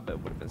that shot, but it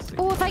would have been sick.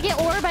 Oh, if I get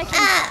orb, I can.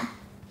 Ah!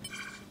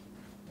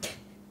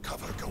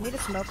 I need to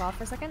smoke off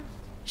for a second.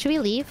 Should we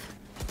leave?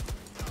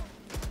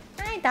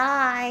 I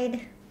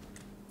died.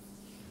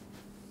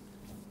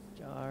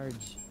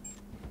 Charge.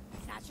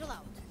 Satchel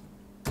out.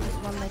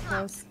 One leg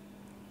close.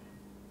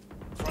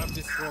 Trap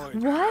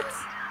destroyed. What?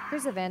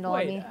 There's a vandal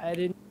on me. Wait, I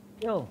didn't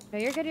kill. No,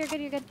 you're good. You're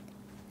good. You're good.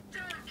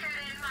 Don't get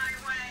in my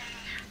way.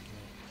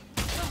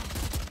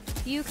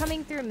 You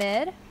coming through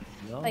mid?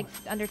 No. Like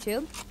under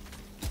tube?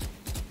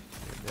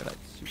 They're like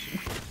super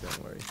quick,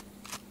 don't worry.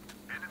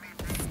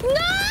 No!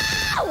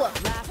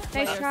 Last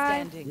Nice player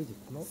try. standing.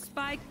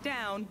 Spike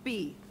down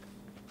B.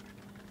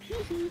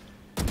 Do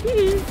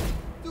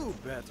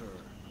better.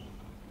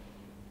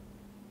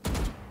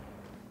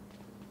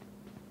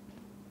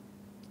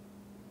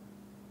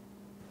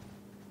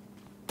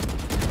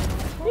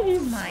 Oh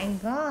my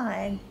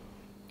god.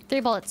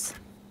 3 bullets.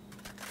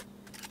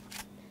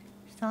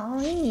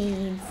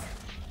 Solid.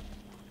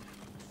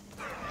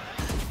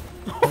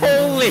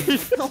 Holy!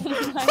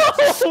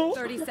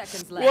 30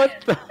 seconds left.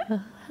 What the?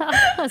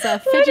 That's a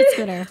fidget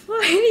spinner.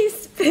 Why did he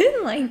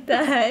spin like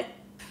that?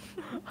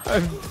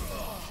 I've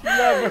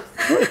never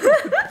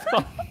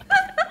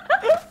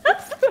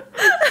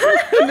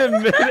in the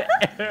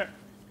mid-air.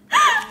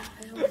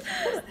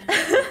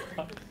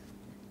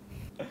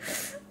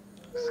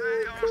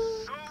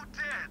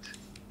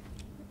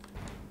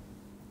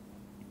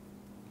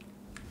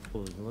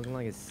 Oh, is it looking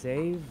like a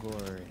save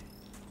or?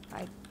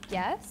 I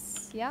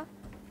guess. Yeah.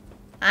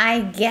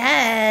 I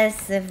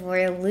guess if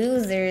we're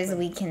losers,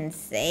 we can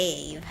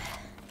save.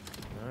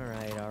 All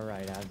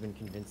right. I've been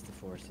convinced to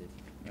force it.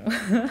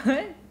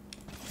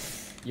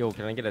 Yo,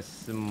 can I get a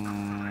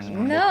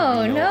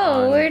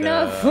No, we're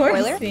not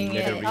forcing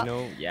it.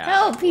 Yeah.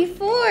 Help, he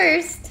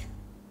forced.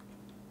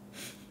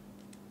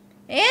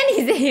 And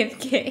he's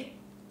AFK.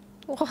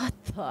 What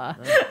the?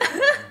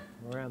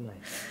 Where am I?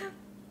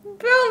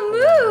 Bro,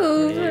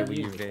 move.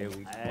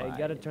 I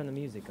gotta turn the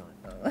music on.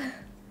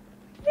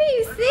 What are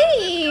you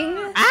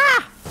saying?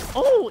 Ah!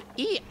 Oh,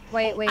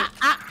 Wait.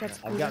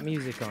 I've got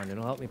music on.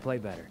 It'll help me play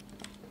better.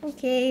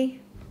 Okay.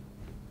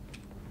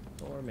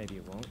 Or maybe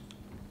it won't.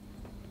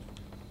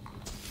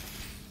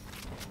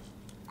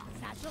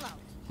 Satchel out.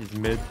 He's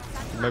mid.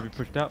 He might be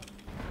pushed out.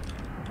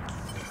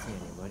 Don't see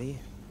anybody.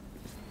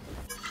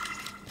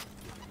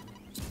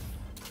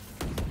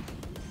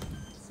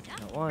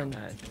 Not one.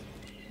 Nice.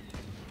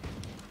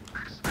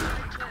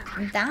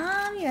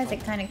 Damn, you guys are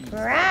kind of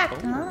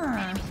cracked,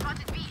 huh?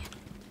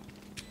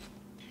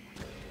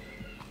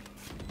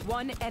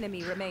 One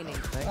enemy remaining.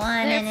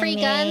 One They're free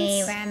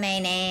enemy guns.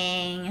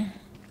 remaining.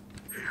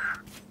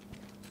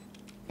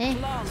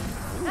 Long.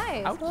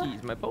 Nice.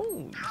 Ouchies, my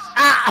bones.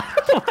 Ah!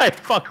 My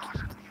fuck.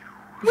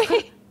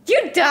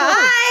 You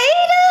died?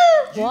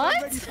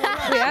 What?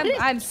 Wait,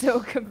 I'm so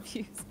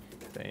confused.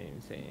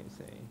 Same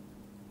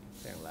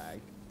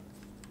lag.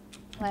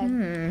 Like,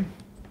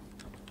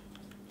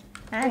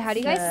 wait, how do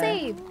you guys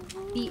say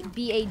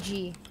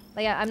B-A-G?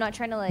 Like, I'm not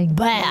trying to like...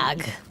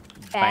 Bag.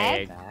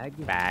 Bag?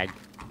 Bag.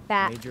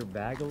 Major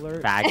bag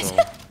alert. Bagel.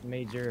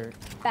 Major.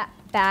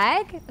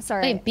 Bag?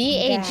 Sorry. Wait,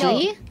 B-A-G?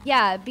 No,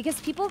 yeah, because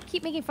people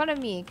keep making fun of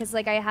me because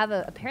like I have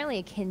apparently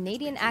a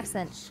Canadian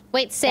accent.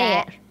 Wait,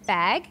 say it.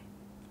 Bag?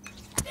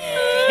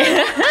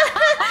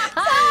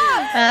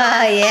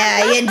 Oh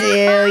yeah, you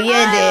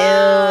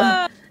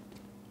do.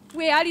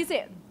 Wait, how do you say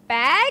it?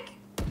 Bag?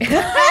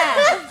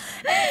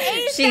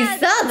 She's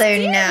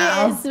southern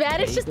now. Yes, man,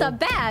 it's just a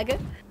bag.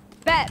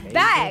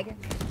 Bag.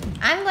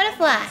 I'm gonna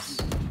flash.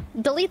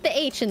 Delete the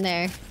H in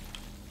there.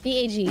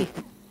 B-A-G.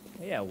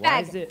 Yeah, why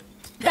Bag. is it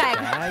Bag.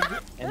 bag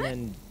and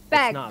then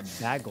Bag.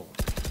 it's not bagel?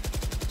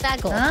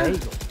 Bagel. Huh?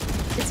 Bagel.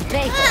 It's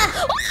bagel.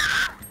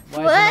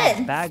 Why What? is it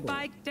not bagel?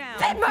 Spike down.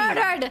 Get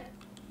murdered!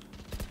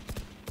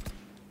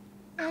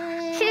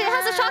 She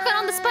has a shotgun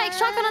on the spike.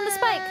 Shotgun on the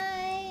spike.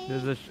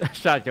 There's a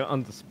shotgun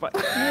on the spike.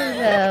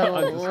 The Oh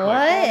my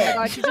what?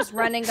 god, she's just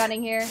running,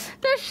 gunning here.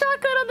 There's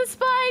shotgun on the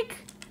spike.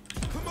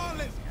 Come on,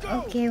 let's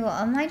go. Okay, well,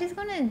 am I just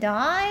gonna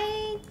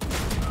die?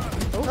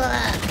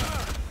 Ugh.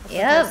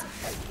 Yep.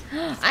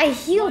 I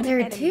healed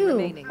her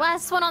too.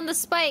 Last one on the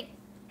spike.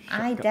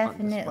 I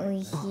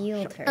definitely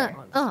healed her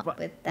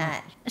with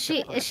that.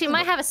 She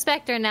might have a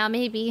specter now,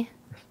 maybe.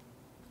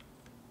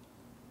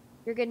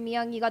 You're good,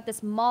 Myung. You got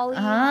this Molly.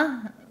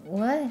 Huh?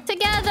 What?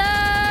 Together!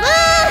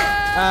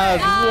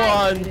 As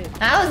one.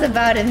 I was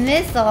about to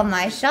miss all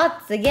my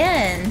shots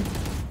again.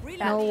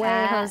 No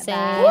way,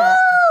 Jose.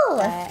 Woo!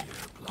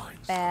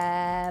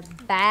 Bag.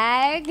 Bag.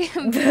 Bag.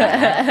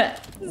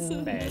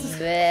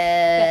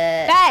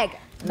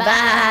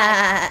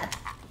 Bag.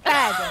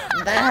 Bag.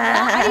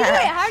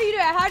 How do you do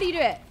it? How do you do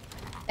it?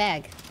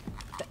 Bag.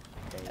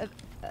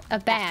 A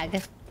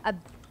bag. A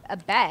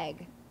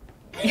bag.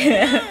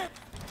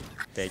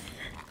 Big.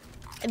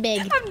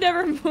 Big. I've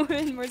never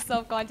been more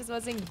self-conscious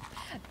about saying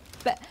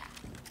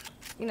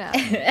you know.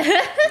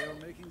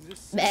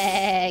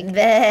 Bag.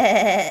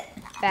 Bag.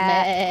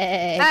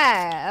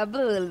 Bag.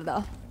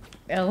 Bag.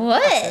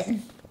 What?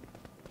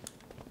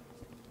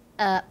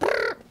 Bap,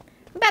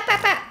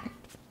 bap,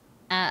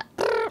 bap.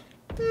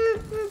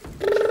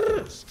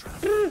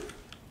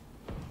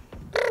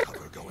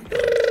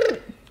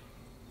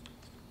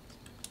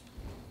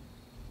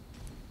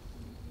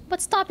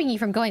 What's stopping you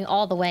from going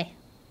all the way?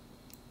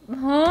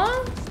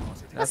 Huh?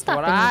 That's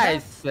stopping what you, I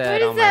bro?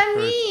 said. What on does that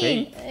my first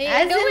mean? date.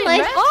 As in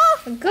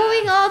like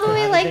going all the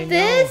way like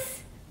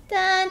this?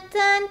 Dun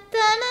dun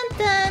dun dun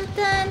dun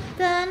dun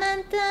dun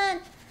dun dun.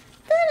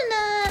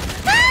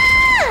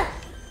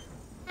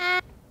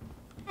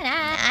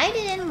 I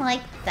didn't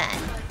like that.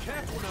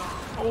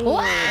 Oh,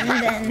 And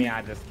then me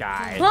out this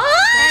guy.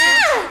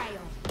 Ah!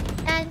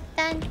 Dun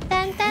dun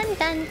dun dun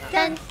dun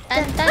dun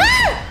dun dun.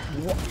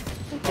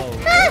 Oh,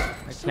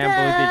 I can't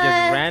believe they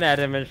just ran at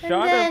him and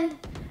shot him.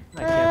 I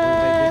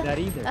can't believe they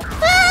did that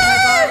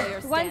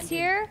either. One's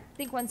here. I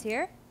think one's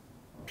here.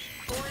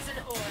 Poison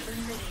orb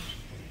emitting.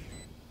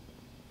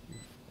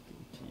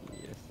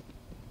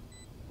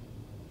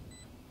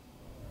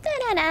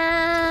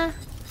 Da-na-na.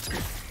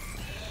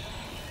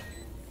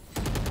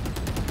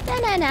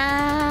 Da-na-na.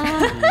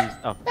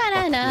 Oh,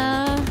 Da-na-na.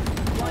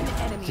 One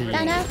enemy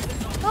Da-na.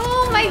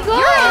 Oh my god!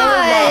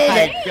 Oh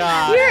my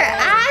god! You're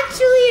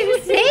actually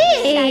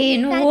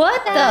insane!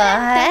 What the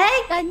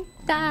heck?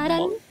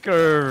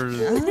 Girl.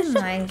 Oh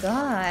my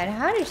god,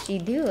 how does she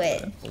do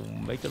it?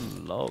 Make it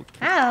low.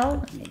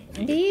 How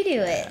do you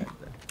do it?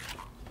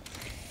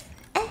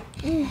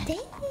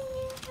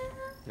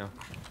 No.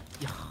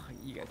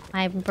 You guys.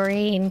 My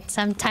brain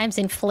sometimes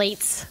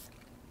inflates.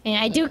 And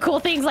I do cool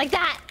things like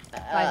that.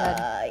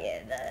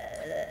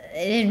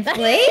 It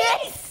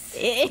inflates?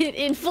 It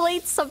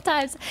inflates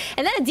sometimes.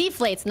 And then it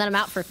deflates, and then I'm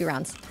out for a few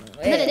rounds.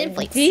 And then it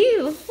inflates.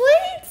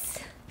 Deflates?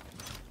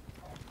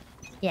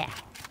 Yeah.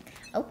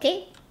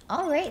 Okay,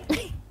 alright.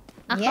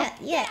 Yeah.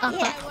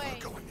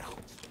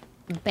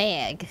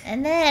 Bag.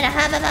 And then...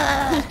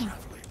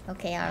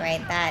 Okay,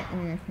 alright, that...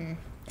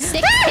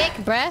 Sick kick,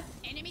 bruh.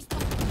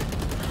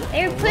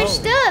 They're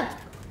pushed up!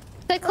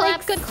 Good clap,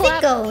 Like good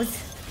clap.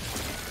 sickos.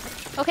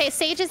 Okay,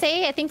 Sage is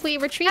A. I think we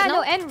retreat. Yeah,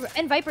 no?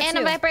 and Viper And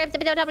too. a Viper.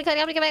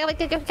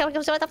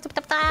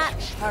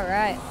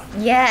 Alright.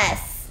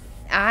 Yes,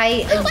 I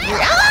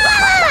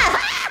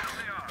agree.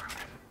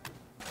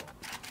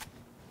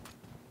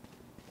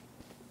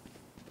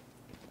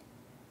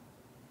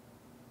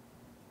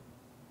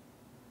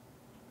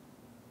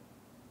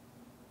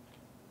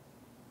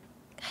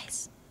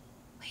 Guys,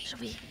 where should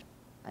we?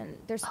 And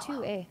there's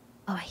two A.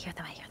 Oh, I hear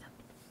them.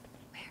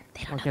 Where?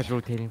 They don't One know. guy's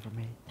rotating for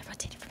me. They're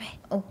rotating for me.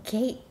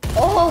 Okay.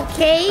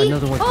 Okay.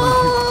 Another one.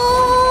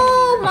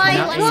 Oh my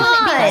Not god.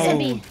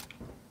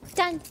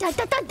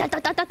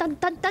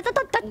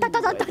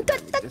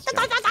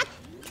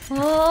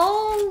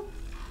 Oh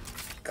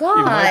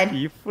god. He might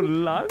be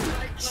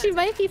She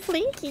might be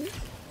flanking.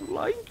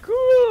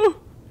 flanker.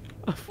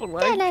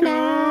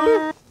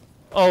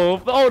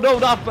 Oh no,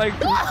 not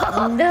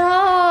flanker.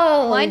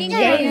 No. Blinding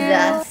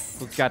Jesus.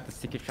 Who's got the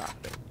secret shot?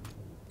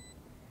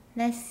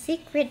 The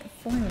secret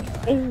formula.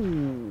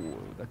 Oh,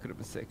 that could have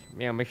been sick.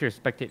 Yeah, make sure you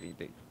spectate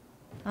anything.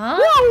 Huh?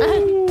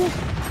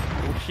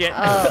 Oh shit.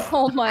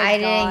 Oh my I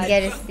god. didn't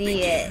get to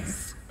see it.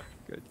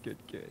 Good.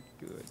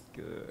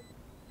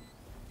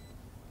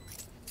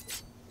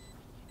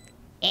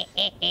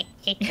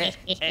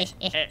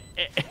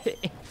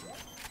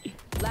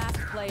 Last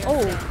player.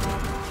 Oh.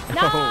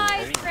 standing.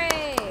 Nice,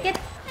 Ray. Get the...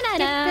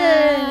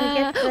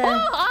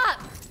 Oh,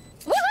 up.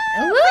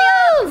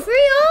 Woo!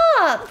 Free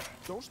up!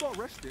 Don't start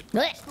resting.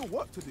 Blech. Still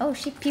work to do. Oh,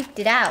 she puked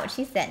it out.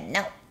 She said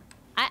no.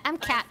 I'm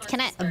capped.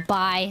 Can I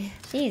buy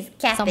She's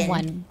capping.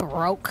 someone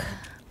broke?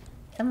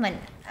 Someone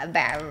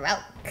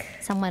baroque.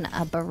 Someone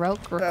a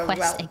baroque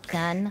requests a Baroque.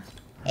 gun.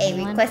 Hey,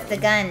 Anyone? request a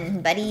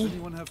gun, buddy.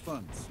 Anyone have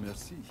fun?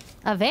 Merci.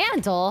 A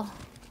vandal?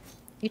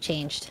 You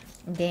changed.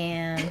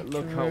 Damn.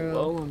 Look how true.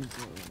 well I'm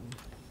doing.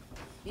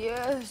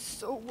 Yes,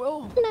 so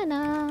well.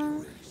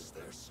 Na-na.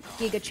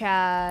 Giga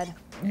Chad.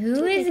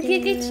 Who is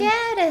Giga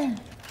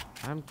Chad?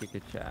 I'm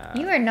Giga Chad.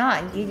 You are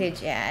not Giga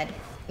Chad.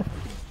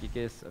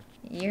 Gigas of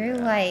You're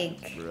Chad,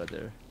 like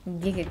brother.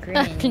 Giga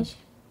Cringe.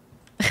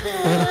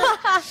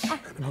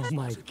 Oh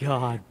my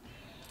god.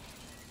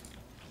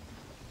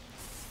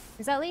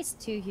 There's at least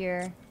two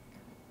here.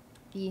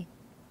 B.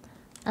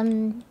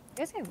 You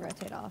guys can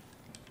rotate off.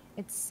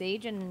 It's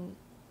Sage and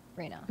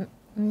Reyna.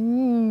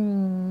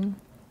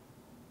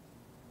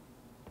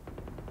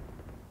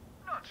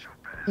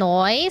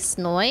 Noise.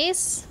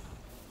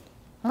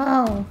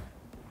 Oh.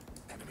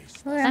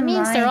 That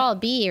means they're all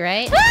B,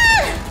 right?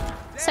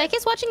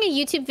 Sykkuno's watching a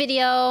YouTube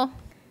video. Are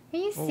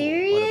you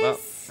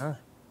serious? What about?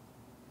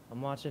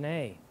 I'm watching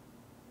A.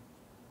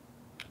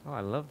 Oh,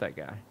 I love that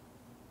guy.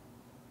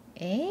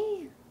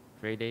 Eh?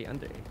 Grade A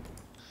under A.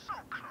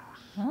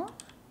 Huh?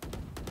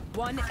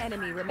 One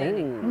enemy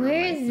remaining. Where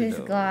is nicely this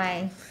though.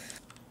 guy?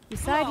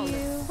 Beside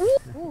you.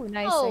 Ooh,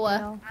 nice. Oh.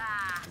 Sykkuno.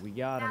 We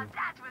got him.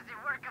 That was a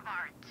work of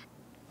art.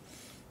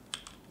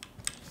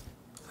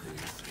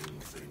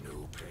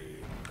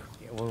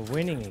 Yeah, we're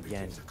winning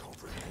again.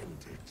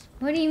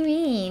 What do you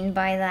mean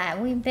by that?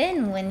 We've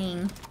been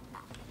winning.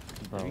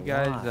 Have you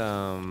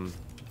guys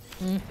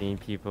seen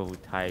people who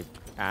type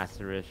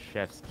asterisk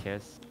chef's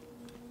kiss?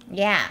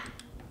 Yeah.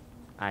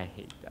 I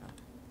hate that.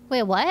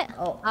 Wait, what?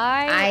 Oh,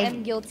 I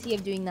am guilty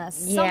of doing that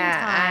sometimes.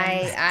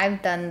 Yeah,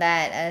 I've done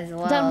that as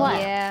well. Done what?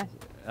 Yeah.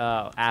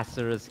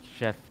 Asterisk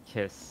chef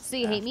kiss. So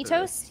you hate me,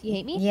 Toast? You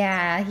hate me?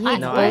 Yeah, he hates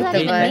No, both I of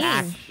hate the us.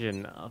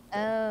 action of it.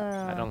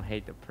 Oh. I don't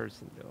hate the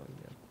person doing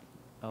it.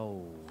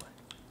 Oh.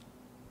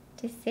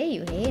 Just say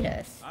you hate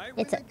us.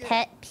 It's a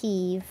pet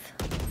peeve.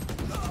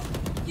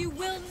 You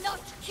will not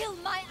kill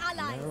my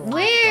allies. No.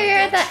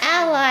 Where are the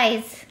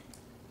allies?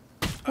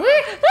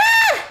 Where?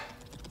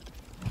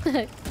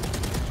 Ah!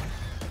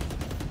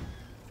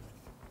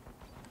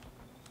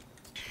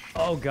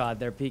 Oh god,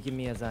 they're peeking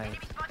me as I...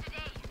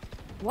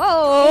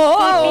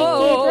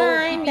 Whoa!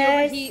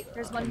 Blinders.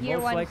 There's one I'm here,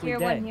 most one likely here,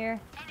 dead. one here.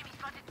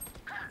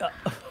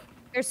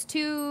 There's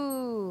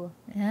two.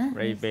 Huh?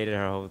 Ray baited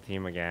her whole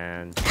team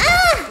again.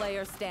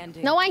 Player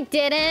standing. No, I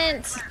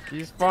didn't.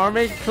 She's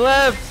farming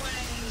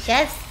clips!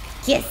 Just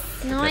kiss.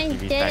 No, I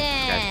Twitch.tv/,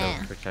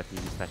 didn't.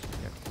 Twitch.tv/.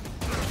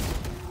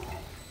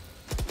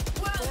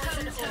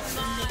 Welcome to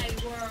my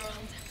world.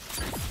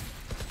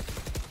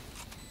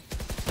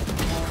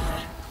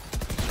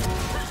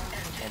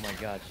 Oh my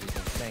god, she's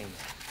insane.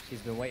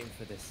 She's been waiting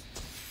for this.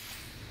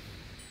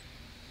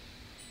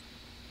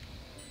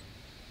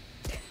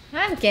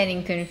 I'm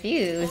getting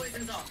confused.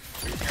 Poison's off.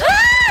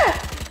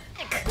 Ah!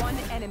 One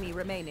enemy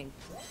remaining.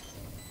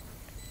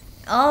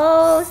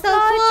 Oh, so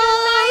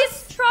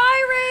close. Nice try,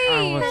 Ray.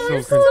 I was That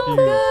was so so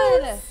confused.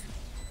 good.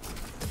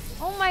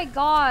 Oh my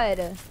god.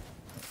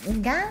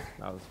 Ga?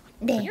 That was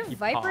There. Your Keep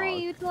Viper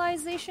pause.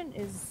 utilization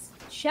is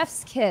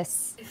chef's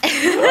kiss.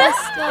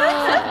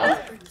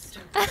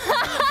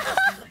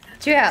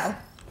 True.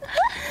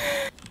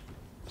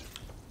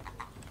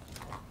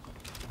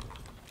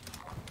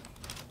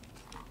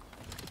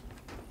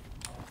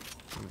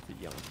 It's the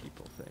young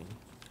people thing.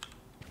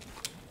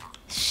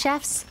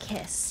 Chef's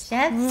kiss.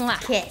 Chef's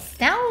Mwah. kiss.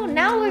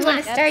 Now we're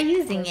gonna start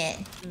using it.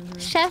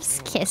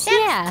 Chef's kiss. Chef's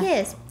Yeah.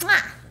 kiss.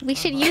 Mwah. We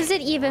should use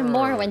it even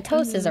more when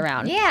Toast is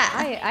around. Yeah.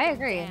 I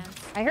agree.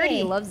 I heard Hey.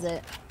 he loves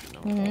it.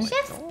 No,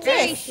 Chef's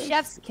Very kiss.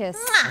 chef's kiss.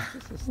 Mwah.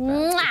 This is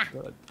Mwah.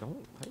 good.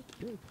 Don't like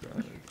it,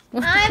 guys.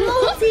 I'm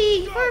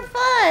ulting for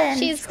fun.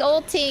 She's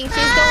ulting. She's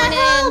Ah, going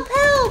help, in.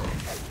 help.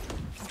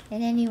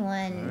 Did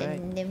anyone,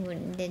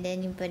 Alright. did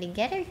anybody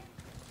get her?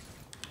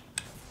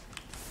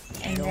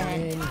 And Going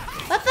then, in.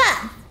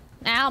 Papa!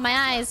 Ow, my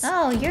eyes.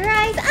 Oh, your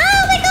eyes.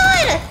 Oh my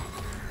god!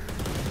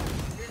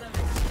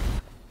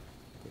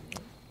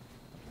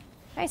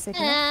 Hi,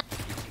 Sykkuno.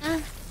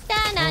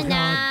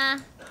 Da-na-na.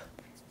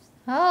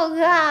 Oh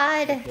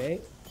god. Okay.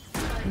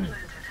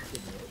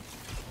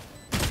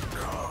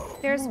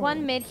 There's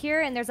one mid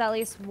here, and there's at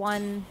least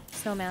one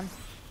snowman.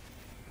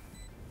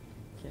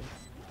 Can't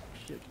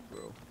shit,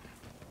 bro.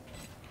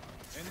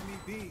 Enemy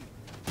B.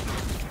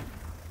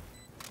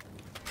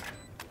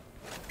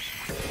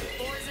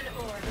 Poison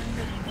orb.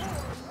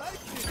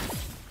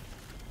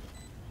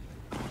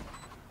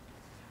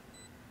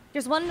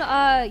 There's one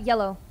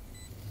yellow.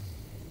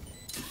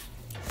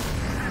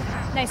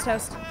 Nice,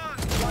 Toast.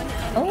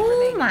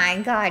 Oh my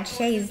god,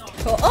 Shay's.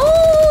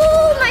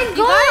 Oh my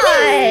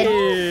god!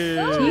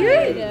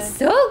 You're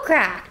so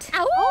cracked.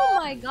 Oh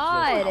my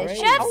god.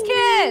 Chef's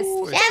kiss.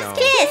 Chef's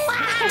kiss.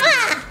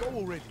 Mwah. Go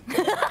already.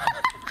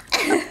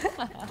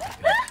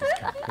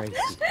 Crazy.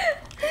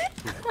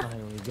 She's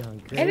finally gone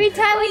crazy. Every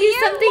time we do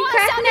something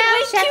crack now,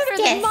 chef's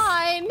kiss.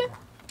 Mine.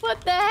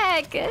 What the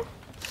heck?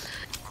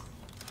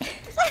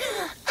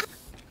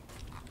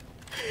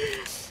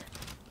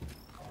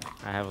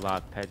 I have a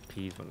lot of pet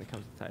peeves when it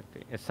comes to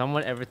typing. If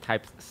someone ever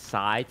types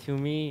sigh to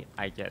me,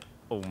 I get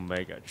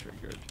omega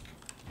triggered.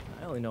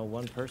 I only know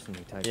one person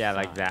who types Yeah, sigh.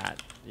 like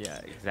that. Yeah,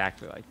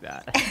 exactly like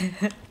that.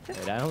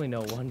 Wait, I only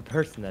know one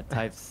person that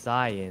types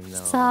sigh in though.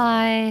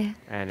 Sigh.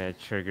 And it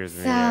triggers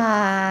me.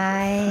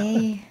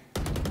 Sigh.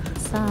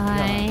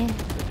 Sigh.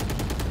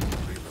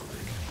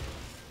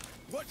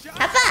 Watch out.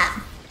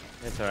 Papa!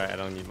 It's alright, I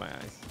don't need my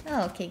eyes.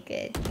 Oh, okay,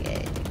 good.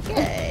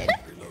 I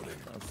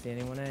don't see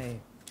anyone A.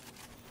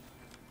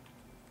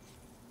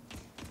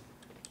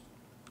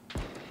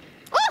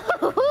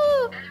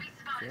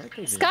 I feel like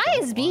they just Sky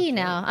don't is B want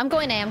now. I'm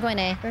going A. I'm going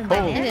A. For Oh,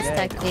 banana. It is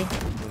technically.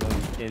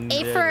 In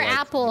A there, for like,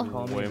 apple.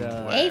 Call me way the-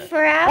 more. A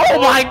for apple.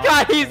 Oh my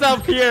god, he's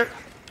up here!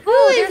 Who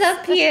is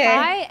up here?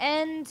 Sky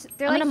and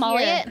they're I'm like gonna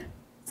molly here. it.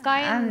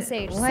 Sky and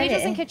Sage. what Sage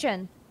is in i-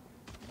 kitchen.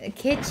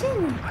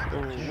 Kitchen?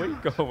 Oh, where you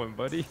going,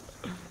 buddy?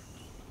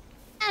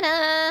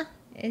 Da-na.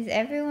 Is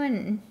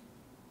everyone...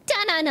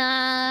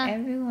 Da-na-na.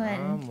 Everyone...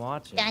 I'm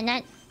watching.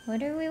 Da-na.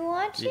 What are we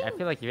watching? Yeah, I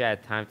feel like if you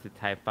had time to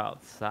type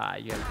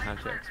outside, you had time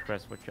to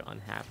express what you're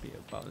unhappy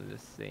about in the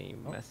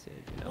same message,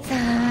 you know?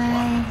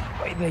 Sigh.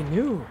 Wait, they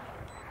knew.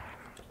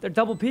 They're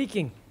double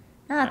peeking.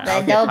 Not I'll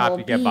the get top, double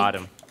you get peak.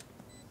 bottom.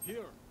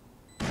 Here.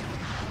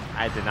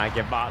 I did not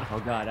get bottom. Oh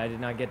god, I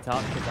did not get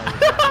top because I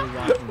was not really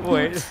watching.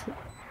 Wait,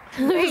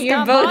 Wait, you're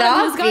got both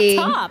bottom? Who's off got B.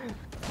 top?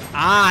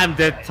 I'm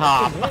the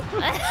top.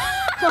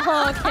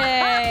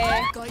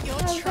 Okay.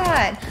 Oh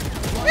god.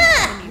 One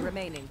enemy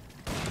remaining.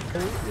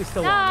 You're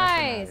still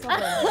Nice.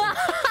 on.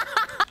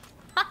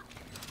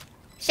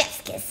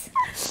 Chef's kiss.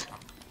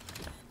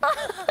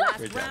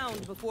 Last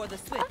round before the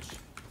switch.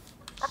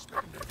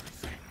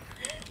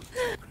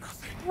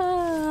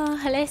 Oh,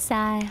 let's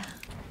say.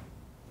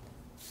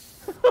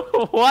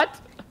 What?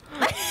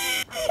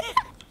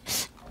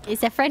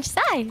 It's a French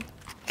sign.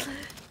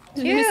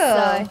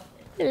 True.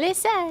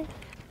 Listen.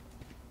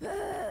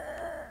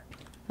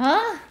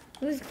 Huh?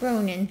 Who's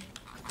groaning?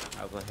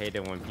 I also hate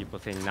it when people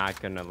say not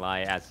gonna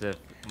lie as if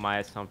my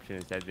assumption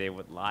is that they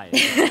would lie.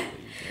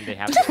 And they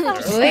have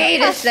to.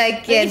 Wait a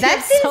second.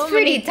 That seems so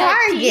pretty many pet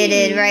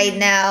targeted peeves. right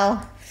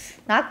now.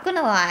 Not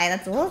gonna lie,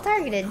 that's a little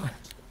targeted.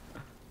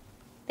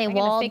 They I'm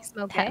gonna walled. fake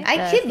smoke, okay?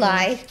 I could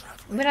lie,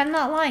 but I'm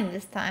not lying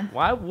this time.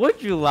 Why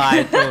would you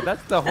lie though?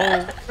 That's the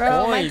whole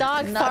Bro, my point.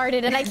 dog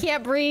farted and I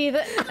can't breathe.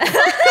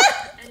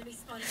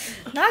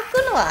 Not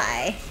gonna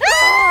lie.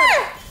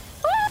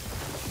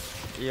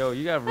 Yo,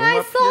 you got room I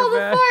up saw here, the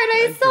man? fart.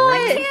 I saw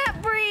it.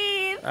 Can't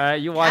breathe.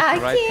 Alright, you watch I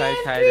the right side,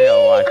 can't Kai.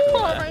 I'll watch the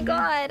Oh left. my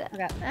god.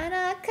 And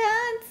I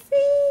can't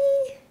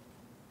see.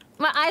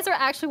 My eyes are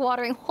actually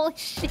watering. Holy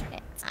shit.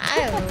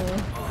 Ow.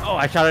 Oh,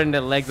 I shot her in the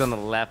legs on the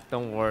left.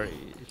 Don't worry.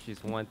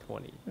 She's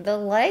 120. The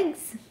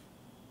legs?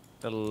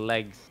 The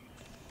legs.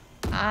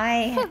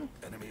 I.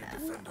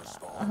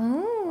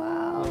 Oh.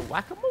 Wow.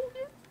 Whack-a-mole.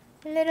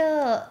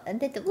 Little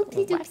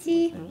oopsie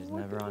doopsie. Just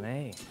never on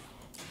A.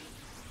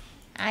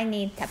 I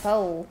need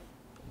tapo.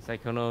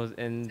 Sykkuno's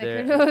in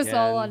there. Sykkuno's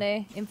all on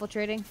again. A,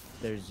 infiltrating.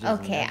 There's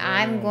just Okay, never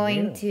I'm anyone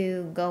going new.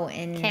 to go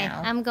in Okay,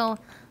 now. I'm going.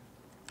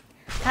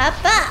 Hop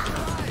up!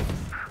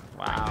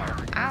 Wow.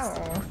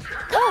 Ow.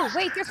 Oh,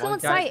 wait, they're still One in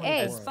guy site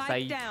A. is Spike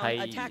site down.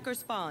 tight. Attacker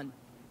spawn.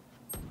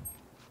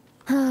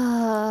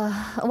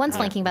 One's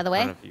flanking, by the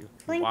way. Front of you.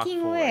 Walk Flanking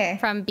forward. where?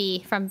 From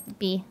B. From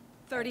B.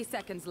 30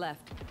 seconds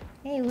left.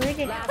 Hey, where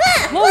did...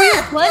 Oh,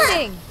 you're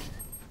blending.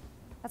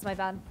 That's my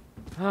bad.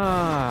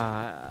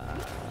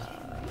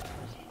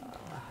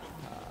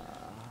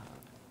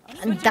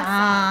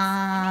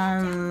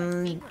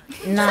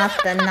 Not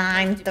the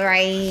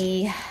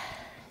 9-3.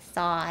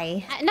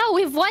 Sigh. No,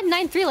 we've won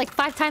 9-3 like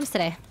 5 times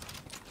today.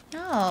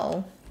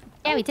 No.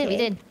 Yeah, we did. We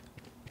Okay. did.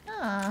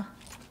 Ah.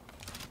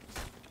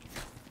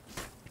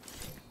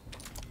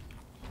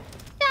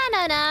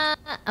 No.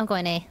 I'm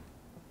going A.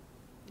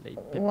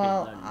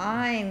 Well,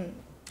 I'm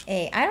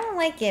A. I don't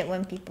like it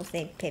when people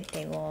say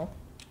Pepe lol.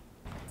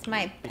 It's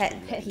my pet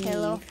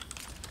Hello. peeve.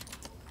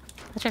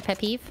 That's your pet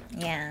peeve?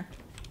 Yeah.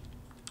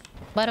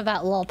 What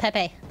about Lil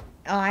Pepe?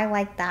 Oh, I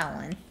like that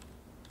one.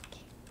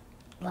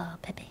 Lil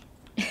Pepe.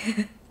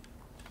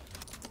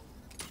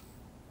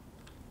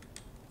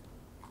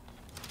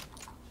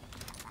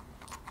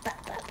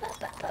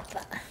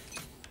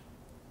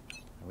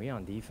 Are we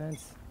on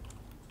defense?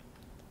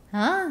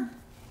 Huh?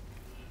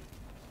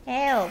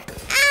 Help.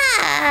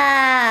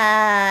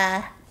 Ah!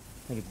 I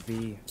think it's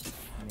B.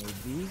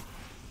 Maybe.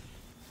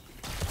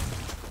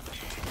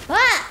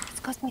 What? Let's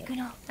go,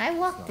 Sykkuno. I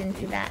walked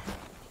into that.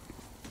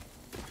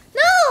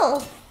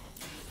 No!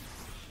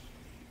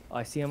 Oh,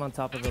 I see him on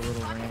top of the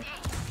little ramp.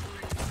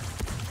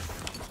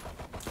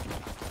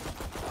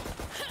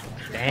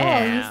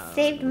 Oh, you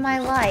saved my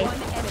life.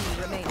 One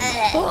enemy remaining.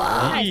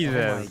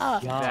 Jesus. Oh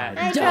my God.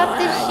 I dropped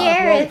the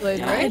sheriff.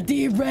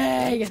 Daddy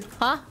Ray.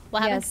 Huh?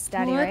 What happened? Yes,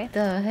 Daddy, What right?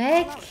 the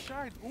heck?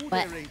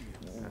 What?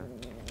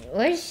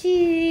 Where's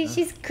she?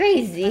 She's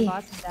crazy. My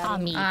boss is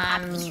Daddy.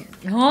 Tommy.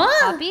 Huh?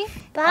 Poppy?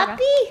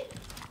 Poppy?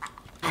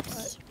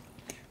 Poppy,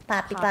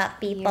 Poppy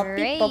poppy, poppy,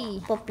 Ray. poppy,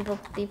 poppy,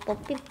 poppy,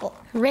 poppy, poppy.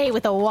 Ray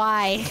with a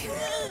Y.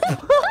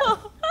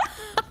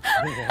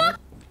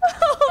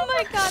 Oh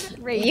my god.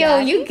 Ray Yo,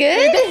 Daddy. you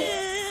good?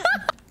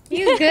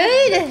 You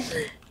good?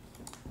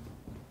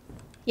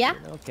 Yeah?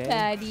 Okay.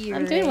 Daddy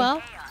I'm Ray. doing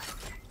well.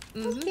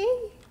 Okay.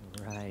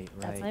 Right,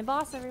 That's my right.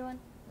 boss, everyone.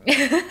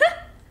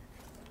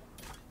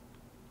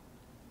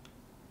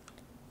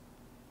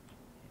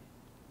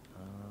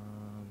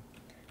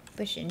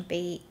 Pushing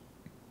bait.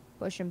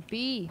 Push and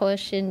B.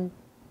 Push and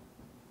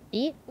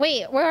eat.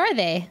 Wait, where are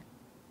they?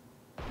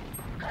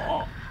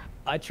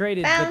 I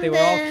traded, but Found they were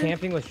all them.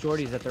 camping with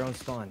shorties at their own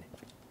spawn.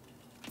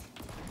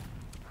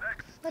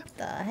 What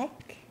the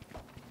heck?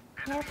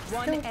 They have to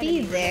One still be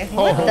enemy there. remaining.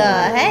 What the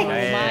heck? Oh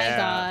my Yeah.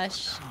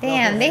 gosh.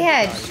 Damn, they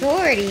had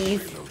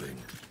shorties.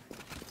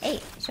 Hey,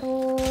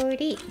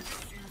 shorty.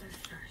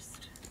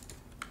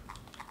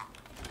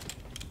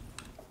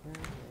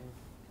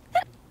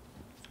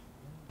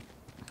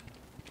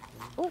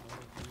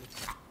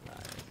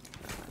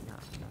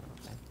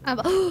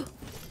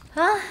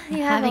 Huh? You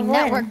have Having a what?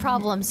 network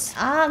problems.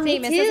 Ah, me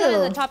Same, it says it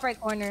in the too. top right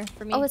corner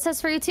for me. Oh, it says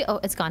for you too. Oh,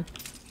 it's gone.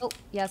 Oh,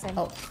 yeah, same.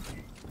 Oh,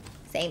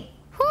 same.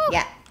 Whew.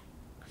 Yeah.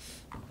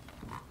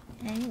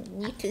 I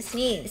need to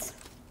sneeze.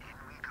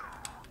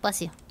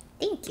 Bless you.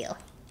 Thank you.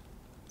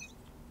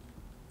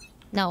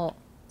 No,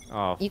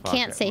 Oh, you fuck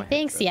can't it. say My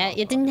thanks headset's yet. off.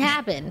 It didn't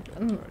happen.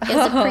 It's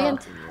a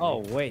preempt. Oh,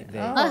 wait. They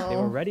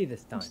Oh. were ready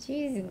this time.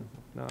 She's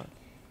No.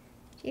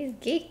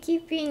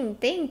 gatekeeping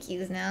thank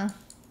yous now.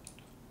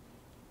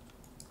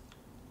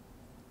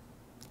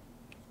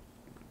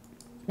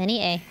 Many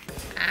A.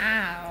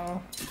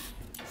 Ow.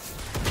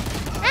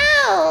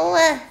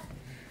 Ow!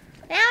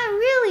 That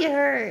really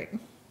hurt.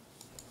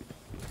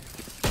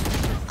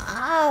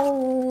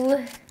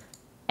 Ow.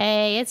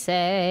 A, it's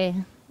A.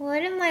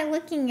 What am I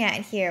looking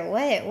at here?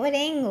 What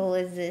angle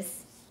is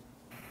this?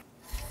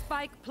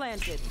 Spike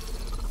planted.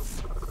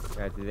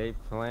 Guys, did they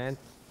plant?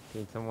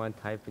 Can someone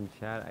type in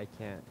chat? I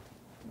can't.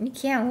 You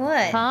can't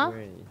what? Huh? Do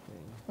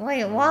anything.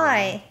 Wait,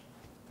 why?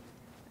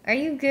 Are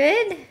you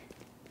good?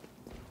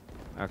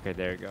 Okay,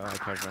 there you go. I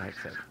charged my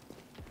headset.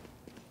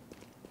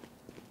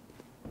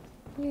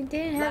 You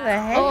didn't have a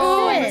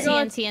headset.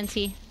 Oh,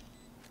 TNT.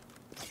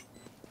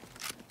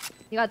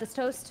 You got this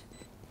toast?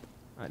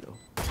 I know.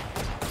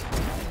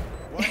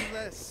 One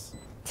less.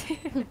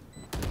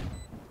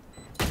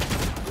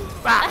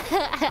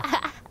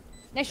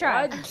 Nice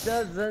try. Why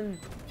doesn't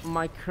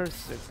my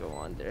cursor go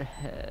on their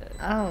head?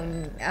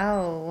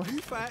 Oh.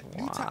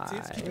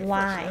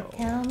 Why?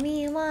 Tell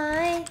me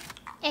why.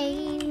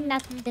 Ain't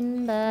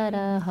nothing but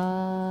a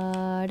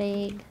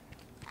heartache.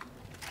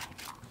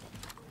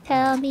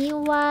 Tell me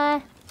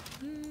why.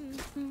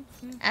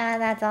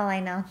 That's all I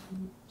know.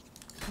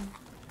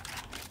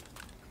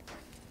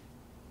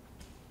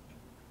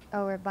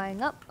 Oh, we're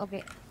buying up?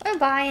 Okay. We're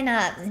buying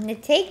up.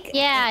 Take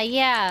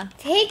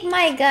Take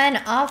my gun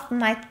off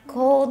my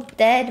cold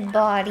dead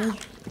body.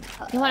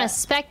 You want a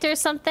specter or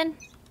something?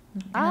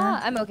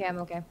 I'm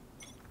okay.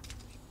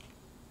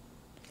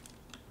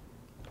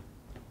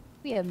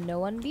 We have no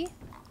one B.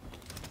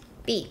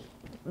 B.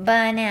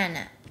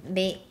 Banana.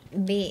 B.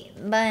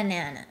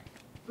 Banana.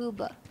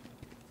 Booba.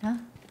 Huh?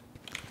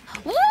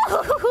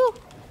 Woo!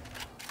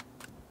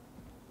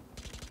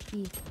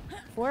 B.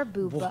 For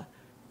Booba. Whoa.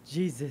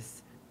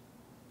 Jesus.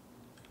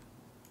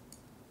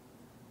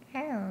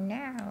 Oh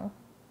no.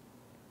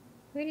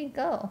 Where'd he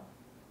go?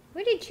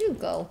 Where did you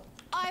go?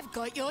 I've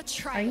got your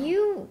trail. Are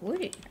you...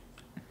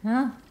 Huh?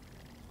 Are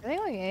they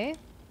going A?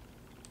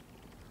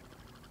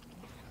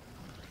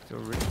 So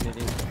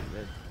originating from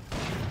this.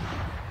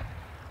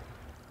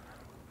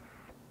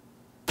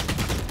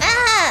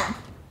 Ah!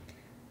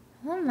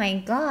 Oh my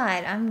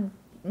god, I'm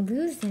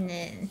losing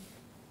it.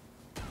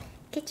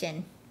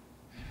 Kitchen.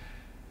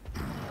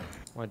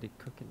 Why are they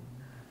cooking?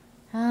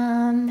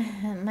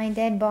 My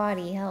dead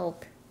body,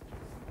 help.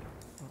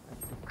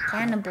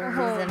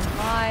 Cannibalism. Oh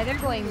my, they're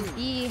going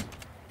B.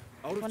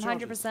 Out of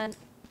 100%.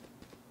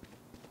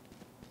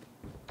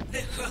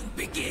 The hunt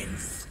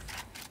begins.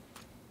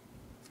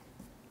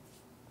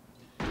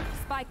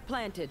 Spike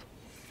planted.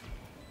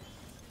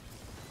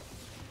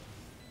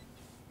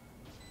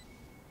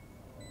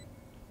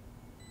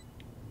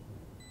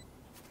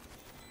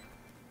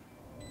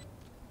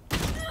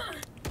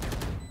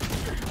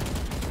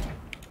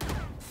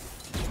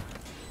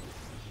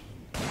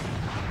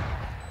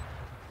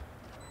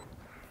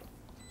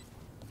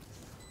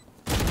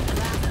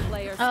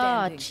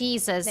 Oh,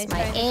 Jesus, Nice my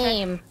try, nice try.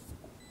 aim.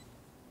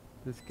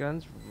 This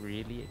gun's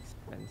really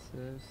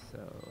expensive,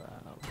 so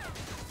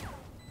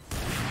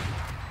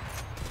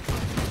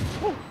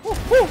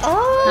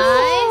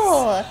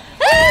Oh!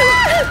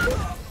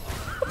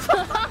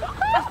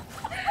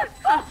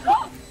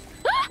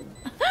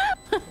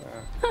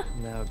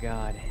 No,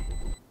 God.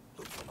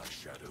 Look for my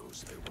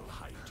shadows, they will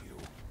hide you.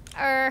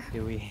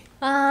 Do we?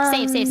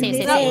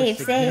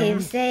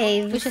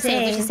 Save. We should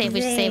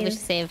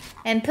save.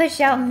 And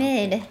push out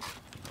mid.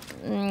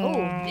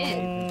 Oh,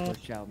 mid.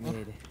 Push out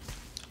mid.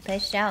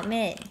 Push out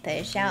mid.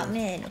 Push out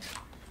mid.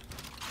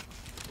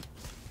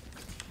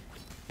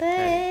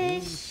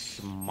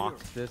 Push. mock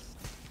this.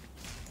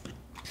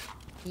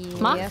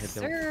 Mock? Yes,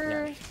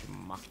 sir. Yeah,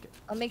 mock it.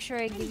 I'll make sure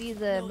I give you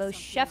the most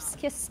chef's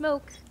kiss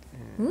smoke.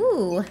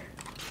 Ooh.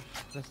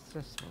 Just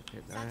smoke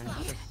it, man.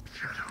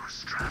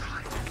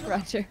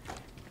 Roger.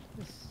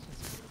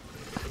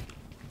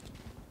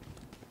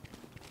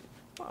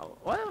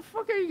 What the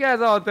fuck are you guys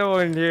all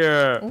doing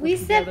here? We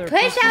said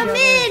push out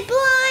mid,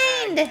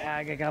 blind.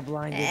 I got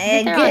blinded.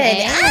 Good.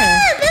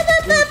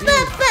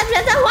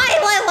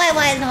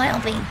 Why is no one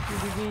helping?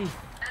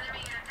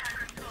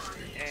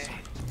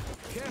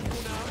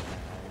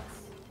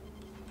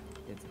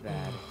 It's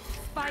bad.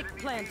 Spike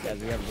planted. Guys,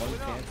 we have one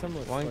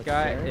phantom. One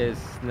guy is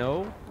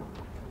Snow.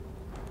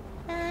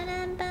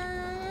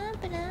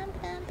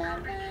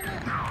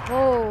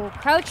 Whoa,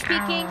 crouch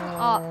peeking. Oh,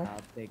 I'll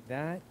take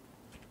that.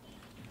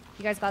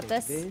 you guys got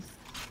Take this?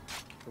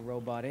 The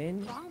robot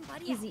in.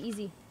 Easy,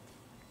 easy.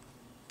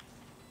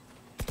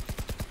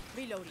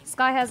 Reloading.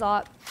 Sky has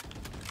op.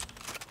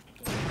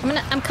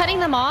 I'm cutting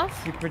them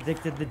off. You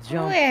predicted the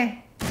jump.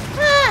 Where?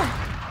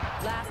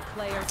 Last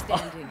player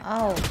standing.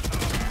 Oh.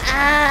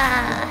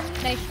 Ah.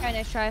 Nice try,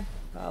 nice try.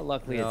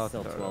 Luckily, Yeah, it's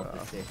still so 12 to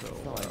well, 6. so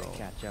It's not like well. they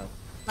catch up.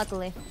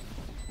 Luckily.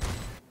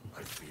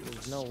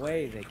 There's no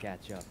way they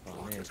catch up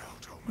on this.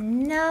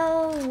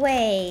 No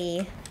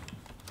way.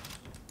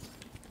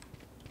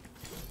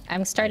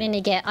 I'm starting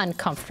to get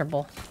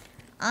uncomfortable.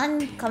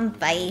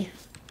 Uncomfy.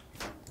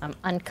 I'm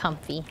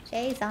uncomfy.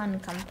 Jay's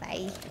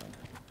uncomfy.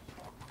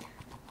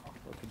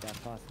 What could that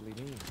possibly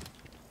mean?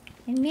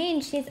 It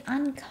means she's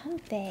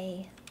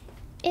uncomfy.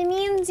 It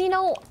means, you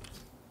know,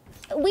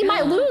 We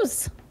might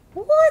lose.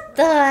 What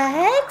the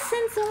heck?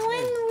 Since when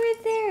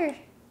we're there?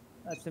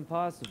 That's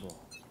impossible.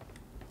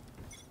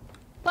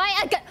 Buy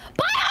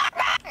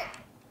armor!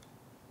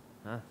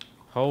 Huh?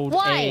 Hold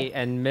Why? A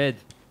and mid.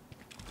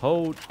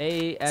 Hold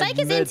A and Syke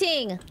is mid.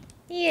 inting.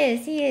 He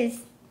is, he is.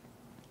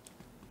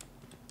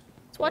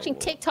 He's watching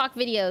TikTok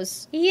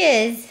videos. He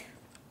is.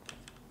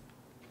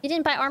 You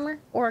didn't buy armor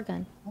or a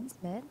gun. One's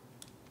mid.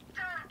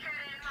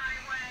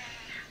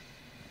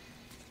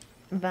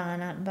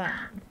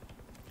 Ban.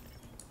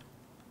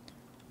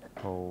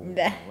 Hold.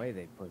 No way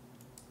they put.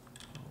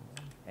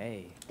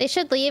 Hey. They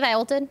should leave. I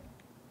ulted.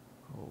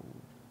 Hold.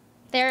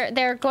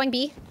 They're going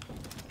B.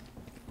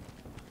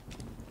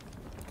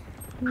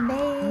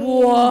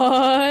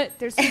 What?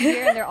 There's two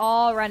here and they're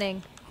all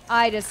running.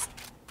 I just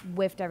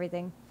whiffed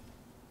everything.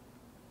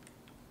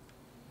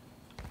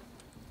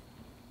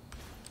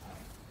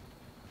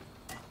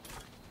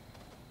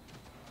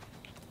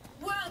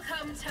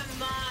 Welcome to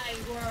my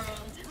world.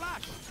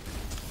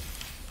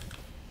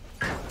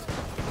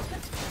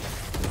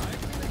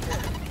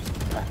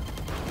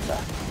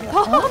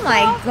 Oh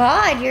my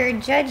god, you're a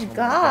judge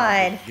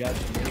god.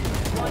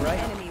 One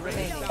enemy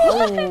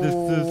remaining.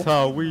 This is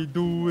how we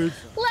do it.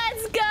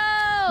 Let's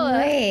go!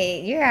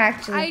 Wait, you're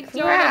actually I don't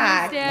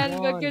cracked.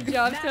 understand, but good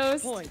job,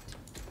 Toast.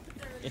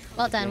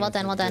 Well done, well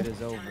done, well done. It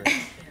is over.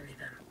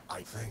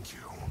 I thank you.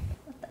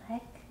 What the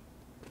heck?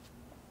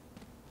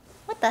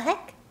 What the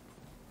heck?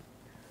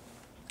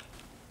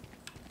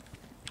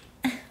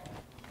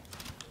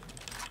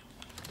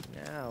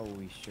 Now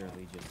we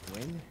surely just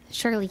win.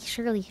 Surely.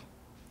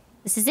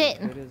 This is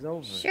it. It is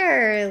over.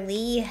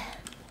 Surely.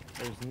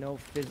 There's no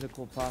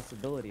physical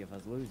possibility of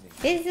us losing.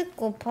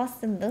 Physical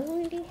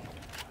possibility?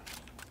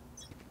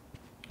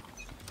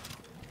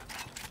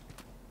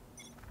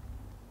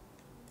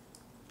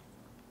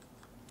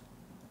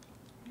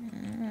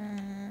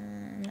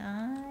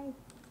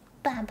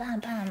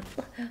 Bam.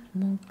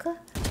 Mocha?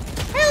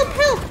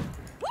 Help!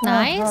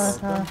 Nice.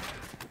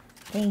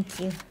 Thank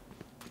you.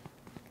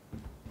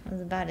 I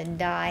was about to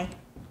die.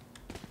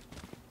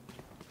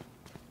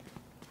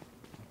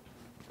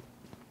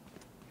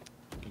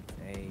 It's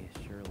A,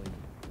 surely.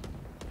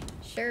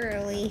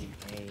 Surely.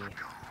 A.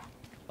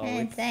 Oh,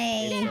 It's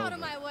A. Get out over. of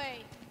my way.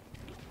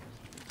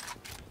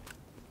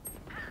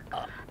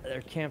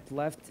 They're camped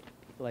left,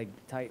 like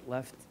tight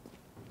left.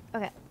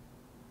 Okay.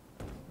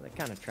 They're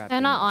kind of trapped. They're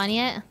in not it. on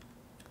yet.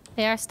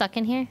 They are stuck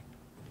in here.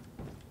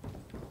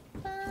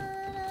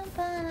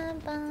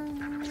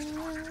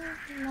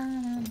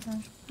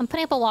 I'm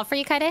putting up a wall for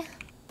you, Kaide.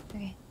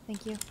 Okay,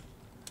 thank you.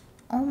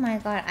 Oh my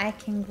god, I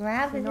can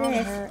grab You know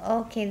this. her.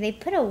 Okay, they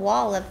put a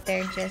wall up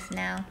there just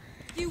now.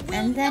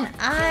 And then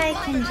I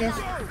can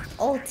just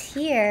ult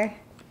here.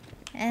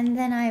 And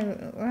then I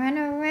run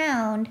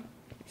around.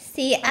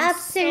 See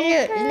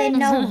absolutely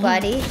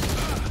nobody.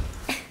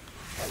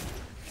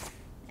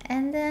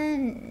 And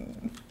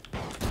then...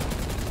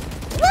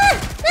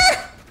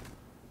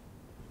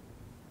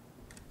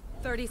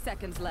 30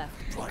 seconds left.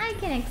 I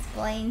can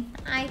explain.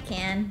 I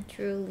can,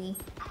 truly.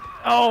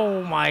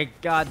 Oh my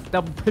god,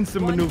 double pincer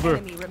One maneuver.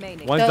 enemy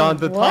remaining. One's on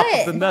the top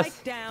of the nest.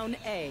 Spike down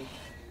A.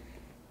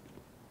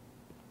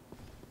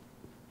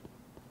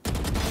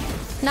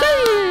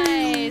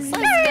 Nice!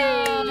 Let's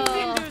go!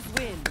 Defenders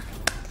win.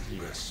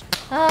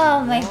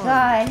 Oh my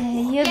god,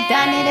 you've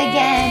done it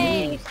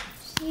again.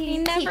 We She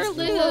never keeps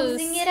lose.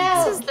 closing it This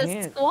out. is the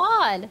Can't.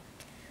 squad.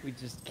 We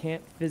just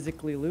can't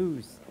physically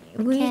lose.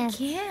 We can't.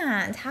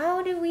 can't.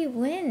 How do we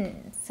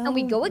win? So And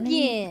we go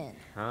many- again.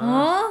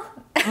 Huh?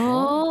 Huh?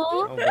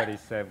 Oh. Nobody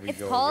said we It's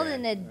go called again.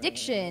 an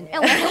addiction.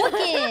 And we go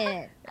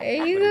again.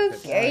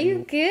 Are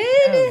you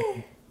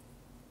good?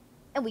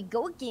 And we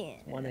go again.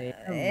 1 a.m.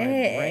 My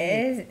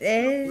brain.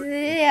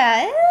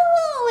 Yeah.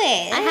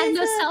 Wait. I have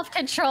no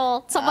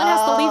self-control. Someone has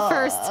to leave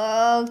first.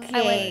 I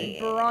Okay.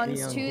 went bronze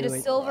Leon, 2 do to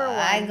it. silver 1.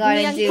 I gotta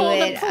Leon, do pull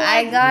the it. plug.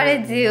 I gotta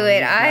do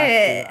it.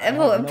 I'm have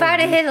no about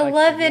to hit reflex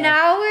 11 left.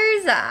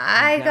 hours.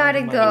 I Down gotta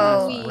to my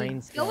go. last brain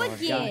Go cell.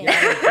 I've again. got-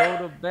 I gotta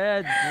go to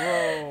bed,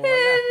 bro.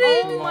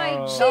 Oh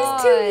my She's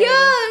God. too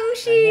young.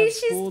 She's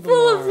school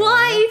full of tomorrow.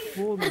 I have life.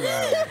 school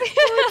tomorrow.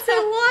 What's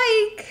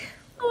it like?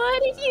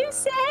 What did you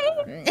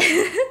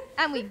say?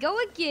 And we go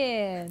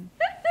again.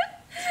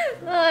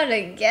 Not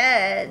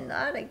again.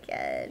 Not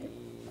again.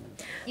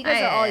 You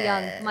guys are all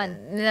young. Come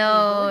on.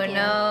 No, again.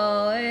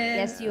 no.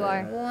 Yes, you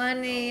are.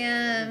 1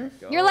 a.m.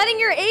 You're letting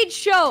your age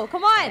show.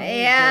 Come on.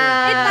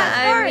 Yeah,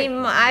 I start.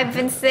 mean, I've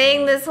been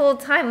saying this whole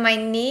time, my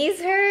knees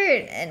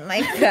hurt and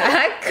my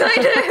back kind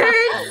of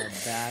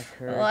hurts. My back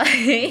hurts.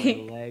 Like,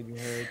 My leg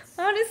hurts.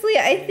 honestly,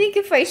 I think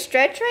if I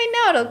stretch right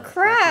now, it'll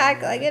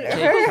crack. Like, it Take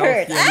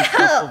hurts. calcium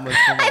Ow! supplements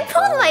from I my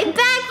pulled my body.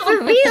 back for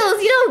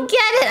reals. You don't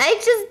get it. I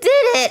just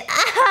did it.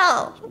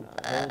 Ow. Hold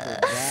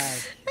it back.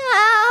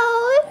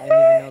 Ow. I It didn't even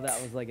know hurts.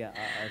 that was like a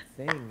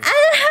thing.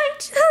 It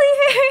actually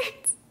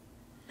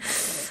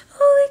hurts.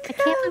 Holy I crap.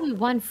 can't believe we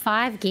won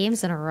 5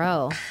 games in a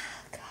row.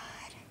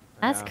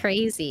 That's Yeah.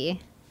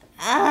 crazy.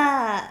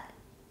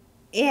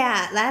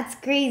 Yeah, that's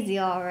crazy,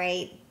 all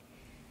right.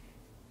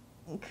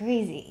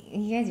 Crazy.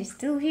 You guys are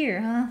still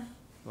here, huh?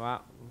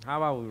 Well, how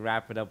about we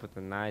wrap it up with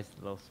a nice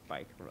little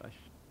spike rush?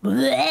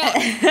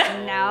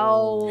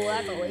 No,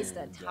 that's a waste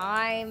of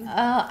time.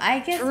 Oh, I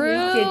guess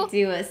we could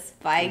do a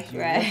spike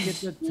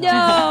rush.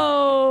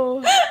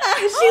 No!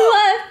 She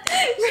left.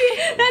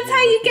 That's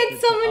how you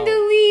get someone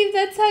to leave.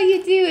 That's how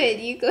you do it.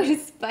 You go to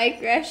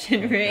spike rush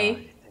and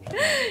Ray.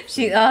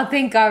 Oh,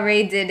 thank God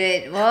Ray did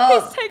it.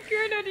 Well,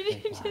 Sykkuno,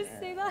 did you just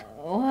say that?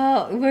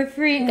 well, we're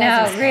free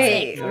now.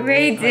 Ray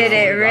did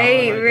it.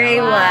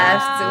 Ray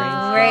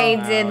left. Ray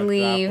did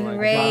leave.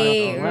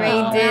 Ray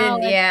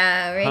did.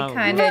 Yeah, Ray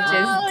kind of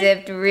just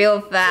dipped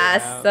real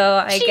fast.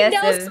 So I guess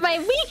she knows my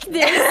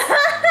weakness.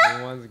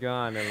 Everyone's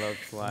gone. It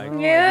looks like.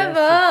 Yeah,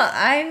 well,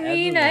 I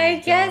mean, I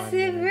guess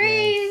if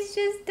Ray is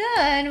just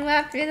done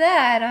after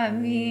that, I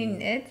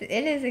mean, it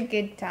is a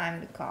good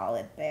time to call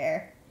it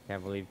there.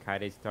 Can't believe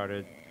Kaide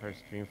started her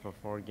stream for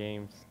 4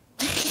 games.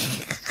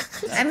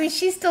 I mean,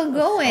 she's still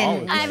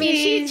going. I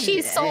mean,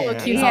 she's solo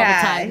queues all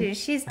the time.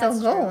 She's still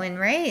going,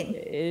 right?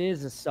 It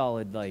is a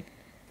solid, like,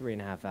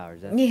 3.5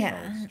 hours. That's a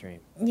solid stream.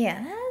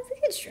 Yeah, that's a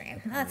good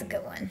stream. That's a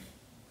good one.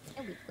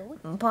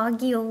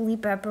 Boggy Oli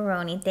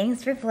Pepperoni.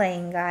 Thanks for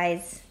playing,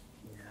 guys.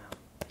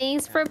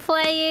 Thanks for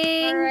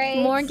playing.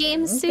 Right. More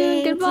games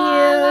soon. Thank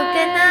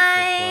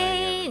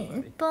Goodbye. you.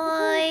 Good night.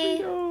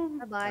 Bye.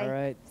 Bye-bye.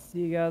 Alright,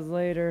 see you guys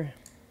later.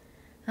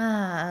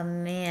 Ah,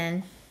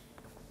 man.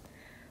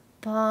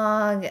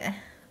 Bog. That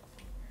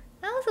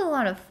was a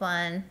lot of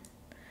fun.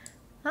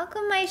 How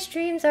come my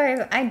streams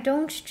are... I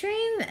don't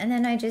stream, and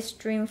then I just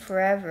stream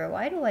forever?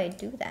 Why do I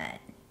do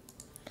that?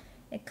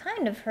 It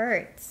kind of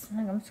hurts.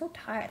 Like, I'm so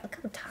tired. Look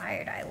how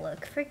tired I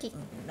look.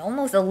 Freaking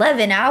almost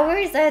 11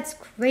 hours? That's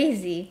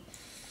crazy.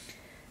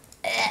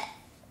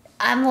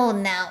 I'm old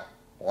now.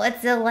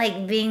 What's it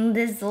like being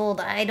this old?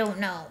 I don't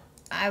know.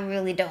 I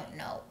really don't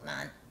know,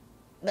 man.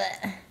 But...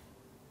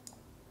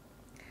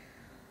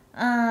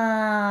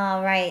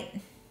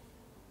 Alright.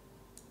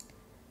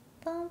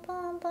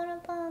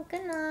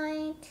 Good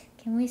night.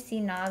 Can we see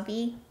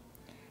Nabi?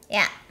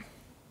 Yeah.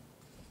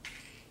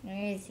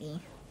 Where is he?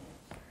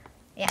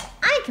 Yeah,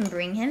 I can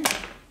bring him.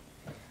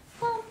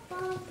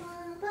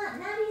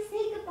 Nabi,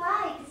 say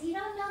goodbye, because you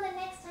don't know the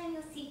next time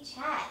you'll see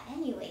chat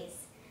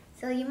anyways.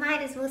 So you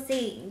might as well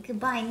say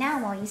goodbye now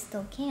while you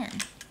still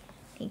can.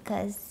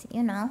 Because,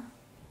 you know,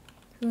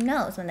 who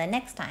knows when the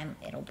next time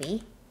it'll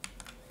be.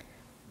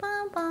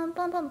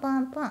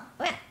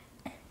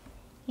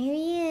 Here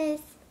he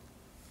is.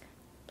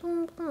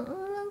 He's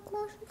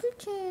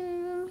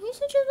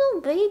such a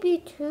little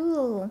baby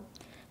too.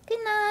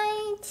 Good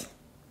night.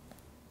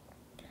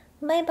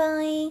 Bye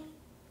bye.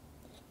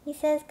 He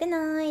says good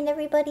night,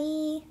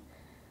 everybody.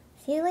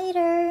 See you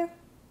later.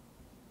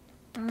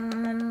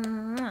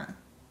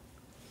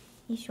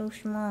 He's so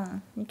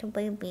small, little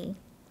baby.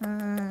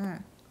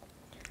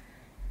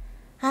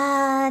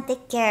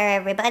 Take care,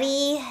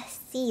 everybody.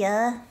 See ya.